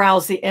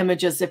browse the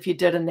images if you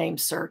did a name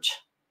search.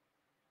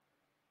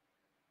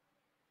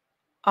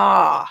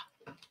 Ah.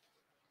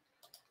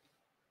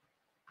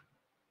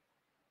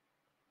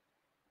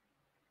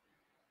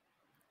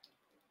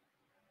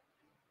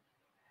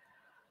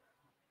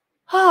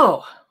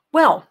 Oh,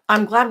 well,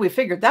 I'm glad we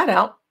figured that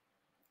out.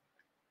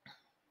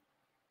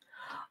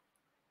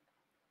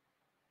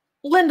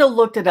 Linda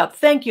looked it up.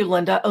 Thank you,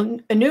 Linda.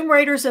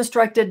 Enumerators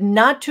instructed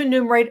not to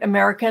enumerate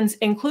Americans,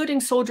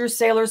 including soldiers,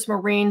 sailors,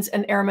 Marines,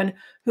 and airmen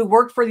who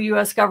worked for the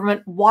U.S.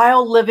 government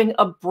while living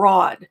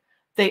abroad.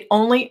 They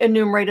only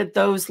enumerated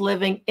those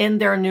living in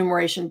their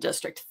enumeration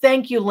district.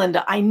 Thank you,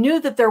 Linda. I knew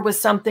that there was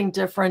something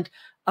different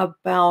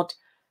about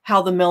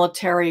how the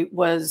military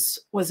was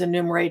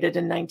enumerated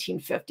in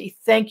 1950.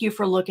 Thank you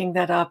for looking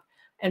that up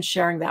and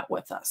sharing that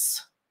with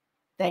us.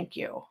 Thank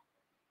you.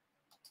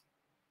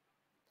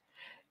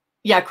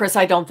 Yeah, Chris,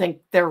 I don't think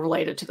they're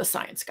related to the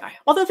science guy,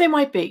 although they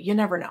might be. You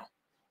never know.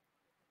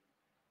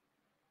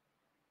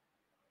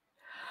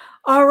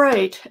 All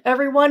right,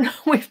 everyone,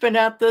 we've been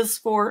at this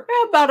for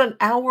about an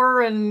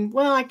hour, and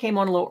well, I came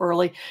on a little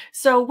early.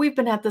 So we've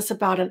been at this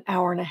about an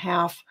hour and a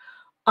half.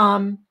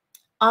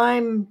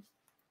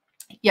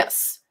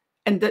 Yes,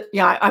 and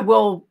yeah, I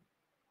will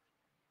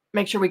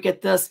make sure we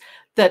get this,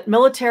 that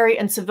military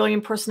and civilian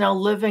personnel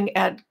living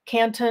at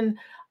Canton,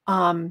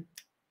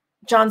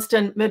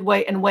 Johnston,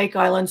 Midway, and Wake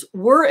Islands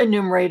were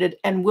enumerated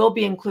and will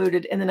be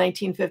included in the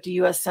 1950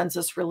 U.S.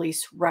 Census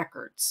release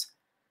records.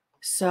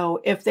 So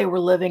if they were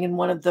living in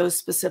one of those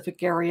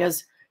specific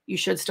areas, you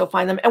should still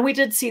find them. And we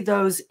did see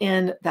those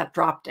in that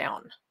drop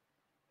down.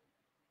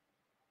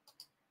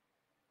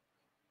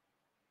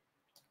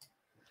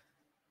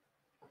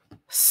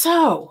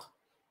 So,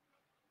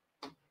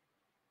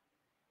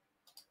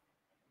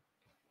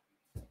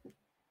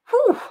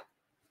 whew,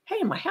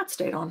 hey, my hat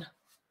stayed on.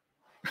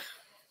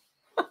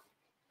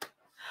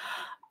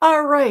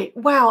 All right.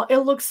 Wow. It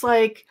looks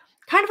like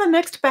kind of a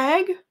mixed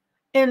bag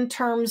in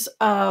terms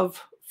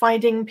of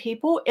finding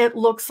people. It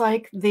looks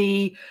like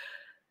the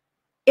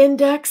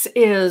index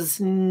is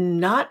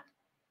not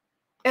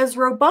as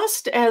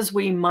robust as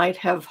we might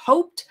have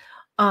hoped,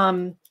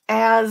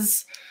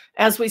 as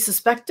we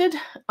suspected,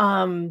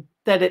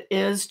 that it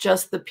is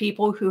just the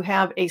people who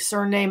have a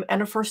surname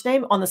and a first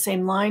name on the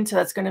same line. So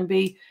that's going to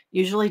be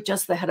usually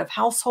just the head of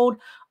household.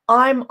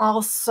 I'm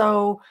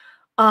also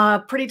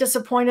pretty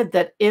disappointed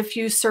that if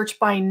you search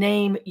by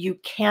name, you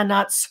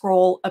cannot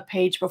scroll a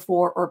page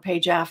before or a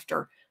page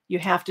after. You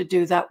have to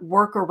do that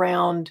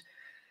workaround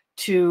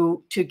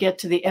to get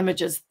to the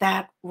images.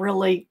 That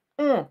really,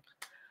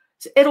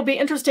 It'll be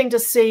interesting to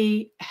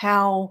see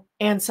how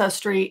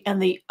Ancestry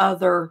and the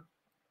other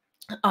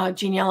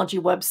genealogy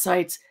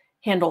websites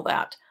handle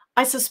that.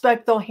 I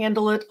suspect they'll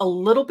handle it a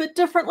little bit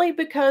differently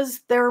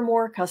because they're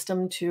more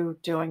accustomed to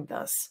doing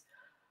this.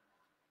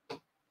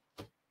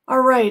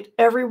 All right,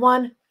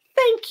 everyone.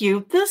 Thank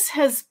you. This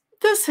has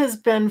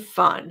been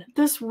fun.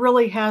 This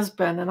really has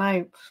been. And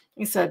like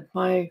I said,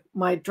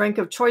 my drink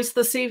of choice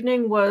this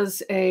evening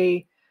was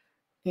a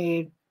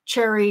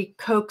cherry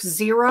Coke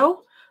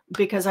Zero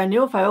because I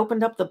knew if I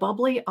opened up the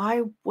bubbly,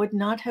 I would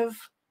not have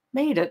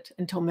made it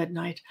until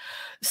midnight.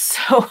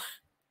 So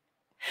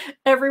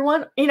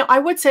everyone, I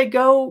would say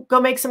go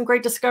make some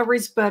great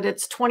discoveries, but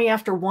it's 20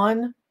 after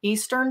 1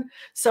 Eastern.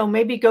 So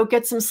maybe go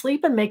get some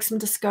sleep and make some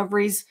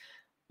discoveries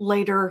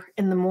later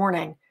in the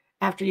morning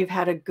after you've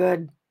had a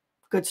good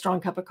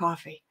strong cup of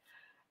coffee.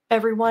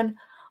 Everyone,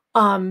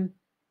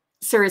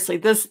 seriously,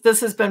 this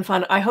has been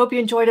fun. I hope you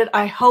enjoyed it.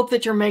 I hope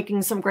that you're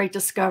making some great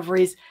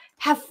discoveries.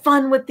 Have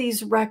fun with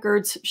these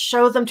records.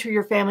 Show them to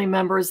your family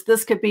members.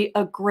 This could be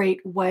a great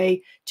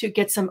way to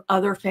get some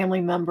other family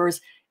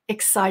members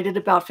excited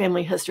about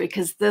family history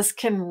because this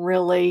can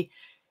really,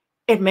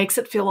 it makes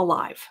it feel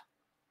alive.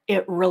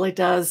 It really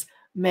does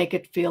make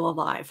it feel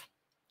alive.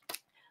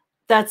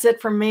 That's it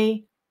from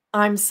me.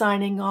 I'm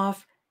signing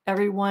off.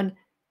 Everyone,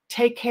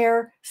 take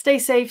care, stay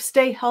safe,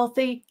 stay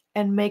healthy,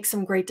 and make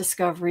some great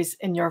discoveries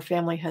in your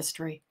family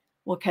history.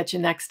 We'll catch you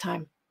next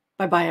time.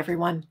 Bye-bye,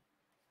 everyone.